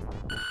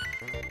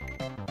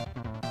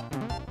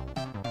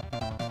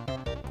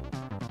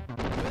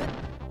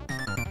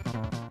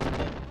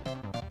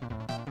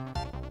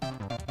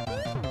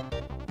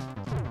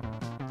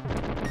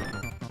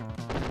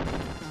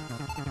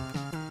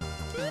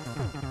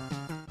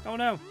 Oh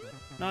no!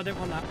 No, I didn't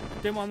want that.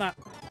 Didn't want that.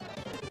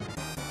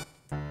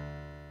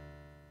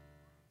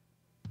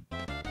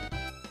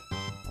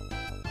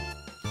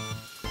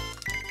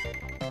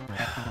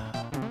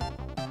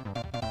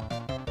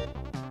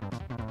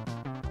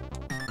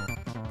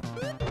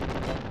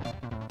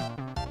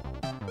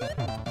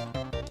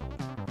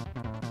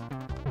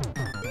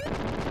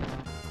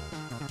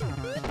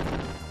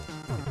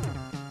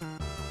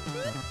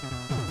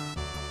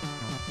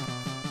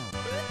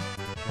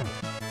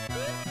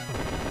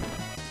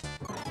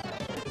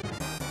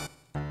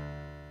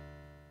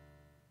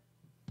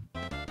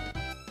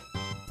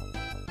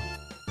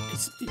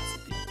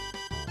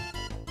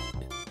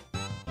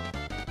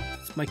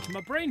 It's making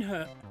my brain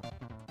hurt.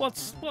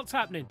 What's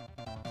happening?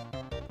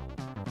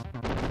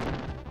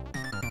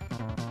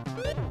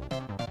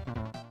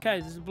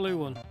 Okay, there's a blue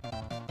one.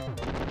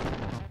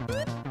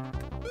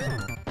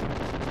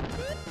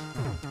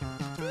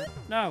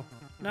 No,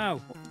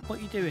 no. What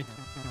are you doing?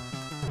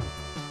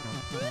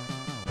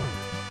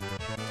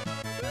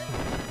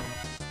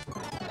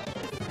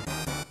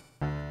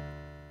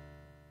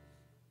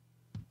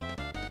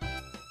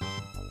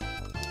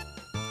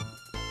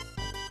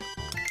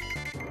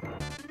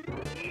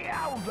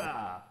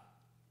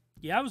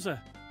 Yowza.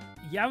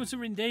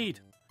 Yowza indeed.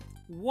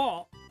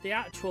 What the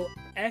actual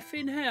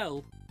effing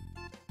hell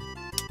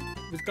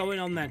was going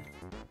on then?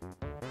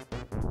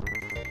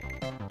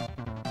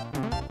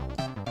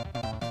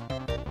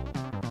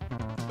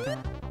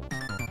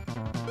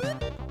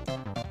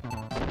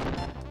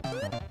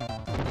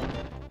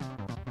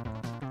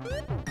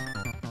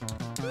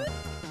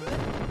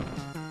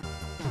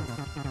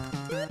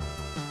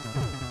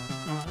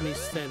 Oh, I need to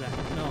stay there.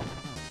 No.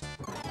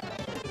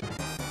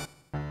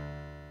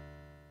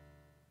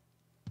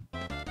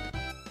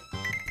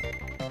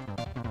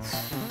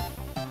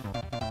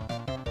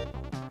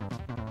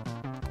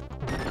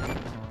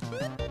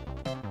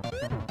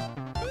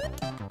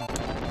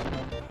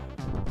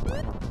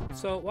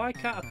 So why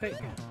can't I pick?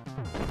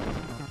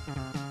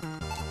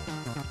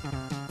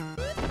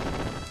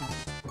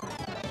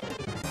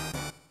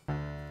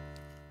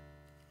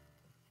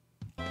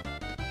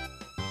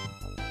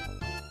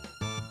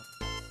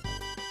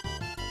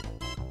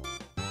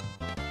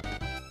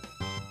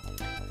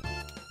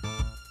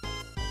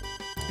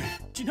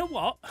 Do you know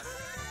what?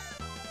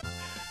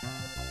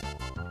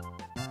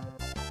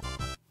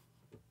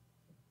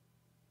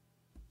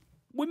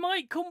 We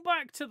might come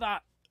back to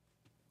that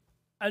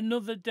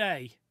another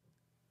day.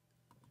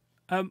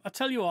 I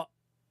tell you what,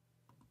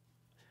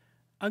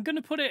 I'm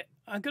gonna put it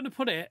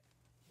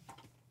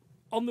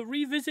on the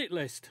revisit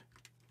list.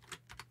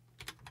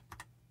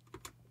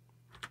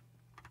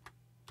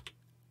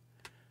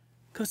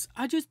 Cause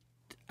I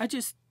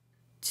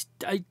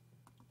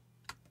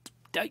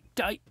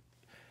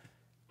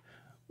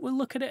we'll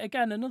look at it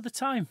again another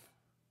time.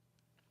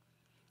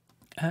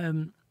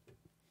 Jinkies,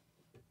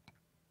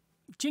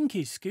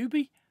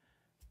 Scooby.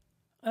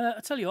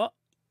 I tell you what,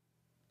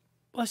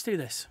 let's do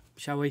this,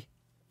 shall we?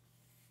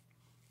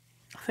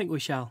 I think we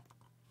shall.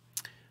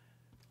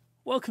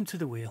 Welcome to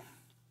the wheel.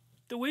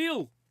 The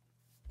wheel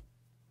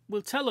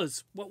will tell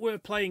us what we're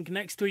playing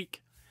next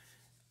week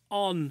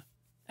on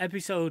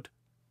episode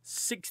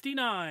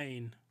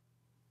 69.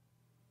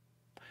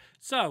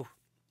 So,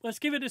 let's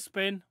give it a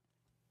spin,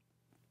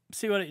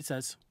 see what it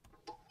says.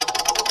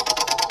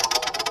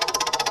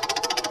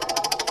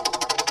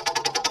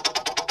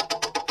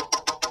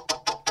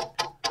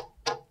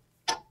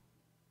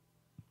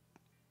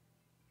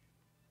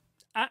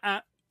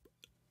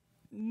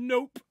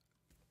 Nope.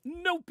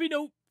 Nopey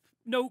nope.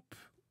 Nope.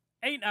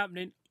 Ain't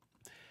happening.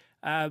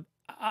 As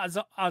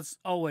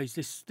always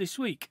this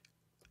week,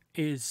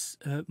 is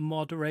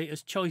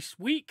Moderator's Choice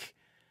Week,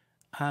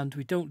 and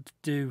we don't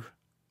do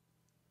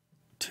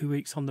 2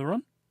 weeks on the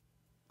run.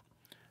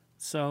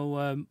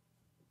 So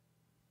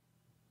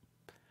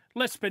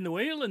let's spin the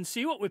wheel and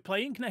see what we're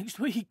playing next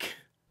week.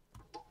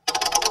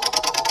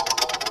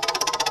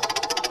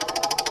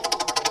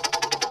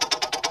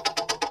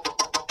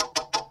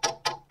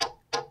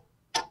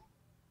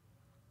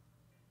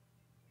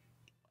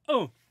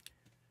 Oh,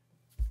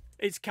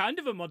 it's kind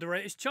of a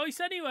moderator's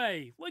choice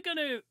anyway. We're going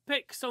to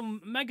pick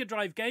some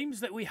Megadrive games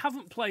that we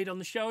haven't played on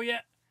the show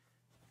yet,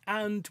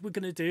 and we're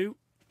going to do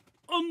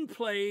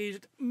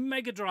unplayed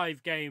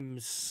Megadrive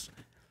games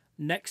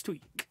next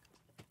week.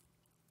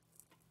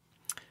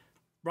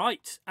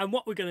 Right, and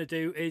what we're going to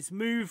do is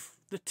move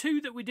the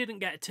two that we didn't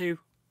get to,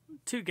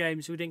 2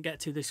 games we didn't get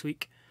to this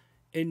week,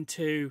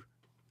 into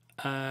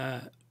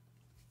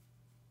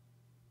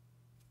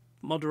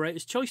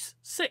Moderator's Choice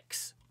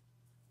 6.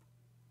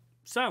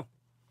 So,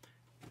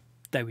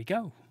 there we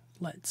go.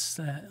 Let's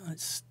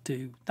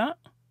do that.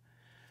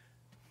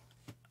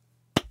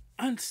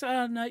 And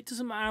so, no, it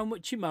doesn't matter how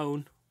much you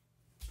moan.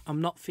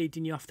 I'm not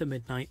feeding you after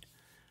midnight.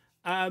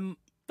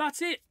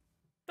 That's it.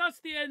 That's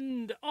the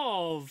end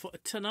of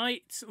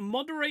tonight's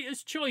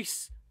Moderator's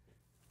Choice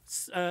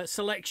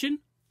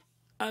selection.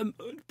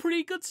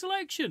 Pretty good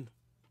selection.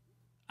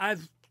 I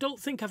don't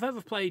think I've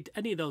ever played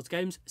any of those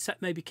games,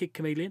 except maybe Kid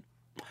Chameleon.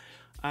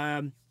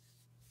 But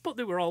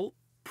they were all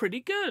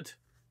pretty good.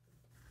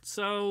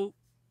 So,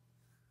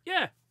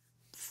 yeah,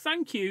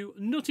 thank you,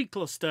 Nutty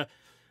Cluster,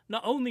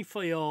 not only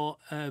for your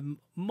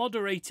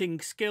moderating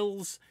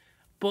skills,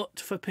 but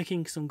for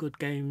picking some good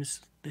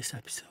games this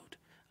episode.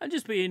 And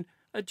just being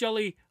a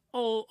jolly,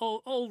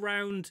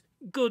 all-round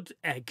good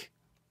egg.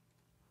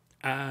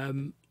 But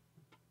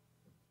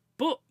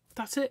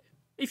that's it.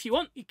 If you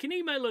want, you can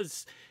email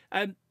us.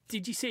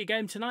 Did you see a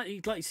game tonight that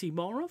you'd like to see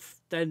more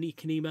of? Then you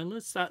can email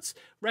us. That's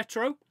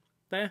retro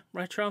at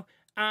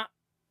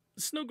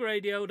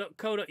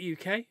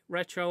snugradio.co.uk,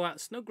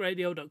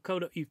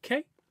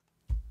 retro@snugradio.co.uk.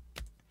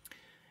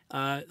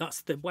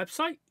 That's the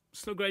website,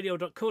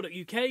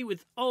 snugradio.co.uk,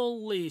 with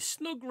all the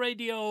Snug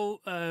Radio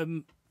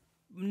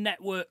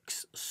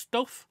networks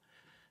stuff.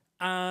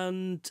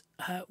 And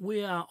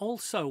we are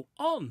also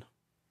on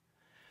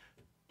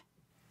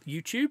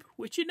YouTube,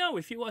 which you know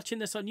if you're watching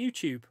this on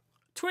YouTube.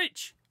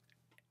 Twitch,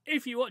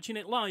 if you're watching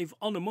it live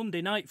on a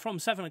Monday night from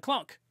 7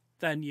 o'clock.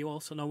 Then you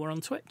also know we're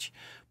on Twitch.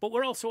 But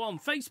we're also on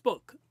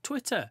Facebook,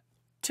 Twitter,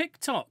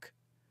 TikTok,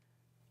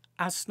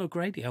 as Snug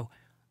Radio.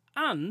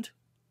 And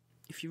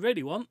if you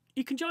really want,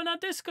 you can join our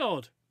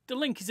Discord. The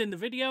link is in the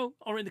video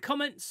or in the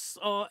comments,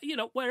 or, you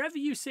know, wherever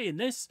you're seeing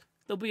this,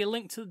 there'll be a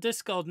link to the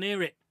Discord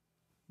near it.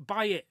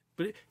 Buy it.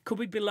 But it could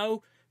be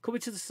below, could be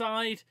to the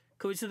side,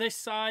 could be to this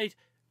side.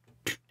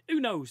 Who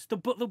knows?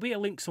 But there'll be a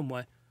link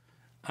somewhere.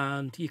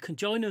 And you can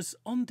join us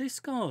on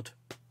Discord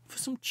for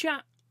some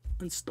chat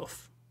and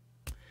stuff.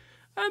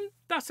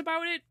 That's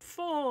about it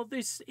for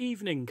this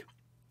evening.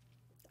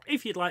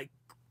 If you'd like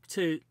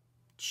to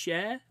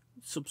share,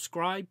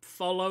 subscribe,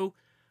 follow,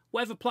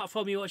 whatever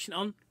platform you're watching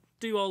on,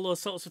 do all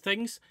those sorts of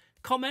things.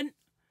 Comment,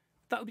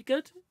 that would be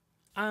good.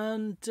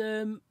 And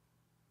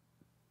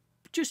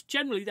just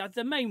generally,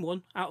 the main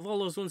one out of all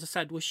those ones I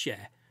said was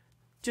share.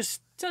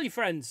 Just tell your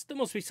friends. There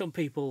must be some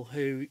people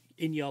who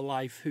in your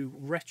life who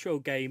retro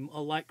game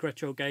or like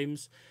retro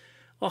games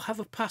or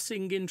have a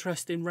passing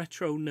interest in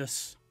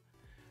retroness.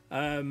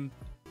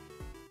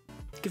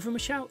 Give them a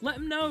shout. Let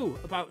them know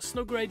about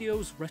Snug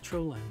Radio's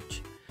Retro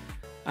Lounge.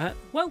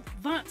 Well,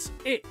 that's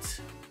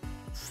it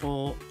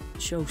for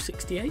show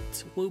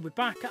 68. We'll be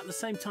back at the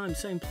same time,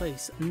 same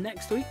place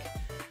next week.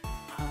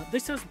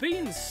 This has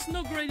been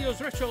Snug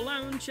Radio's Retro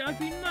Lounge. I've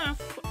been Maff.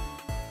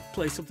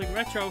 Play something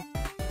retro.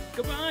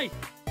 Goodbye.